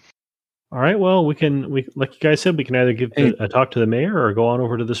weird. All right. Well, we like you guys said, we can either give a talk to the mayor or go on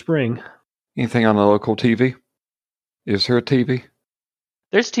over to the spring. Anything on the local TV? Is there a TV?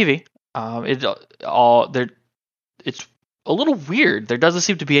 There's TV. It's a little weird. There doesn't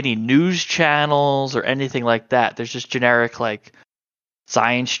seem to be any news channels or anything like that. There's just generic like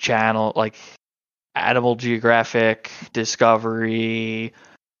science channel, like Animal Geographic, Discovery.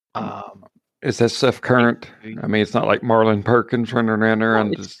 Is that stuff current? I mean, it's not like Marlon Perkins running around there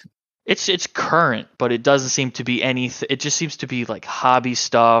and just. It's current, but it doesn't seem to be anything. It just seems to be like hobby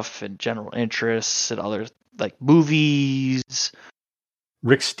stuff and general interests and other like movies.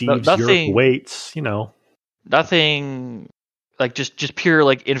 Rick Steves, Europe Waits, Nothing like just pure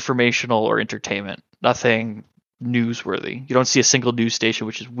like informational or entertainment. Nothing newsworthy. You don't see a single news station,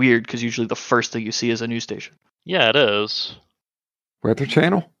 which is weird because usually the first thing you see is a news station. Yeah, it is. Weather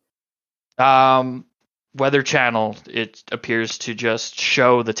Channel? Weather Channel, it appears to just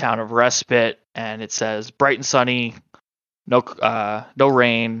show the town of Respite, and it says bright and sunny, no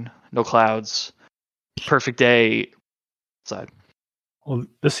rain, no clouds, perfect day outside. Well,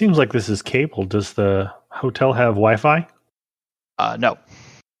 this seems like this is cable. Does the hotel have Wi-Fi? No.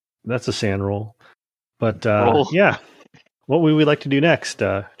 That's a sand roll. But yeah, what would we like to do next,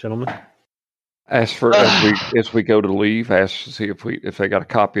 gentlemen? Ask for as we go to leave. Ask to see if they got a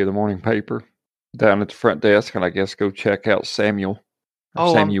copy of the morning paper down at the front desk, and I guess go check out Samuel.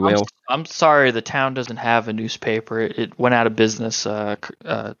 Samuel. I'm sorry, the town doesn't have a newspaper. It went out of business a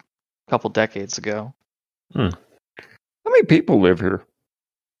couple decades ago. How many people live here?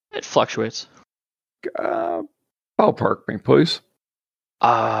 It fluctuates. Ballpark me, please.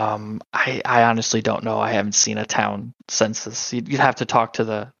 I honestly don't know. I haven't seen a town census. You'd have to talk to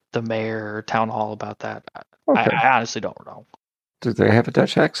the mayor or town hall about that. Okay. I honestly don't know. Do they have a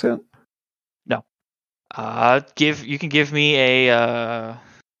Dutch accent? No. You can give me a.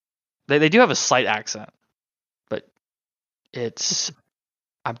 They do have a slight accent, but it's.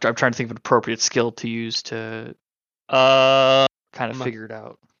 I'm trying to think of an appropriate skill to use to. Kind of figure it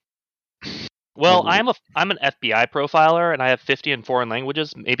out. Well, I'm an FBI profiler, and I have 50 in foreign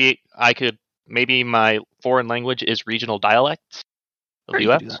languages. Maybe my foreign language is regional dialects of the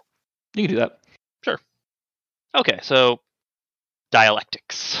U.S. You can do that. Sure. Okay, so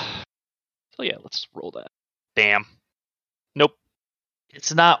dialectics. So yeah, let's roll that. Damn. Nope.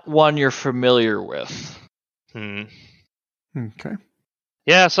 It's not one you're familiar with. Okay.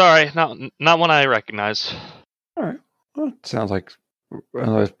 Yeah, sorry, not one I recognize. All right. Well, it sounds like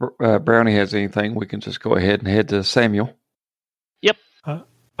unless Brownie has anything, we can just go ahead and head to Samuel. Yep.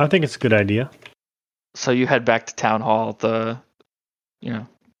 I think it's a good idea. So you head back to town hall.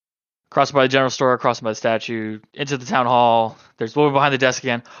 Crossing by the general store, crossing by the statue, into the town hall. There's a woman behind the desk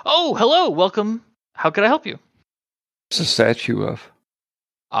again. Oh, hello, welcome. How can I help you? What's a statue of?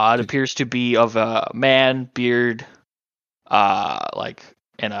 It appears to be of a man, beard, like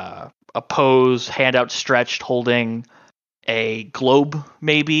in a pose, hand outstretched, holding a globe,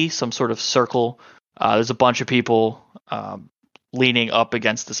 maybe some sort of circle. There's a bunch of people leaning up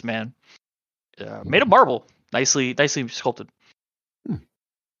against this man, made of marble, nicely sculpted.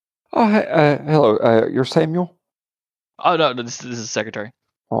 Oh, hello. You're Samuel? Oh no, this is the secretary.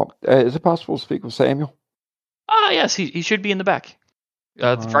 Oh, is it possible to speak with Samuel? Yes, he should be in the back,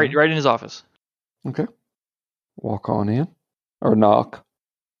 right in his office. Okay. Walk on in, or knock.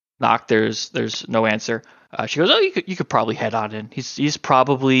 Knock. There's no answer. She goes, "Oh, you could probably head on in. He's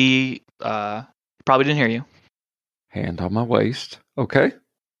probably didn't hear you." Hand on my waist. Okay.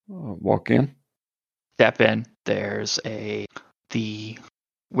 Walk in. Step in. The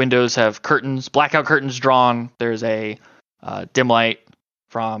windows have curtains, blackout curtains drawn. There's a dim light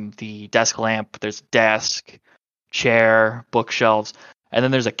from the desk lamp. There's a desk, chair, bookshelves, and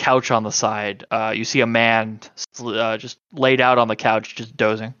then there's a couch on the side. You see a man just laid out on the couch, just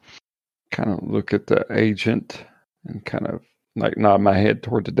dozing. Kind of look at the agent and kind of like nod my head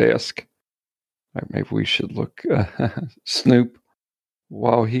toward the desk. Like maybe we should look snoop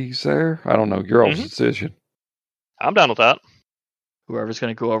while he's there. I don't know. Your all's decision. I'm down with that. Whoever's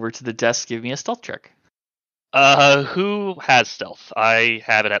going to go over to the desk, give me a stealth check. Who has stealth? I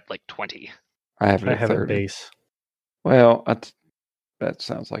have it at like 20. I have it at 30. A base. Well, that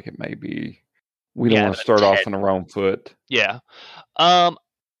sounds like it may be. We don't want to start off on the wrong foot. Yeah. I'm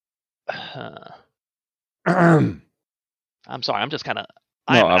sorry. I'm just kind of.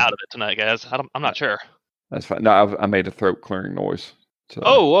 I'm out of it tonight, guys. I'm not sure. That's fine. No, I made a throat clearing noise. So.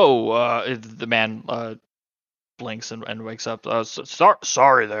 The man blinks and wakes up.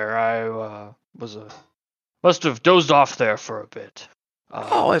 Sorry there. I must have dozed off there for a bit.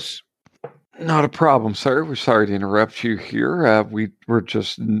 Not a problem, sir. We're sorry to interrupt you here. We were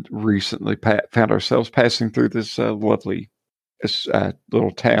just recently found ourselves passing through this lovely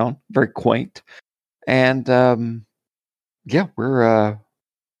little town, very quaint, and yeah, we're.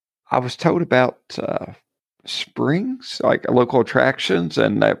 I was told about springs, like local attractions,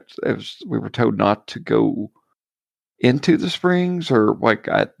 and we were told not to go into the springs, or like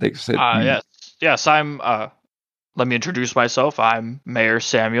they said. Yes. I'm. Let me introduce myself. I'm Mayor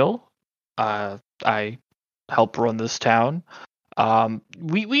Samuel. I help run this town.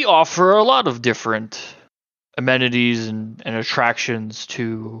 We offer a lot of different amenities and attractions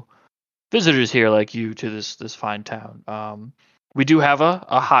to visitors here like you to this fine town. We do have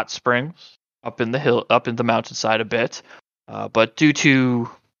a hot springs up in the mountainside a bit, but due to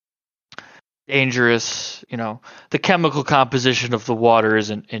dangerous, the chemical composition of the water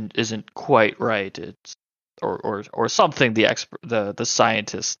isn't quite right. It's or something the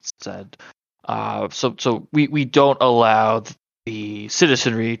scientists said. So we don't allow the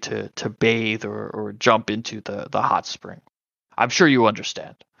citizenry to bathe or jump into the hot spring. I'm sure you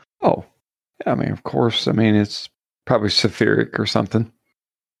understand. Oh, I mean, of course. I mean, it's probably sulfuric or something.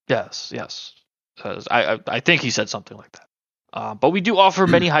 Yes. I think he said something like that. But we do offer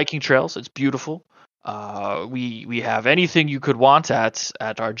many hiking trails. It's beautiful. We have anything you could want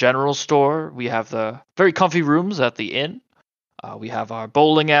at our general store. We have the very comfy rooms at the inn. We have our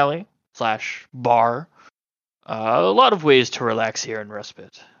bowling alley / bar. A lot of ways to relax here and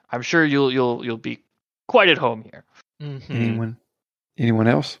respite. I'm sure you'll be quite at home here. Mm-hmm. Anyone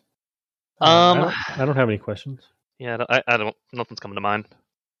else? I don't have any questions. Yeah, I don't. Nothing's coming to mind.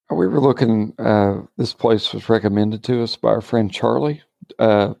 We were looking. This place was recommended to us by our friend Charlie.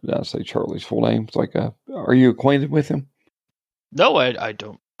 I say Charlie's full name. It's like, are you acquainted with him? No, I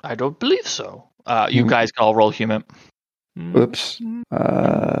don't believe so. You guys can all roll human. Oops.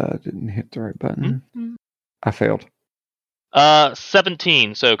 Didn't hit the right button. I failed.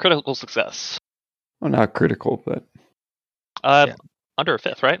 17, so critical success. Well, not critical, but under a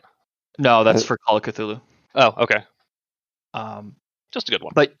fifth, right? No, that's for Call of Cthulhu. Oh, okay. Just a good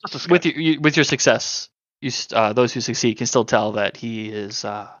one. But with your success, those who succeed can still tell that he is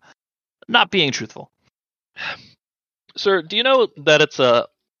not being truthful. Sir, do you know that it's a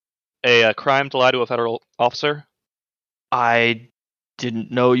crime to lie to a federal officer? I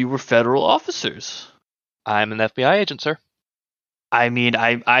didn't know you were federal officers. I'm an FBI agent, sir. I mean,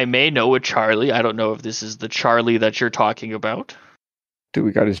 I may know a Charlie. I don't know if this is the Charlie that you're talking about. Do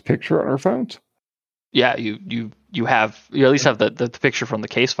we got his picture on our phones? Yeah, you at least have the picture from the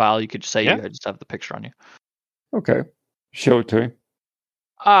case file. You could say you just have the picture on you. Okay, show it to him.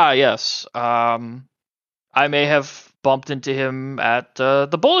 Yes. I may have bumped into him at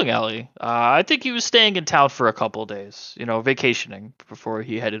the bowling alley. I think he was staying in town for a couple of days, vacationing before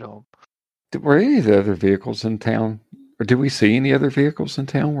he headed home. Were any of the other vehicles in town, or did we see any other vehicles in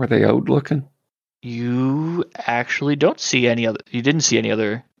town? Were they old looking? You actually don't see any other. You didn't see any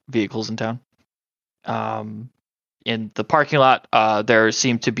other vehicles in town. In the parking lot, there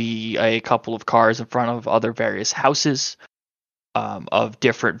seemed to be a couple of cars in front of other various houses, of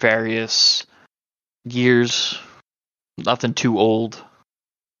different various years. Nothing too old.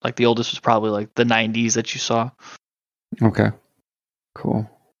 Like the oldest was probably like the 90s that you saw. Okay, cool.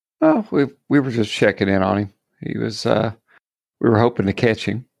 Well, we were just checking in on him. He was. We were hoping to catch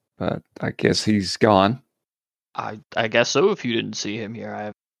him, but I guess he's gone. I guess so. If you didn't see him here,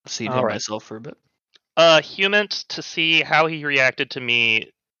 I've seen him myself for a bit. Human to see how he reacted to me,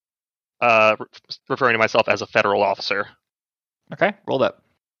 referring to myself as a federal officer. Okay, roll that.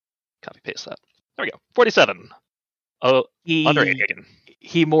 Copy paste that. There we go. 47. Oh, under 80 again.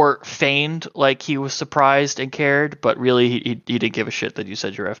 He more feigned like he was surprised and cared, but really he didn't give a shit that you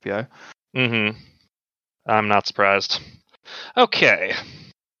said you're FBI. Mm-hmm. I'm not surprised. Okay.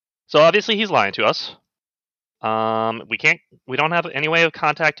 So obviously he's lying to us. We don't have any way of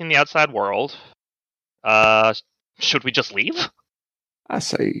contacting the outside world. Should we just leave? I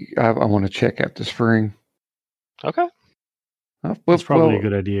say I want to check out the spring. Okay. That's probably a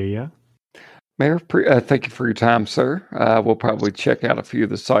good idea, yeah. Mayor, thank you for your time, sir. We'll probably check out a few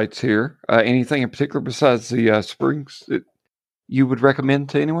of the sites here. Anything in particular besides the springs that you would recommend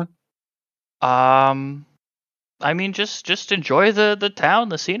to anyone? I mean, just enjoy the town,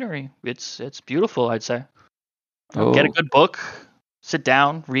 the scenery. It's beautiful, I'd say. Get a good book, sit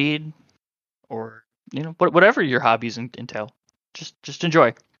down, read, or whatever your hobbies entail. Just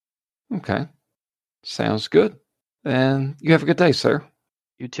enjoy. Okay, sounds good. And you have a good day, sir.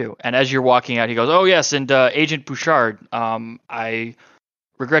 You too. And as you're walking out, he goes, "Oh yes, and Agent Bouchard, I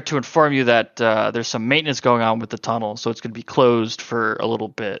regret to inform you that there's some maintenance going on with the tunnel, so it's going to be closed for a little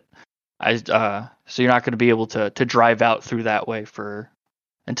bit. So you're not going to be able to drive out through that way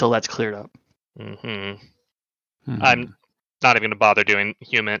until that's cleared up. I'm not even going to bother doing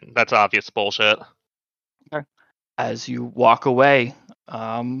human. That's obvious bullshit. Okay. As you walk away,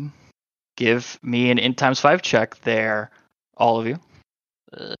 give me an int times 5 check there, all of you.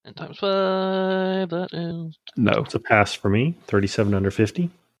 Int times 5, that is... No. It's a pass for me, 37 under 50.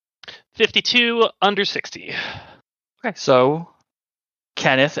 52 under 60. Okay, so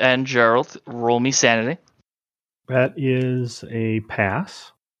Kenneth and Gerald, roll me sanity. That is a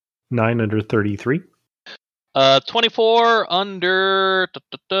pass, 9 under 33. 24 under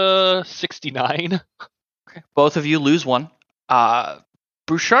 69. Okay, both of you lose 1.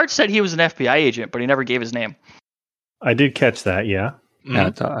 Bouchard said he was an FBI agent, but he never gave his name. I did catch that, yeah.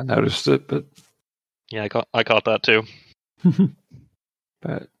 Yeah, I noticed it, but yeah, I caught that too.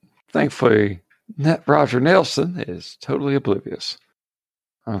 But thankfully, Roger Nelson is totally oblivious.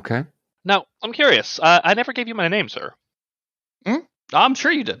 Okay. Now, I'm curious. I never gave you my name, sir. I'm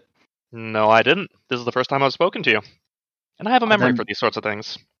sure you did. No, I didn't. This is the first time I've spoken to you. And I have a memory for these sorts of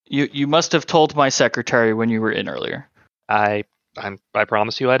things. You must have told my secretary when you were in earlier. I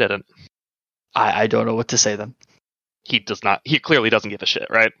promise you I didn't. I don't know what to say then. He does not. He clearly doesn't give a shit,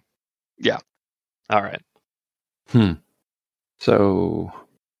 right? Yeah. All right. So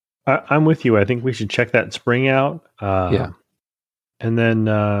I'm with you. I think we should check that spring out. Yeah. And then,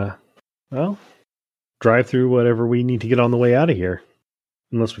 drive through whatever we need to get on the way out of here.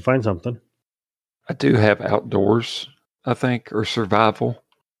 Unless we find something. I do have outdoors, I think, or survival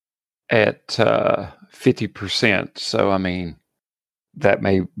at 50%. So, I mean, that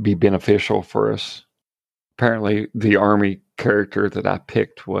may be beneficial for us. Apparently, the Army character that I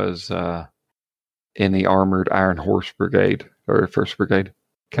picked was in the Armored Iron Horse Brigade, or 1st Brigade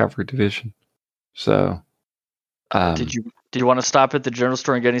Cavalry Division. So, did you want to stop at the general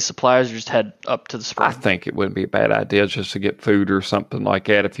store and get any supplies, or just head up to the spring? I think it wouldn't be a bad idea just to get food or something like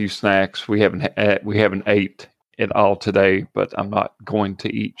that. A few snacks. We haven't ate it all today, but I'm not going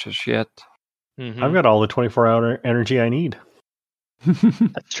to eat just yet. Mm-hmm. I've got all the 24-hour energy I need.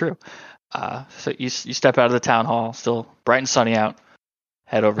 That's true. So you step out of the town hall, still bright and sunny out.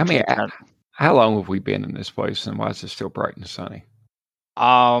 Head over to the tent. How long have we been in this place, and why is it still bright and sunny?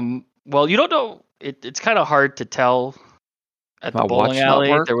 Well, you don't know. It's kind of hard to tell. At the bowling alley,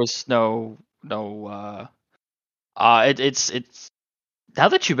 there was no. It's now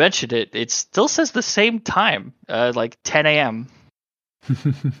that you mentioned it, it still says the same time, like 10 a.m.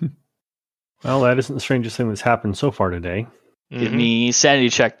 Well, that isn't the strangest thing that's happened so far today. Give me sanity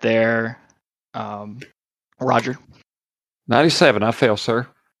check there, Roger. 97. I fail, sir.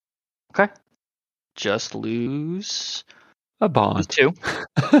 Okay. Just lose a bond. Lose 2.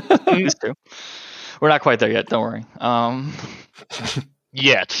 Lose 2. We're not quite there yet. Don't worry.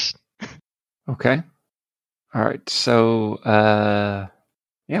 Yet. Okay. All right. So,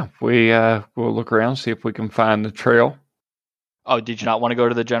 we'll look around, see if we can find the trail. Oh, did you not want to go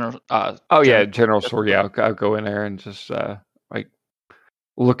to the general? General store. Yeah, I'll go in there and just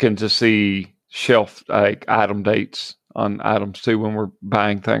looking to see shelf item dates on items too when we're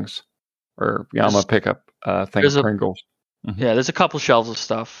buying things, or I'm gonna pick up things Pringles. Yeah, there's a couple shelves of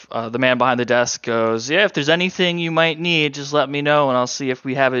stuff. The man behind the desk goes, "Yeah, if there's anything you might need, just let me know, and I'll see if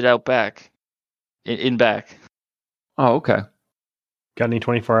we have it out back, in back." Oh, okay. Got any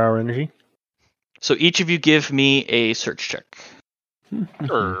 24-hour energy? So each of you give me a search check.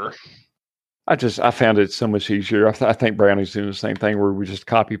 Sure. I found it so much easier. I think Brownie's doing the same thing where we just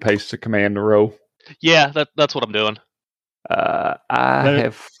copy paste the command to row. Yeah, that's what I'm doing. I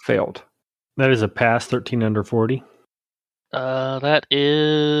have failed. That is a pass, 13 under 40. That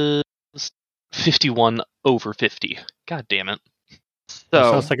is 51 over 50. God damn it.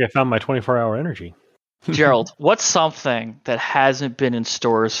 So sounds like I found my 24-hour energy. Gerald, what's something that hasn't been in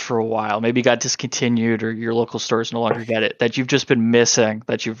stores for a while? Maybe got discontinued or your local stores no longer get it, that you've just been missing,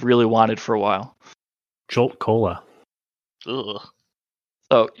 that you've really wanted for a while? Jolt Cola. Ugh.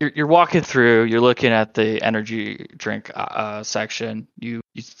 So you're walking through, you're looking at the energy drink section. You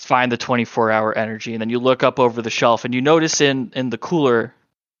find the 24-hour energy, and then you look up over the shelf, and you notice in the cooler,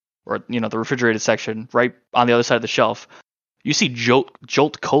 or the refrigerated section, right on the other side of the shelf, you see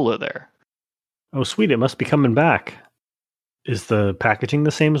Jolt Cola there. Oh, sweet. It must be coming back. Is the packaging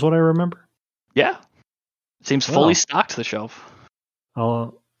the same as what I remember? Yeah. It seems fully stocked, the shelf.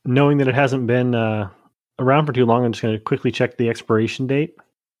 Knowing that it hasn't been around for too long, I'm just going to quickly check the expiration date.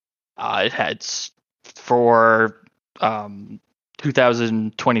 It had for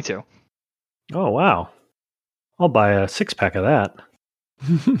 2022. Oh, wow. I'll buy a 6-pack of that.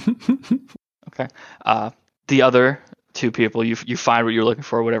 Okay. The other 2 people. You find what you're looking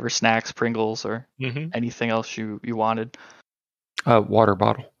for, whatever snacks, Pringles, or anything else you wanted. Water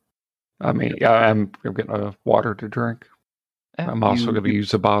bottle. I mean, I'm getting a water to drink. I'm also going to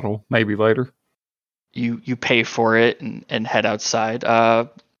use a bottle maybe later. You pay for it and head outside.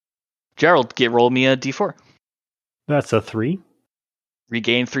 Gerald, roll me a d4. That's a 3.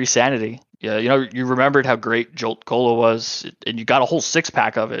 Regain 3 sanity. Yeah, you remembered how great Jolt Cola was, and you got a whole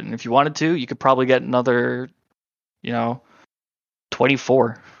 6-pack of it. And if you wanted to, you could probably get another,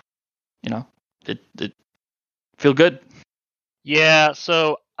 24. It feel good. Yeah,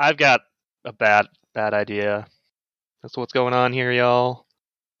 so I've got a bad idea. That's what's going on here, y'all.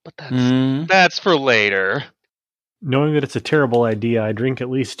 But that's for later. Knowing that it's a terrible idea, I drink at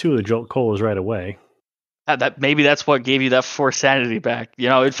least 2 of the Jolt Colas right away. Maybe that's what gave you that 4 sanity back.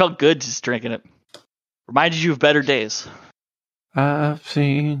 It felt good just drinking it. Reminded you of better days. I've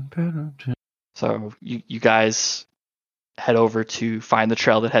seen better days. So you guys head over to find the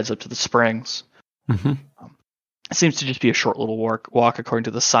trail that heads up to the springs. Mm-hmm. It seems to just be a short little walk according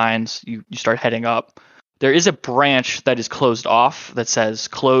to the signs. You start heading up. There is a branch that is closed off that says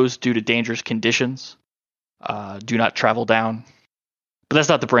closed due to dangerous conditions. Do not travel down. But that's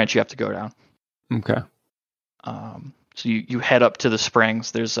not the branch you have to go down. Okay. So you head up to the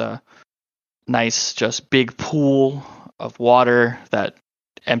springs. There's a nice, just big pool of water that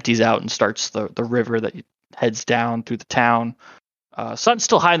empties out and starts the river that heads down through the town. Sun's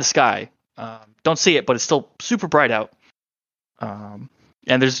still high in the sky. Don't see it, but it's still super bright out.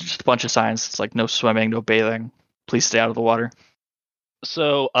 And there's just a bunch of signs. It's like no swimming, no bathing. Please stay out of the water.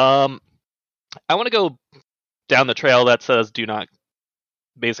 So, I want to go down the trail that says don't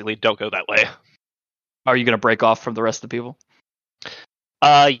go that way. Are you going to break off from the rest of the people?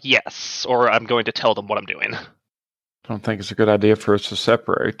 Yes, or I'm going to tell them what I'm doing. I don't think it's a good idea for us to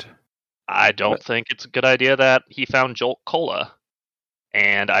separate. I don't think it's a good idea that he found Jolt Cola.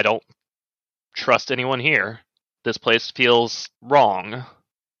 And I don't trust anyone here. This place feels wrong.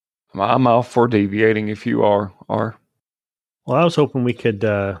 I'm all for deviating if you are. Well, I was hoping we could,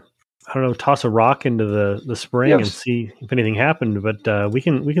 toss a rock into the spring and see if anything happened, but we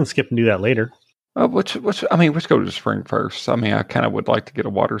can skip and do that later. Let's go to the spring first. I mean, I kind of would like to get a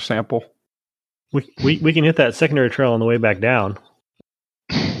water sample. We can hit that secondary trail on the way back down.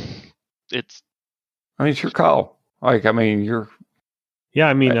 It's your call. You're. Yeah,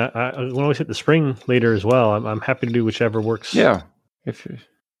 I we'll always hit the spring later as well. I'm happy to do whichever works. Yeah,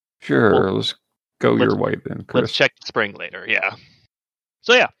 sure. Let's go your way then, Chris. Let's check the spring later. Yeah.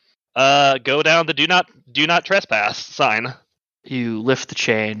 So yeah, go down the do not trespass sign. You lift the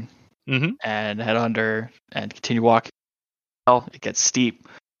chain and head under and continue walking. Well, it gets steep.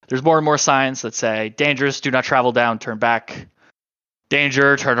 There's more and more signs that say dangerous, do not travel down, turn back.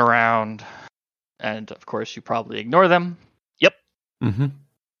 Danger, turn around. And of course, you probably ignore them. Yep. Mm-hmm.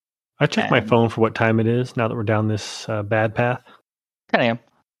 I checked my phone for what time it is now that we're down this bad path. 10 a.m.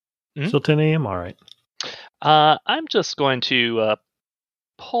 Mm-hmm. Still 10 a.m.? All right. I'm just going to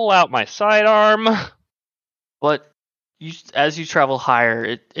pull out my sidearm. But as you travel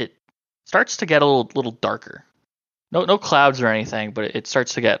higher, it starts to get a little darker. No clouds or anything, but it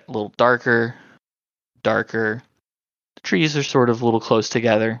starts to get a little darker. The trees are sort of a little close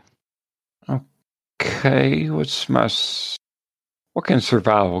together. Okay, what can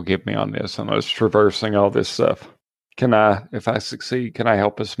survival give me on this? I'm just traversing all this stuff. If I succeed, can I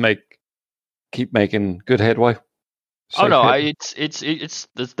help us keep making good headway? Oh no, it's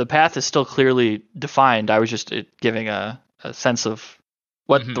the path is still clearly defined. I was just giving a sense of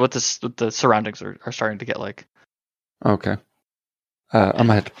what the surroundings are starting to get like. Okay. I'm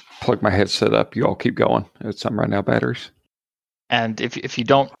gonna have to plug my headset up. You all keep going. I'm running out of batteries. And if you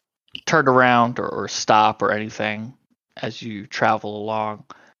don't turn around or stop or anything as you travel along,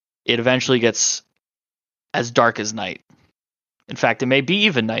 it eventually gets as dark as night. In fact, it may be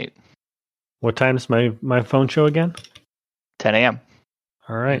even night. What time does my phone show again? 10 a.m.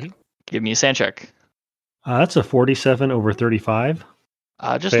 All right. Give me a sand check. That's a 47 over 35.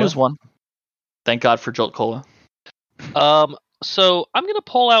 Just lose one. Thank God for Jolt Cola. So I'm gonna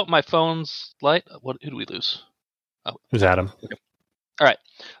pull out my phone's light. Who do we lose? Oh, who's Adam? Okay. All right.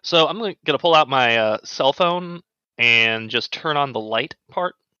 So I'm gonna pull out my cell phone and just turn on the light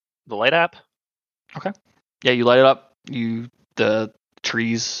part, the light app. Okay. Yeah, you light it up. The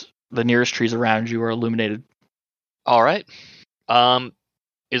trees, the nearest trees around you are illuminated. All right.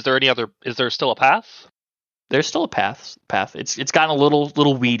 Is there still a path? There's still a path. It's gotten a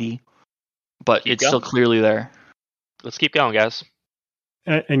little weedy, but it's still clearly there. Let's keep going, guys.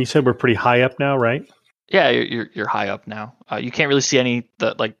 And you said we're pretty high up now, right? Yeah, you're high up now. You can't really see any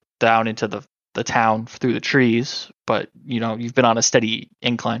down into the the town through the trees, but you've been on a steady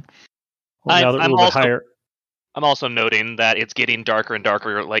incline. Well, now that we're a little bit higher. I'm also noting that it's getting darker and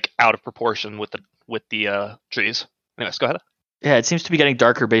darker, like out of proportion with the trees. Anyways, go ahead. Yeah, it seems to be getting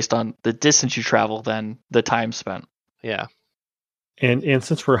darker based on the distance you travel than the time spent. Yeah. And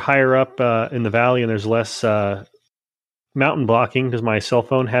since we're higher up in the valley and there's less mountain blocking, does my cell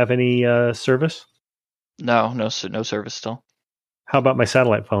phone have any service? No service still. How about my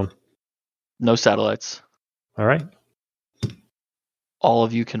satellite phone? No satellites. All right. All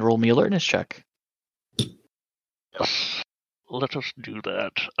of you can roll me alertness check. Let us do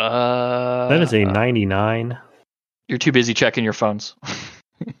that. That is a 99. You're too busy checking your phones.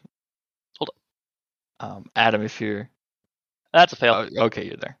 Hold on. Adam, if you're... That's a fail. Okay,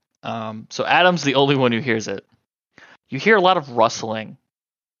 you're there. So Adam's the only one who hears it. You hear a lot of rustling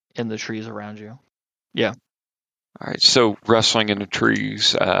in the trees around you. Yeah. All right, so rustling in the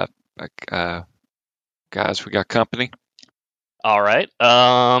trees. Guys, we got company. All right.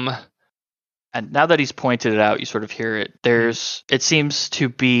 And now that he's pointed it out, you sort of hear it. It seems to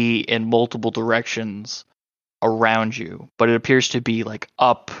be in multiple directions around you, but it appears to be like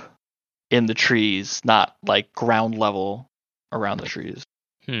up in the trees, not like ground level around the trees.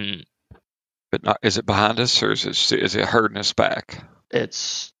 But is it behind us, or is it hurting us back?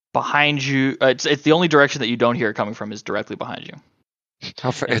 It's behind you. It's the only direction that you don't hear it coming from is directly behind you.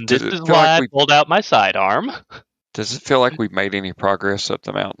 This is why I pulled out my sidearm. Does it feel like we've made any progress up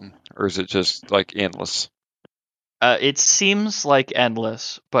the mountain, or is it just like endless? It seems like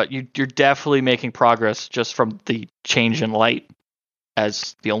endless, but you're definitely making progress just from the change in light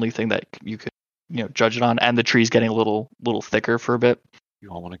as the only thing that you could judge it on, and the trees getting a little thicker for a bit.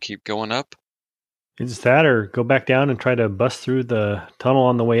 You all want to keep going up? Is that, or go back down and try to bust through the tunnel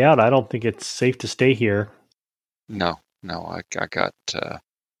on the way out? I don't think it's safe to stay here. No, I got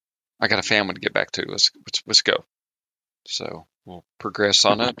a family to get back to. Let's go. So we'll progress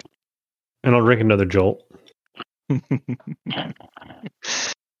on up. And I'll drink another jolt. You're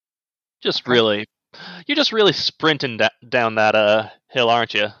just really sprinting down that hill,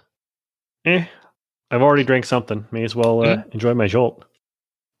 aren't you? I've already drank something. May as well enjoy my jolt.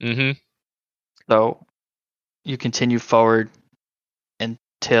 Mm-hmm. So you continue forward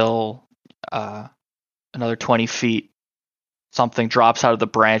until another 20 feet. Something drops out of the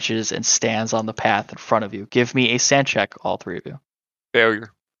branches and stands on the path in front of you. Give me a sand check, all three of you.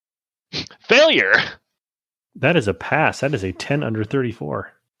 Failure! That is a pass. That is a 10 under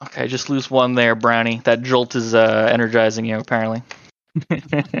 34. Okay, just lose one there, Brownie. That jolt is energizing you, apparently. Well,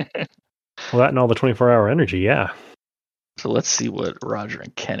 that and all the 24-hour energy, yeah. So let's see what Roger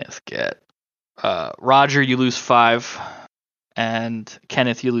and Kenneth get. Roger, you lose 5, and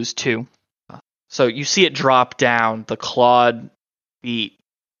Kenneth, you lose 2. So you see it drop down, the clawed feet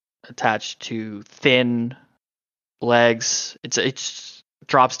attached to thin legs. It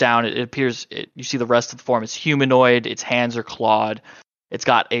drops down. It appears. You see the rest of the form is humanoid. Its hands are clawed. It's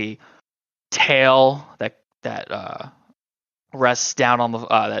got a tail that rests down on the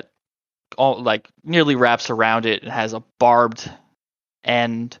that all like nearly wraps around it. It has a barbed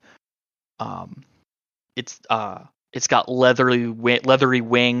end. It's got leathery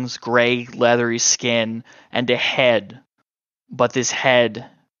wings, gray leathery skin, and a head. But this head,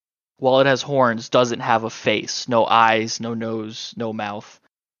 while it has horns, doesn't have a face. No eyes, no nose, no mouth.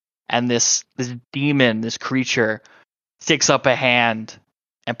 And this demon, this creature, sticks up a hand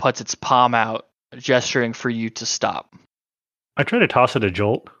and puts its palm out, gesturing for you to stop. I try to toss it a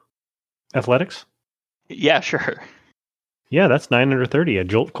jolt. Athletics? Yeah, sure. Yeah, that's 9 under 30. A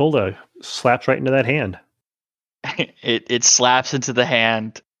jolt cola slaps right into that hand. It slaps into the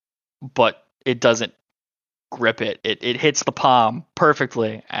hand, but it doesn't grip it. It hits the palm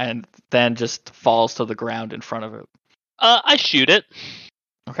perfectly and then just falls to the ground in front of it. I shoot it.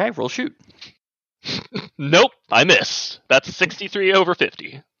 Okay, roll shoot. Nope, I miss. That's 63 over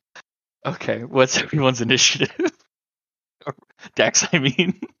 50. Okay, what's everyone's initiative? Dex, I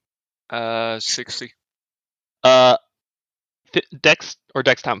mean. 60. Dex or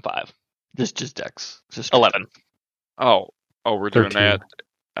Dex time 5? Just Dex. Just 11. Oh, we're 13. doing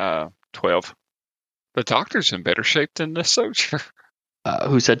that. 12. The doctor's in better shape than the soldier.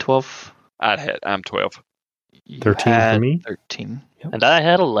 Who said 12? I'm 12. 13 for me. 13. Yep. And I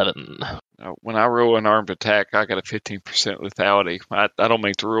had 11. When I roll an armed attack, I got a 15% lethality. I don't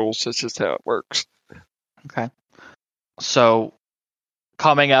make the rules. That's just how it works. Okay. So,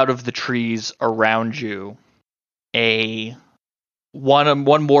 coming out of the trees around you,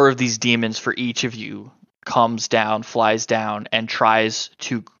 one more of these demons for each of you comes down, flies down, and tries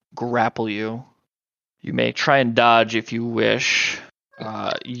to grapple you. You may try and dodge if you wish.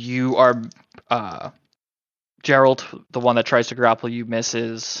 You are Gerald, the one that tries to grapple you,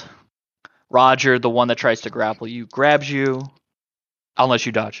 misses. Roger, the one that tries to grapple you, grabs you, unless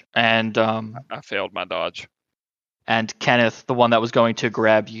you dodge. And I failed my dodge. And Kenneth, the one that was going to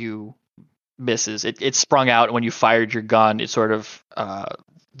grab you, misses. It sprung out, and when you fired your gun, it sort of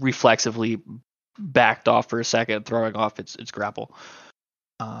reflexively backed off for a second, throwing off its grapple.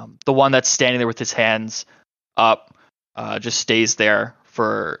 The one that's standing there with his hands up just stays there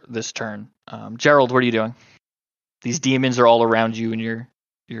for this turn. Gerald, what are you doing? These demons are all around you and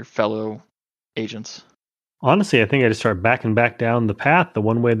your fellow agents. Honestly, I think I just start backing back down the path the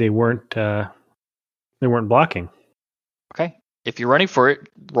one way they weren't blocking. Okay. If you're running for it,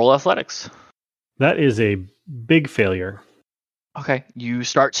 roll athletics. That is a big failure. Okay. You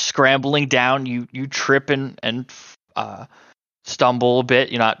start scrambling down. You trip and stumble a bit.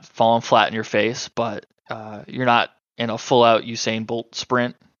 You're not falling flat in your face, but you're not in a full-out Usain Bolt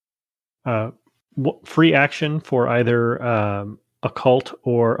sprint. Free action for either occult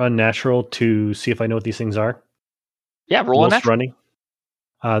or unnatural to see if I know what these things are. Yeah, roll Most unnatural. running.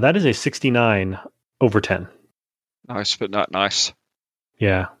 That is a 69 over 10. Nice, but not nice.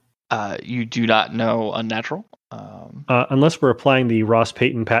 Yeah. You do not know unnatural. Unless we're applying the Ross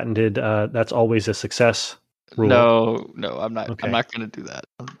Payton patented, that's always a success rule. No, I'm not. Okay. I'm not going to do that.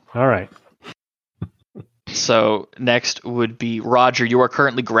 All right. So next would be Roger. You are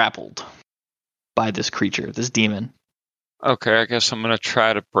currently grappled by this creature, this demon. Okay, I guess I'm gonna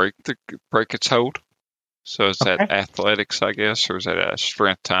try to break its hold. So is that athletics, I guess, or is that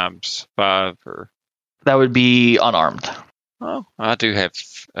strength times 5? Or that would be unarmed. Oh, I do have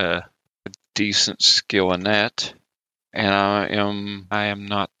a decent skill in that, and I am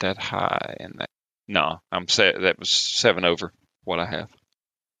not that high in that. No, that was 7 over what I have.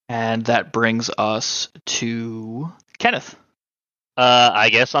 And that brings us to Kenneth. I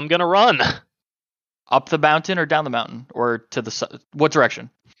guess I'm gonna run. Up the mountain or down the mountain or to the what direction?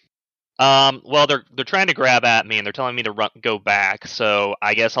 Well, they're trying to grab at me and they're telling me to go back, so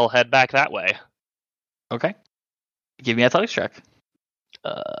I guess I'll head back that way. Okay. Give me an athletics check.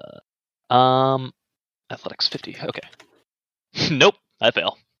 Athletics 50. Okay. Nope, I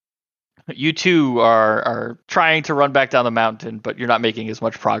fail. You two are trying to run back down the mountain, but you're not making as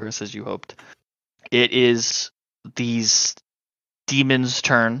much progress as you hoped. It is these demons'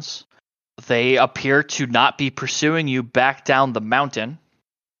 turns. They appear to not be pursuing you back down the mountain.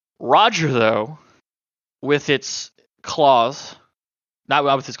 Roger, though, with its claws, not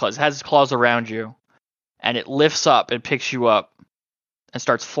with its claws, it has its claws around you, and it lifts up and picks you up and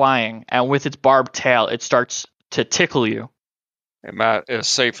starts flying. And with its barbed tail, it starts to tickle you. Am I a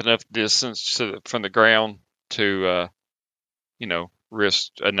safe enough distance from the ground to,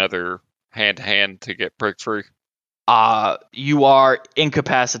 risk another hand-to-hand to get prick free? You are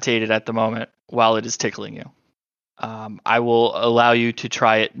incapacitated at the moment while it is tickling you. I will allow you to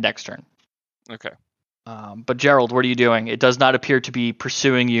try it next turn. Okay. But Gerald, what are you doing? It does not appear to be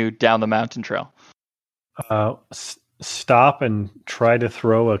pursuing you down the mountain trail. Stop and try to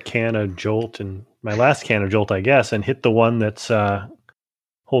throw a can of Jolt, and my last can of Jolt, I guess, and hit the one that's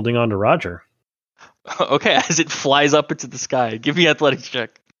holding on to Roger. Okay, as it flies up into the sky. Give me an athletics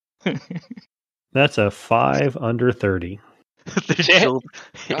check. That's a 5 under 30. The jolt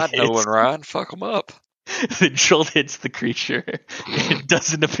God, Nolan Ryan, fuck them up. The jolt hits the creature. It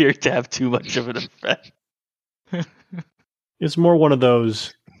doesn't appear to have too much of an effect. It's more one of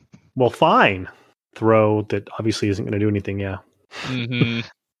those, well, fine, throw that obviously isn't going to do anything, yeah. Mm-hmm.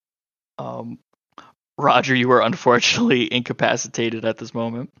 Roger, you are unfortunately incapacitated at this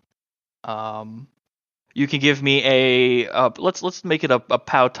moment. You can give me a let's make it a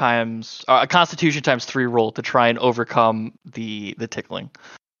POW times a Constitution times 3 roll to try and overcome the tickling.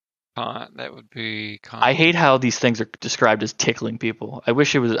 That would be. I hate how these things are described as tickling people. I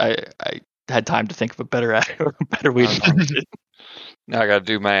wish it was. I had time to think of a better way to do it. Now I got to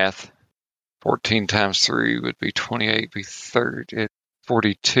do math. 14 times 3 would be 28. Be 30.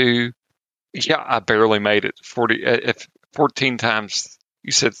 42. Yeah, I barely made it. 40. If 14 times,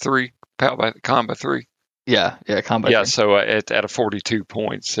 you said 3. Con by 3. Yeah, combat. Yeah, so at a 42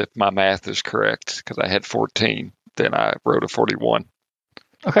 points, if my math is correct, because I had 14, then I wrote a 41.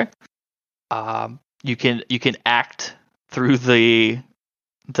 Okay. You can act through the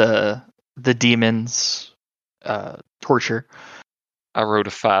demon's torture. I wrote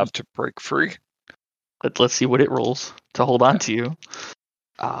a 5 to break free. Let's see what it rolls to hold on to you.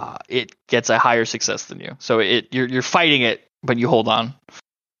 It gets a higher success than you, so you're fighting it, but you hold on.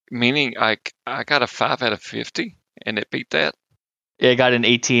 Meaning I got a 5 out of 50, and it beat that? It got an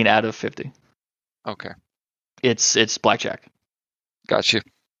 18 out of 50. Okay. It's blackjack. Gotcha.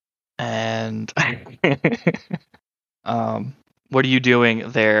 And what are you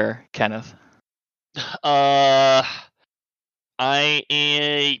doing there, Kenneth? I'm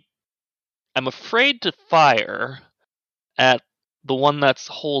afraid to fire at the one that's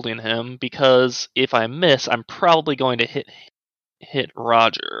holding him because if I miss, I'm probably going to hit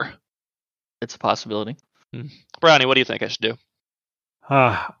Roger. It's a possibility. Brownie, what do you think I should do?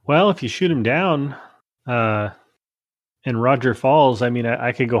 Well, if you shoot him down, and Roger falls, I mean,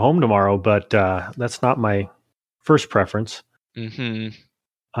 I could go home tomorrow, but that's not my first preference. Mm-hmm.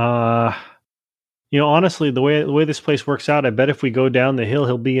 Honestly, the way this place works out, I bet if we go down the hill,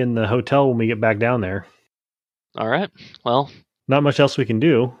 he'll be in the hotel when we get back down there. All right. Well, not much else we can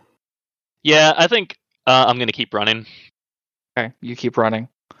do. Yeah, I think I'm going to keep running. Okay, you keep running.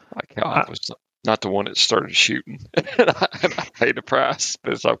 Like how I was not the one that started shooting. and I paid the price,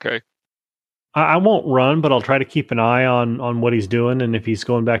 but it's okay. I won't run, but I'll try to keep an eye on what he's doing, and if he's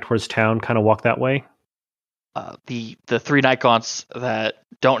going back towards town, kind of walk that way. The 3 night gaunts that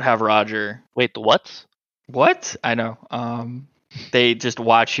don't have Roger. Wait, the what? What? I know. They just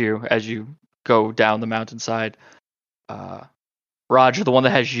watch you as you go down the mountainside. Roger, the one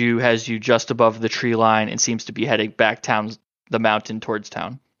that has you just above the tree line and seems to be heading back down the mountain towards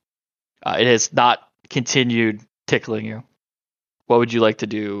town. It has not continued tickling you. What would you like to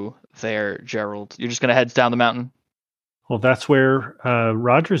do there, Gerald? You're just going to head down the mountain? Well, if that's where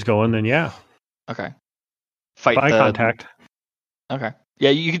Roger's going, then yeah. Okay. Fight eye contact. Okay. Yeah,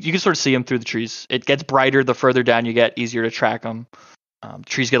 you can sort of see him through the trees. It gets brighter the further down you get, easier to track them.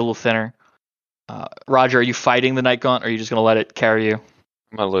 Trees get a little thinner. Roger, are you fighting the night gaunt, or are you just going to let it carry you?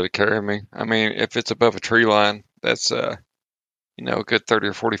 I'm going to let it carry me. I mean, if it's above a tree line, that's a good 30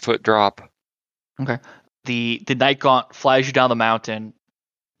 or 40 foot drop. Okay. The night gaunt flies you down the mountain,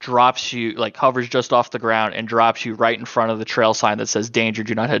 drops you, like hovers just off the ground, and drops you right in front of the trail sign that says "Danger,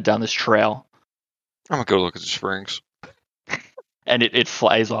 do not head down this trail." I'm going to go look at the springs. And it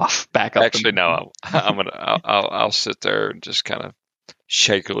flies off back up. Actually, no. I'll sit there and just kind of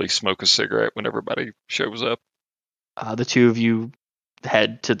shakily smoke a cigarette when everybody shows up. The two of you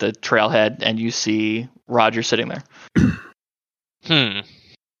head to the trailhead, and you see Roger sitting there.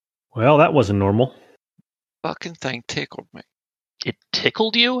 Well, that wasn't normal. Fucking thing tickled me. It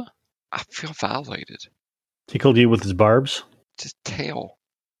tickled you? I feel violated. Tickled you with his barbs? His tail.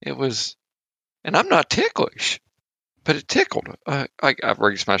 It was, and I'm not ticklish, but it tickled. I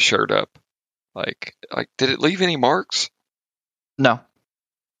raised my shirt up. Like, did it leave any marks? No.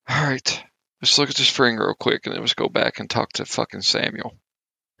 All right. Let's look at the spring real quick, and then let's go back and talk to fucking Samuel.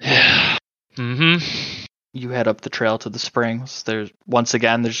 Yeah. Mm-hmm. You head up the trail to the springs. There's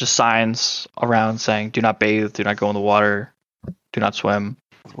just signs around saying, "Do not bathe, do not go in the water, do not swim."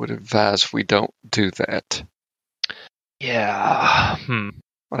 I would advise we don't do that. Yeah.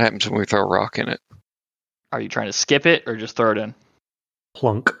 What happens when we throw a rock in it? Are you trying to skip it or just throw it in?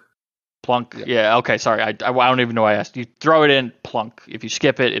 Plunk. Plunk. Yeah. Okay. Sorry. I don't even know why I asked. You throw it in, plunk. If you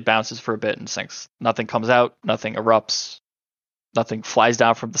skip it, it bounces for a bit and sinks. Nothing comes out. Nothing erupts. Nothing flies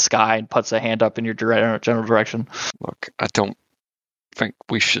down from the sky and puts a hand up in your general direction. Look, I don't think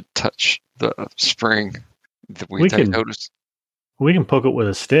we should touch the spring. We can poke it with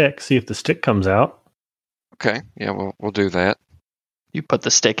a stick, see if the stick comes out. Okay, yeah, we'll do that. You put the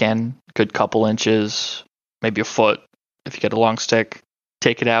stick in, good couple inches, maybe a foot. If you get a long stick,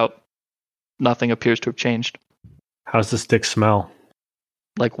 take it out. Nothing appears to have changed. How's the stick smell?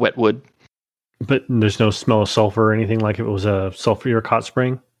 Like wet wood. But there's no smell of sulfur or anything like if it was a sulfur hot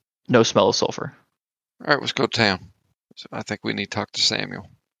spring? No smell of sulfur. All right, let's go to town. So I think we need to talk to Samuel.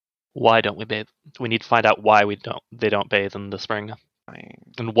 Why don't we bathe? We need to find out why they don't bathe in the spring.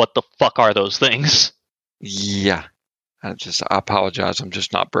 And what the fuck are those things? Yeah. I apologize. I'm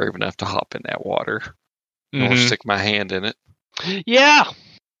just not brave enough to hop in that water. Or stick my hand in it. Yeah.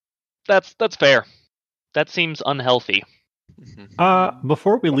 That's fair. That seems unhealthy.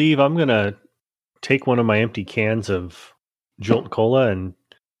 Before we leave, I'm gonna take one of my empty cans of Jolt Cola and,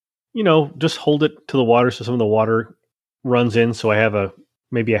 just hold it to the water so some of the water runs in. So I have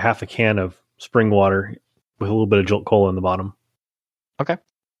maybe a half a can of spring water with a little bit of Jolt Cola in the bottom. Okay.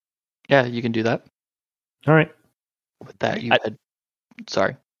 Yeah, you can do that. All right. With that,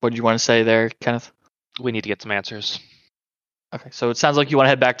 sorry. What did you want to say there, Kenneth? We need to get some answers. Okay, so it sounds like you want to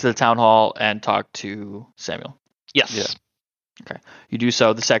head back to the town hall and talk to Samuel. Yes. Yeah. Okay. You do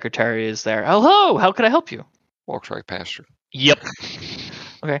so. The secretary is there. Hello, how can I help you? Walks right past her. Yep.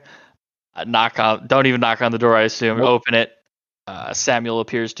 Okay. Don't even knock on the door, I assume. Nope. Open it. Samuel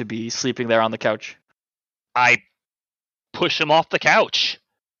appears to be sleeping there on the couch. I push him off the couch.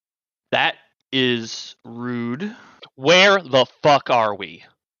 That is rude. Where the fuck are we?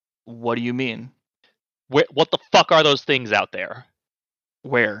 What do you mean? What the fuck are those things out there?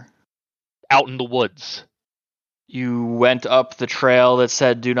 Where? Out in the woods. You went up the trail that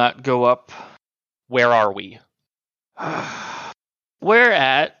said do not go up? Where are we? We're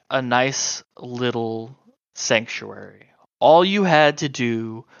at a nice little sanctuary. All you had to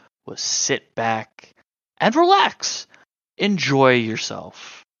do was sit back and relax. Enjoy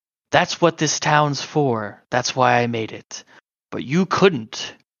yourself. That's what this town's for. That's why I made it. But you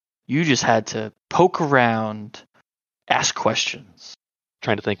couldn't. You just had to poke around, ask questions.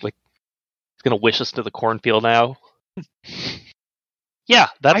 Trying to think, like, he's gonna wish us to the cornfield now. Yeah,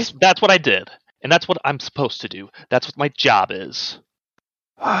 that's what I did. And that's what I'm supposed to do. That's what my job is.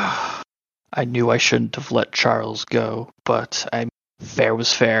 I knew I shouldn't have let Charles go, but fair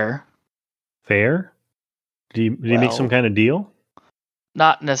was fair. Fair? Did he make some kind of deal?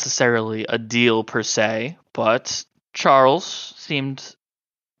 Not necessarily a deal per se, but Charles seemed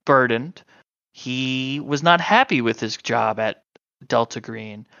burdened. He was not happy with his job at Delta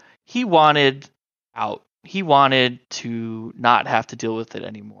Green. He wanted out. He wanted to not have to deal with it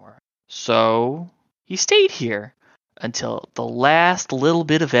anymore. So he stayed here until the last little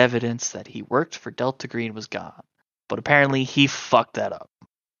bit of evidence that he worked for Delta Green was gone. But apparently he fucked that up.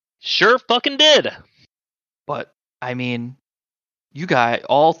 Sure fucking did. But, I mean, you guys,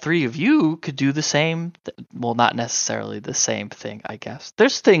 all three of you could do the same. Well, not necessarily the same thing, I guess.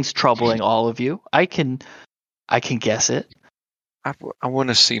 There's things troubling all of you. I can guess it. I want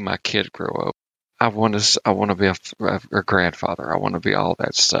to see my kid grow up. I want to be a grandfather. I want to be all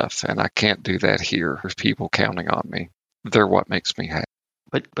that stuff, and I can't do that here. There's people counting on me. They're what makes me happy.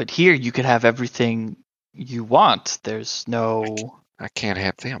 But here you could have everything you want. There's no. I can't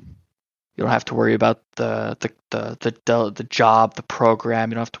have them. You don't have to worry about the job, the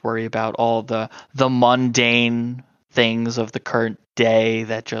program. You don't have to worry about all the mundane things of the current day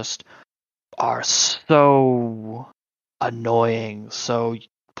that just are so annoying, so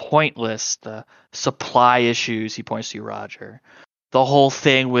pointless. The supply issues, he points to you, Roger. The whole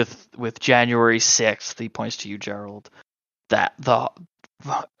thing with January 6th, he points to you, Gerald. That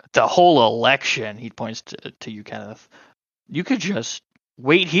the whole election, he points to you, Kenneth. You could just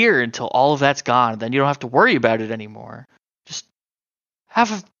wait here until all of that's gone. Then you don't have to worry about it anymore. Just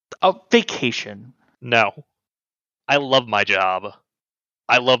have a vacation. No. I love my job.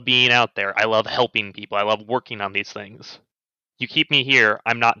 I love being out there. I love helping people. I love working on these things. You keep me here,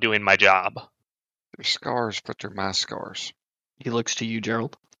 I'm not doing my job. They're scars, but they're my scars. He looks to you,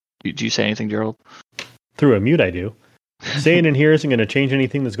 Gerald. Do you say anything, Gerald? Through a mute, I do. Staying in here isn't going to change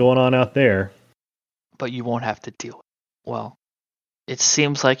anything that's going on out there. But you won't have to deal with it. Well, it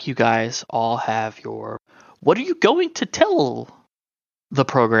seems like you guys all have your... What are you going to tell the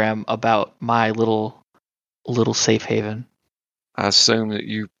program about my little safe haven? I assume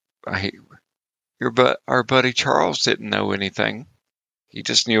that our buddy Charles didn't know anything. He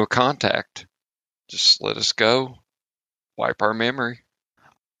just knew a contact. Just let us go. Wipe our memory.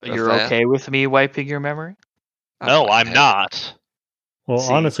 You're okay with me wiping your memory? No, I'm not. Well,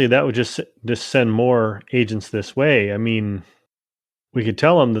 honestly, that would just send more agents this way. I mean, we could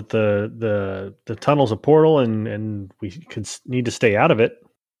tell them that the tunnel's a portal and we could need to stay out of it.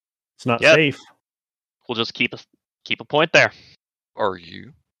 It's not safe. We'll just keep a point there. Are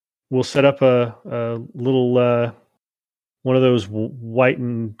you? We'll set up a little one of those white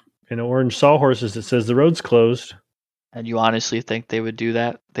and orange sawhorses that says the road's closed. And you honestly think they would do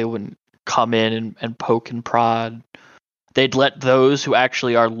that? They wouldn't come in and poke and prod? They'd let those who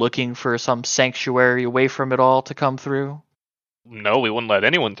actually are looking for some sanctuary away from it all to come through? No, we wouldn't let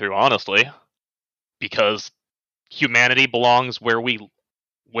anyone through, honestly. Because humanity belongs where we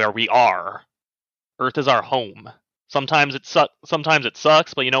are. Earth is our home. Sometimes it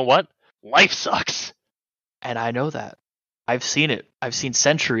sucks, but you know what? Life sucks. And I know that. I've seen it. I've seen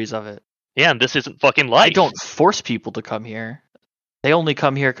centuries of it. Yeah, and this isn't fucking life. I don't force people to come here. They only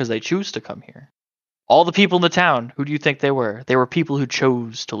come here because they choose to come here. All the people in the town, who do you think they were? They were people who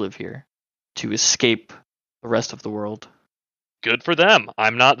chose to live here, to escape the rest of the world. Good for them.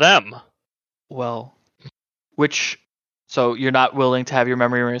 I'm not them. Well, so you're not willing to have your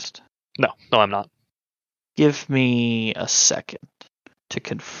memory erased? No, I'm not. Give me a second to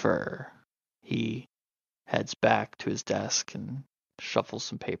confer. He heads back to his desk and shuffles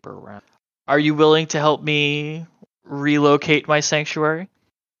some paper around. Are you willing to help me relocate my sanctuary?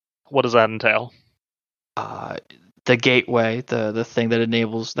 What does that entail? The gateway, the thing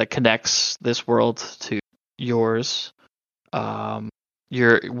that connects this world to yours.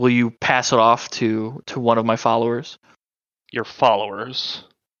 Will you pass it off to one of my followers? Your followers.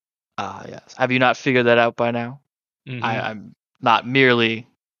 Yes. Have you not figured that out by now? Mm-hmm. I'm not merely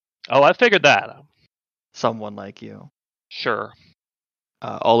Oh, I figured that. Someone like you. Sure.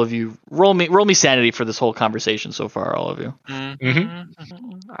 All of you, roll me sanity for this whole conversation so far. All of you.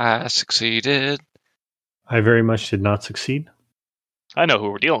 I succeeded. I very much did not succeed. I know who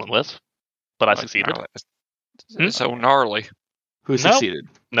we're dealing with, but I succeeded. It's so gnarly. Who succeeded?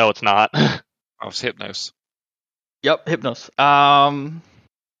 No, it's not. I was Hypnos. Yep, Hypnos.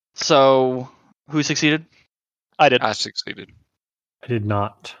 So who succeeded? I did. I succeeded. I did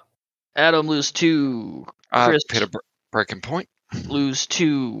not. Adam lose 2. I Chris hit a breaking point lose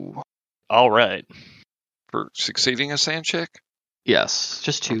 2. All right. for succeeding a sand check. Yes,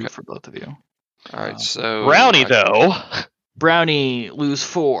 just 2 Okay. for both of you. All right, so Brownie, though. Brownie lose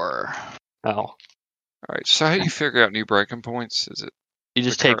 4. Oh. All right, so how do you figure out new breaking points? Is it You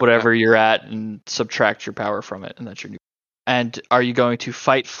just The take current whatever you're at and subtract your power from it, and that's your new. And are you going to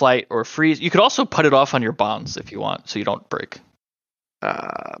fight, flight, or freeze? You could also put it off on your bonds if you want, so you don't break.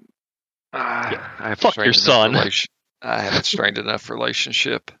 I have Fuck your son. I have a strained enough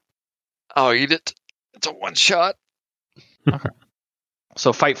relationship. I'll eat it. It's a one shot.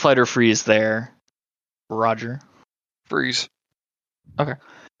 So fight, flight, or freeze there. Roger. Freeze.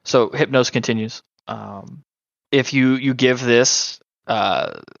 So Hypnos continues. If you give this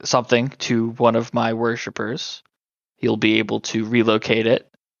something to one of my worshippers, he'll be able to relocate it,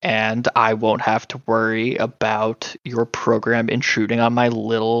 and I won't have to worry about your program intruding on my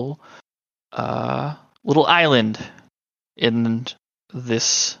little island in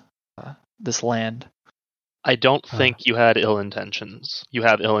this land. I don't think you had ill intentions. You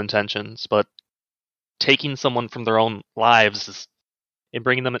have ill intentions, but taking someone from their own lives and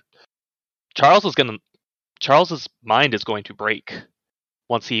bringing them. Charles's mind is going to break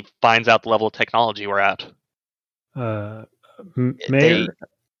once he finds out the level of technology we're at. Mayor,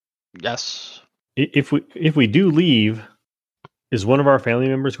 Yes. if we do leave, is one of our family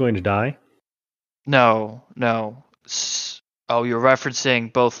members going to die? No. Oh, you're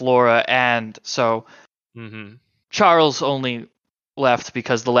referencing both Laura and so. Mm-hmm. Charles only left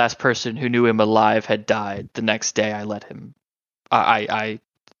because the last person who knew him alive had died. The next day, I let him. I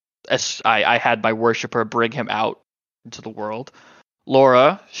had my worshipper bring him out into the world.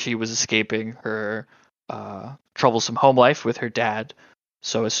 Laura, she was escaping her troublesome home life with her dad.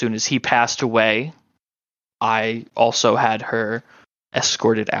 So as soon as he passed away, I also had her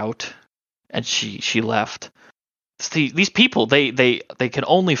escorted out, and she left. See, these people, they can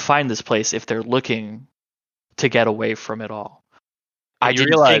only find this place if they're looking to get away from it all. I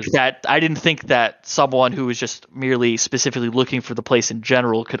didn't think that someone who was just merely specifically looking for the place in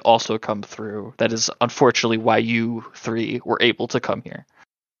general could also come through. That is unfortunately why you 3 were able to come here.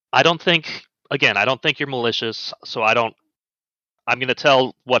 I don't think you're malicious, so I'm going to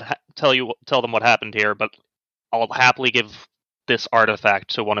tell them what happened here, but I'll happily give this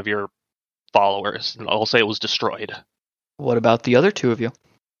artifact to one of your followers, and I'll say it was destroyed. What about the other 2 of you?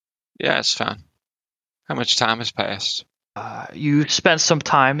 Yeah, it's fine. How much time has passed? You spent some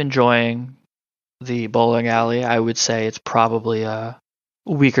time enjoying the bowling alley. I would say it's probably a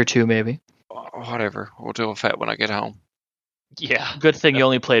week or 2, maybe. Whatever. We'll deal with that when I get home. Yeah. Good thing you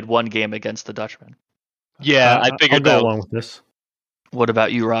only played 1 game against the Dutchman. Yeah, I figured I'll go along with this. What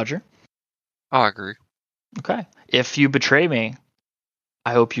about you, Roger? I agree. Okay. If you betray me,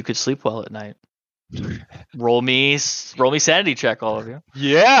 I hope you could sleep well at night. Roll me sanity check, all of you.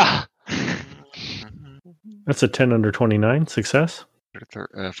 Yeah. That's a 10 under 29 success.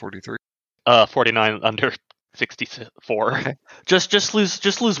 43. 49 under 64. Okay. Just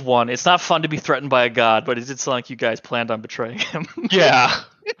lose 1. It's not fun to be threatened by a god, but it did sound like you guys planned on betraying him. Yeah.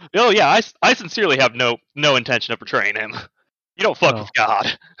 Oh yeah, I sincerely have no intention of betraying him. You don't fuck with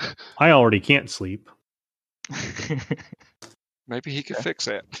God. I already can't sleep. Maybe he could fix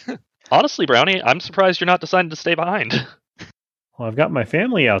that. Honestly, Brownie, I'm surprised you're not deciding to stay behind. Well, I've got my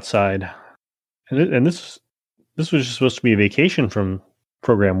family outside, and this was just supposed to be a vacation from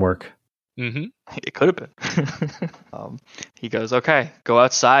program work. Mm-hmm. It could have been. He goes, okay, go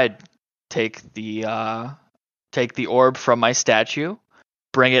outside, take the orb from my statue,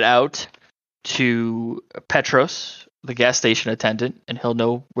 bring it out to Petros, the gas station attendant, and he'll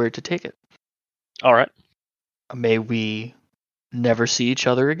know where to take it. All right. May we never see each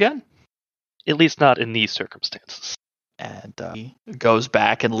other again. At least not in these circumstances. And he goes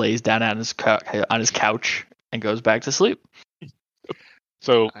back and lays down on his couch and goes back to sleep.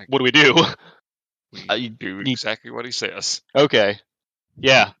 So what do we do? We do exactly what he says. Okay.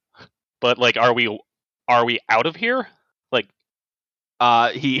 Yeah. But like, are we out of here? Like,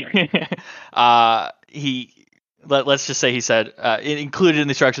 let's just say he said included in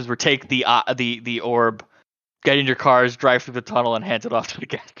the instructions were take the orb get in your cars, drive through the tunnel, and hand it off to the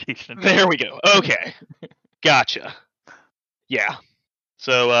gas station. There we go. Okay, gotcha. Yeah.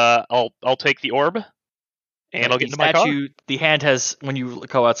 So I'll take the orb, and I'll get into my car. The hand has, when you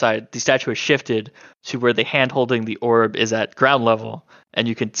go outside, the statue has shifted to where the hand holding the orb is at ground level, and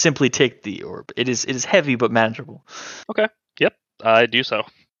you can simply take the orb. It is heavy but manageable. Okay. Yep. I do so.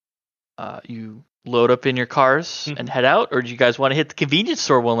 You load up in your cars and head out, or do you guys want to hit the convenience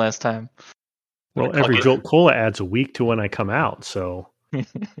store one last time? Well, every Jolt Cola adds a week to when I come out, so.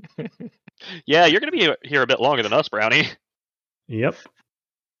 Yeah, you're going to be here a bit longer than us, Brownie. Yep.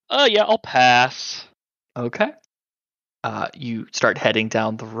 Yeah, I'll pass. Okay. You start heading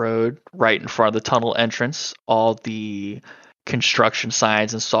down the road right in front of the tunnel entrance. All the construction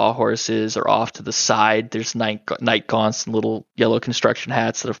signs and sawhorses are off to the side. There's night gaunts and little yellow construction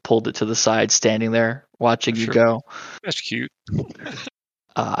hats that have pulled it to the side, standing there watching you go. That's cute.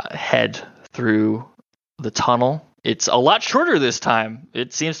 Head through the tunnel. It's a lot shorter this time.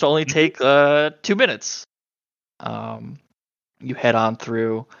 It seems to only take 2 minutes. You head on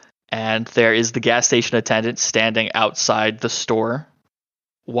through, and there is the gas station attendant standing outside the store,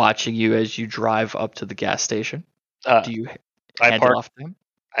 watching you as you drive up to the gas station. Do you hand it off to him?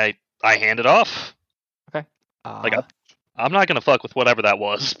 I hand it off. Okay. I'm not gonna fuck with whatever that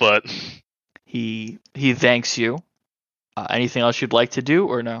was, but he thanks you. Anything else you'd like to do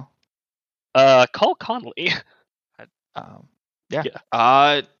or no? Call Connolly. Yeah.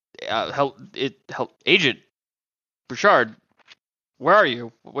 Agent Bouchard, where are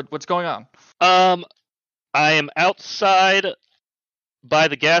you? What's going on? I am outside by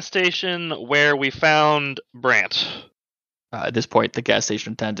the gas station where we found Brant. At this point, the gas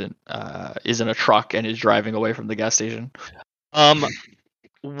station attendant is in a truck and is driving away from the gas station.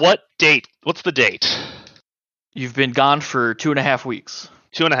 What date? What's the date? You've been gone for 2.5 weeks.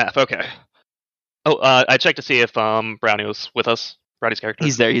 2.5. Okay. Oh, I checked to see if Brownie was with us. Brownie's character.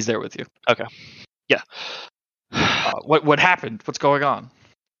 He's there. He's there with you. Okay. Yeah. What happened? What's going on?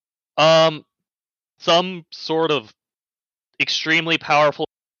 Some sort of extremely powerful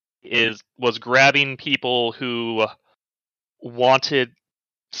was grabbing people who wanted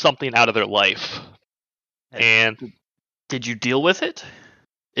something out of their life. And did you deal with it?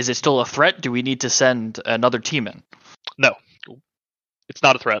 Is it still a threat? Do we need to send another team in? No. It's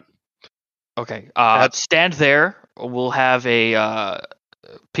not a threat. Okay. Stand there. We'll have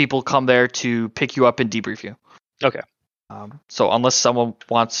people come there to pick you up and debrief you. Okay. So unless someone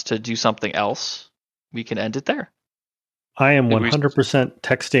wants to do something else, we can end it there. I am 100%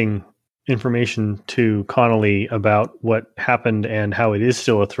 texting information to Connolly about what happened and how it is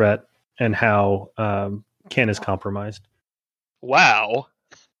still a threat and how Ken is compromised. Wow.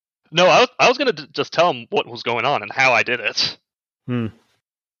 No, I was going to just tell him what was going on and how I did it.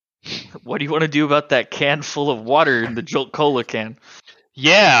 What do you want to do about that can full of water in the Jolt Cola can?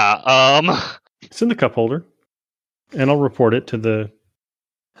 Yeah, it's in the cup holder, and I'll report it to the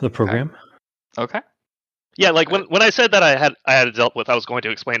program. Okay. Yeah, like when I said that I had dealt with, I was going to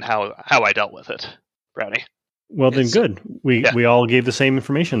explain how I dealt with it, Brownie. Well, then good. We all gave the same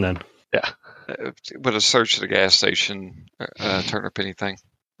information then. Yeah. Would a search of the gas station turn up anything?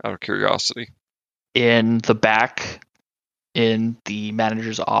 Out of curiosity. In the back, in the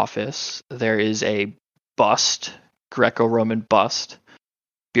manager's office, there is a bust, Greco-Roman bust,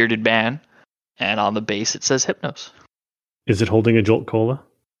 bearded man, and on the base it says Hypnos. Is it holding a Jolt Cola?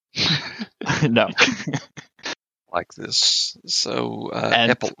 No. Like this. So,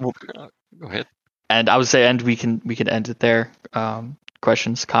 go ahead. And I would say, we can end it there.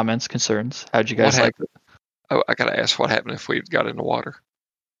 Questions, comments, concerns. How'd you guys like it? Oh, I gotta ask, what happened if we got in the water?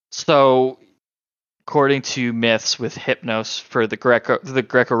 So, according to myths with Hypnos, for the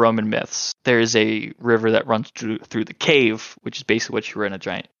Greco-Roman myths, there is a river that runs through the cave, which is basically what you were in, a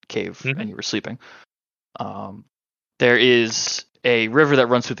giant cave, and you were sleeping. There is a river that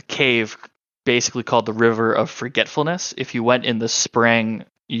runs through the cave, basically called the River of Forgetfulness. If you went in the spring,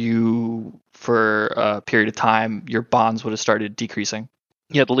 for a period of time, your bonds would have started decreasing.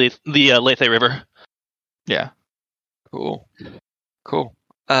 Yeah, the Lethe River. Yeah. Cool.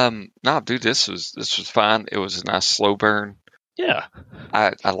 No, dude, this was fine. It was a nice slow burn. Yeah.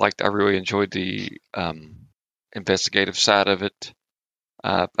 I really enjoyed the investigative side of it.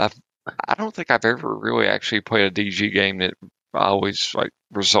 I don't think I've ever really actually played a DG game that always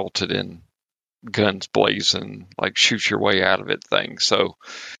resulted in guns blazing, shoot your way out of it thing. So,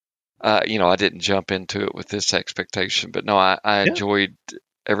 I didn't jump into it with this expectation, but no, I enjoyed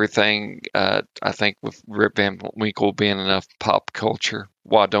everything. I think with Rip Van Winkle being enough pop culture,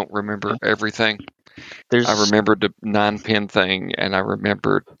 while I don't remember everything, I remembered the 9-pin thing, and I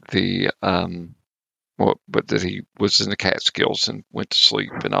remembered the but that he was in the Catskills and went to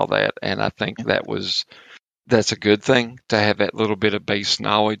sleep and all that. And I think that's a good thing to have that little bit of base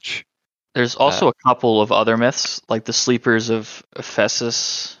knowledge. There's also a couple of other myths, like the sleepers of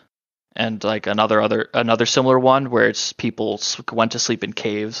Ephesus, and like another similar one where it's people went to sleep in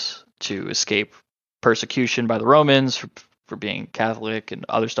caves to escape persecution by the Romans for being Catholic and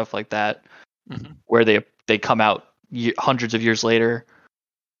other stuff like that, where they come out hundreds of years later,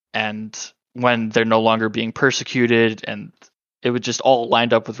 and when they're no longer being persecuted, and it was just all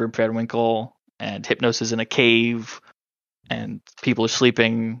lined up with Rip Van Winkle, and Hypnos is in a cave, and people are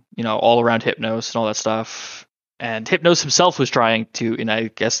sleeping, all around Hypnos and all that stuff. And Hypnos himself was trying to, and I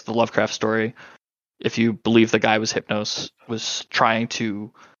guess the Lovecraft story, if you believe the guy was Hypnos, was trying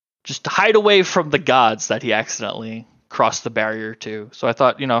to just hide away from the gods that he accidentally crossed the barrier to. So I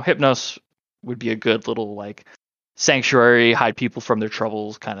thought, Hypnos would be a good little like sanctuary, hide people from their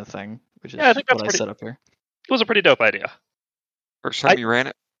troubles kind of thing, which is I think what I set up here. It was a pretty dope idea. First time you ran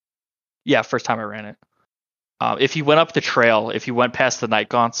it? Yeah, first time I ran it. If you went up the trail, if you went past the night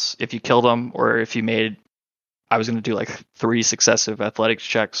gaunts, if you killed them, or if you made, I was going to do like 3 successive athletics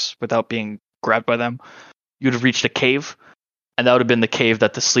checks without being grabbed by them, you'd have reached a cave, and that would have been the cave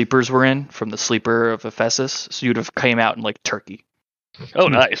that the sleepers were in from the sleeper of Ephesus. So you'd have came out in like Turkey. Oh,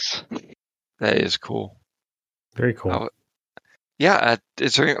 nice. That is cool. Very cool.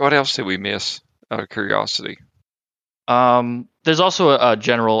 What else did we miss out of curiosity? There's also a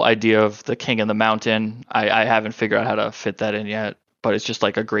general idea of the king in the mountain. I haven't figured out how to fit that in yet, but it's just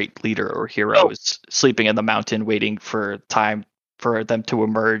like a great leader or hero is sleeping in the mountain, waiting for time for them to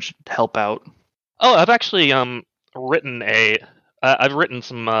emerge to help out. Oh, I've actually written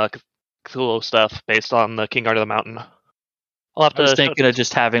some Cthulhu stuff based on the King Guard of the Mountain. I'll have to. I was thinking of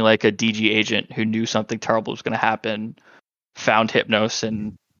just having like a DG agent who knew something terrible was going to happen, found Hypnos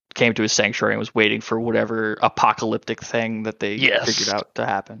and came to his sanctuary and was waiting for whatever apocalyptic thing that they figured out to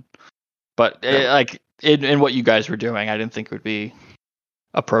happen. But in what you guys were doing, I didn't think it would be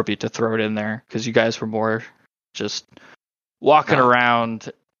appropriate to throw it in there because you guys were more just walking around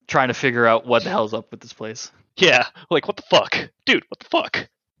trying to figure out what the hell's up with this place. Yeah, like what the fuck? Dude, what the fuck?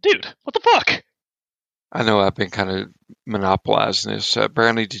 Dude, what the fuck? I know I've been kind of monopolizing this.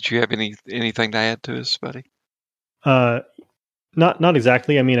 Brownie, did you have anything to add to this, buddy? Not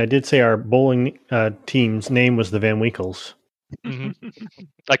exactly. I mean, I did say our bowling team's name was the Van Winkles. Mm-hmm.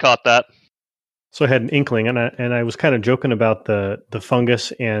 I caught that. So I had an inkling, and I was kind of joking about the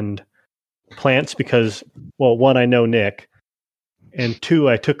fungus and plants because, well, one, I know Nick, and two,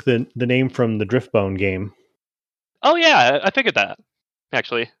 I took the name from the Driftbone game. Oh yeah, I figured that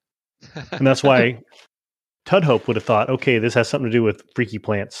actually, and that's why Tudhope would have thought, okay, this has something to do with freaky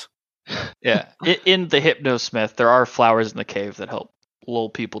plants. Yeah, in the Hypnosmith, there are flowers in the cave that help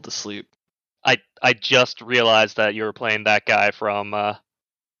lull people to sleep. I just realized that you were playing that guy from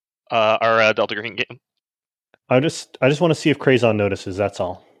our Delta Green game. I just want to see if Crazon notices. That's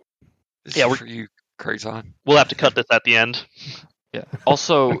all. This is for you, Crazon. We'll have to cut this at the end. Yeah.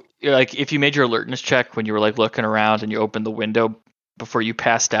 Also, like if you made your alertness check when you were like looking around and you opened the window before you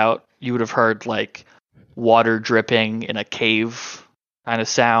passed out, you would have heard like water dripping in a cave kind of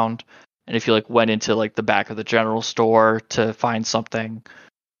sound. And if you like went into like the back of the general store to find something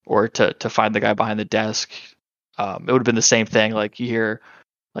or to find the guy behind the desk, it would have been the same thing. Like you hear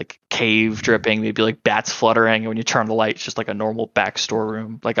like cave dripping, maybe like bats fluttering, and when you turn the light, it's just like a normal back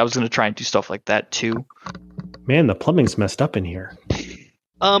storeroom. Like I was going to try and do stuff like that too. Man, the plumbing's messed up in here.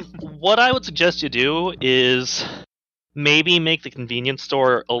 What I would suggest you do is maybe make the convenience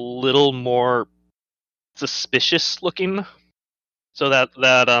store a little more suspicious looking, so that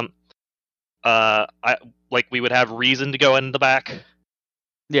we would have reason to go in the back.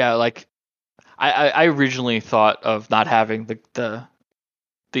 Yeah, like I originally thought of not having the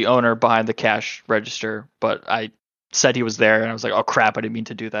owner behind the cash register, but I said he was there, and I was like, oh crap, I didn't mean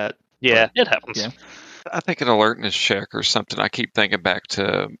to do that. Yeah, it happens. Yeah. I think an alertness check or something. I keep thinking back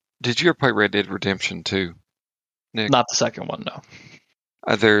to, did you ever play Red Dead Redemption 2, Nick? Not the second one, no.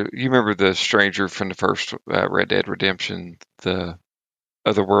 You remember the stranger from the first Red Dead Redemption, the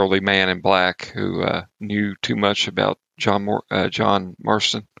otherworldly man in black who knew too much about John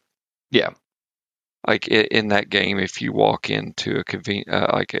Marston? Yeah. Like in that game, if you walk into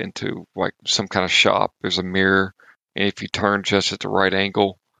into some kind of shop, there's a mirror, and if you turn just at the right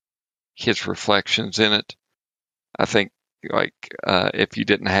angle, his reflections in it. I think if you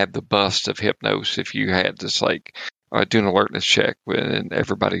didn't have the bust of Hypnos, if you had this do an alertness check when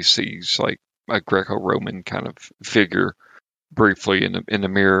everybody sees like a Greco-Roman kind of figure briefly in the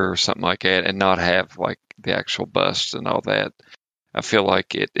mirror or something like that, and not have like the actual bust and all that, I feel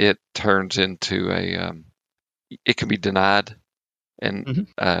like it turns into it can be denied, and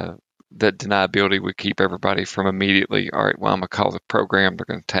that deniability would keep everybody from immediately, all right, well, I'm going to call the program, they're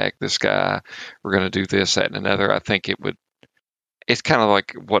going to tag this guy, we're going to do this, that, and another. I think it's kind of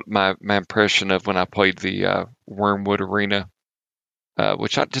like what my impression of when I played the Wormwood Arena,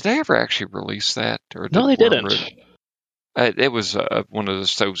 did they ever actually release that? Or No, they Wormwood, didn't. it was one of the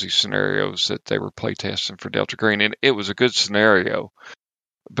Stosy scenarios that they were playtesting for Delta Green, and it was a good scenario,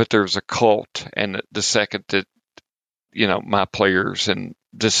 but there was a cult, and the second that, my players, and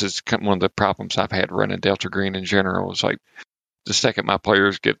this is one of the problems I've had running Delta Green in general, is like the second my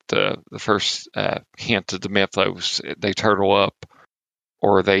players get the first hint of the mythos, they turtle up,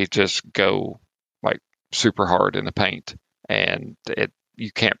 or they just go like super hard in the paint, and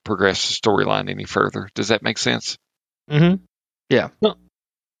you can't progress the storyline any further. Does that make sense? Mm-hmm. Yeah. No.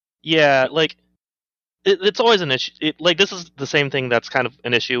 Yeah, like it's always an issue. This is the same thing that's kind of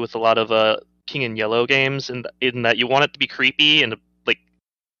an issue with a lot of King and Yellow games, in that you want it to be creepy and like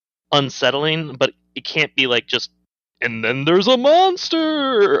unsettling, but it can't be like just and then there's a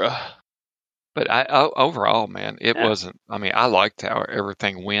monster. But overall, man, it wasn't. I mean, I liked how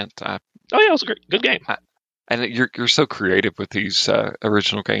everything went. Oh yeah, it was a good game. And you're so creative with these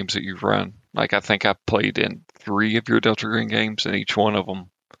original games that you've run. Like, I think I played in 3 of your Delta Green games, and each one of them,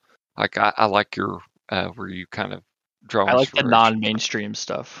 like, I like your where you kind of draw. I like the non-mainstream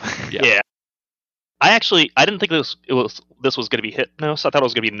stuff. Yeah. I didn't think this was going to be Hypnos. I thought it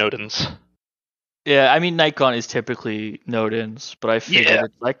was going to be Nodens. Yeah, I mean, Nikon is typically Nodens, but I figured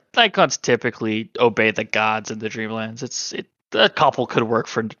it's like Nikon's typically obey the gods in the Dreamlands. A couple could work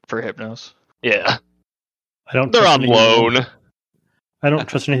for Hypnos. Yeah, They're on loan. I don't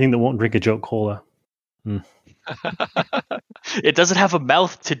trust anything that won't drink a joke cola. It doesn't have a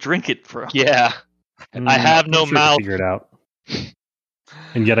mouth to drink it from. Yeah, I have no mouth. Figure it out.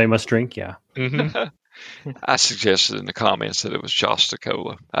 And yet I must drink. Yeah. Mm-hmm. I suggested in the comments that it was Josta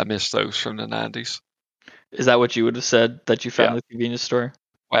Cola. I missed those from the 90s. Is that what you would have said that you found at the convenience store?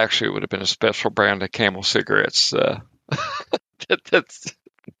 Well, actually, it would have been a special brand of Camel cigarettes. They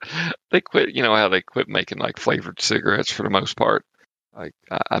quit. You know how they quit making like flavored cigarettes for the most part. Like,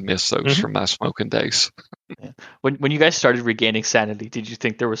 I miss those from my smoking days. Yeah. When you guys started regaining sanity, did you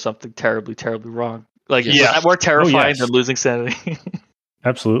think there was something terribly, terribly wrong? Like, was that more terrifying than losing sanity?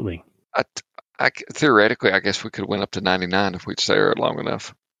 Absolutely. Theoretically, I guess we could have went up to 99 if we'd stayed there long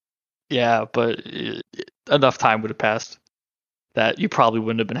enough. Yeah, but enough time would have passed that you probably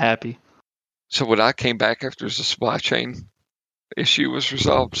wouldn't have been happy. So when I came back after the supply chain issue was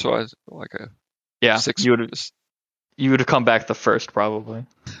resolved, so I was like a 6. You would have come back the first, probably.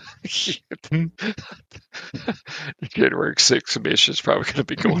 The January 6th mission is probably going to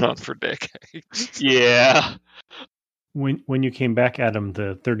be going on for decades. Yeah. When you came back, Adam,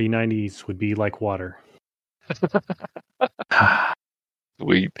 the 3090s would be like water.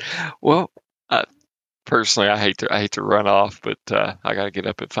 Personally, I hate to run off, but I got to get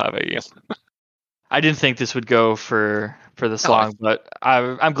up at 5 a.m. I didn't think this would go for this long, but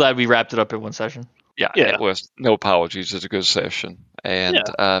I'm glad we wrapped it up in one session. Yeah, it was. No apologies. It's a good session. And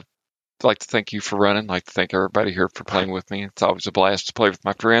I'd like to thank you for running. I'd like to thank everybody here for playing with me. It's always a blast to play with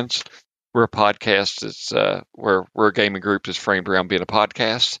my friends. We're a podcast. It's we're a gaming group that's framed around being a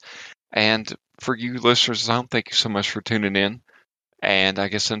podcast. And for you listeners at home, thank you so much for tuning in. And I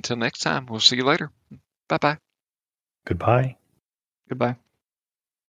guess until next time, we'll see you later. Bye-bye. Goodbye. Goodbye.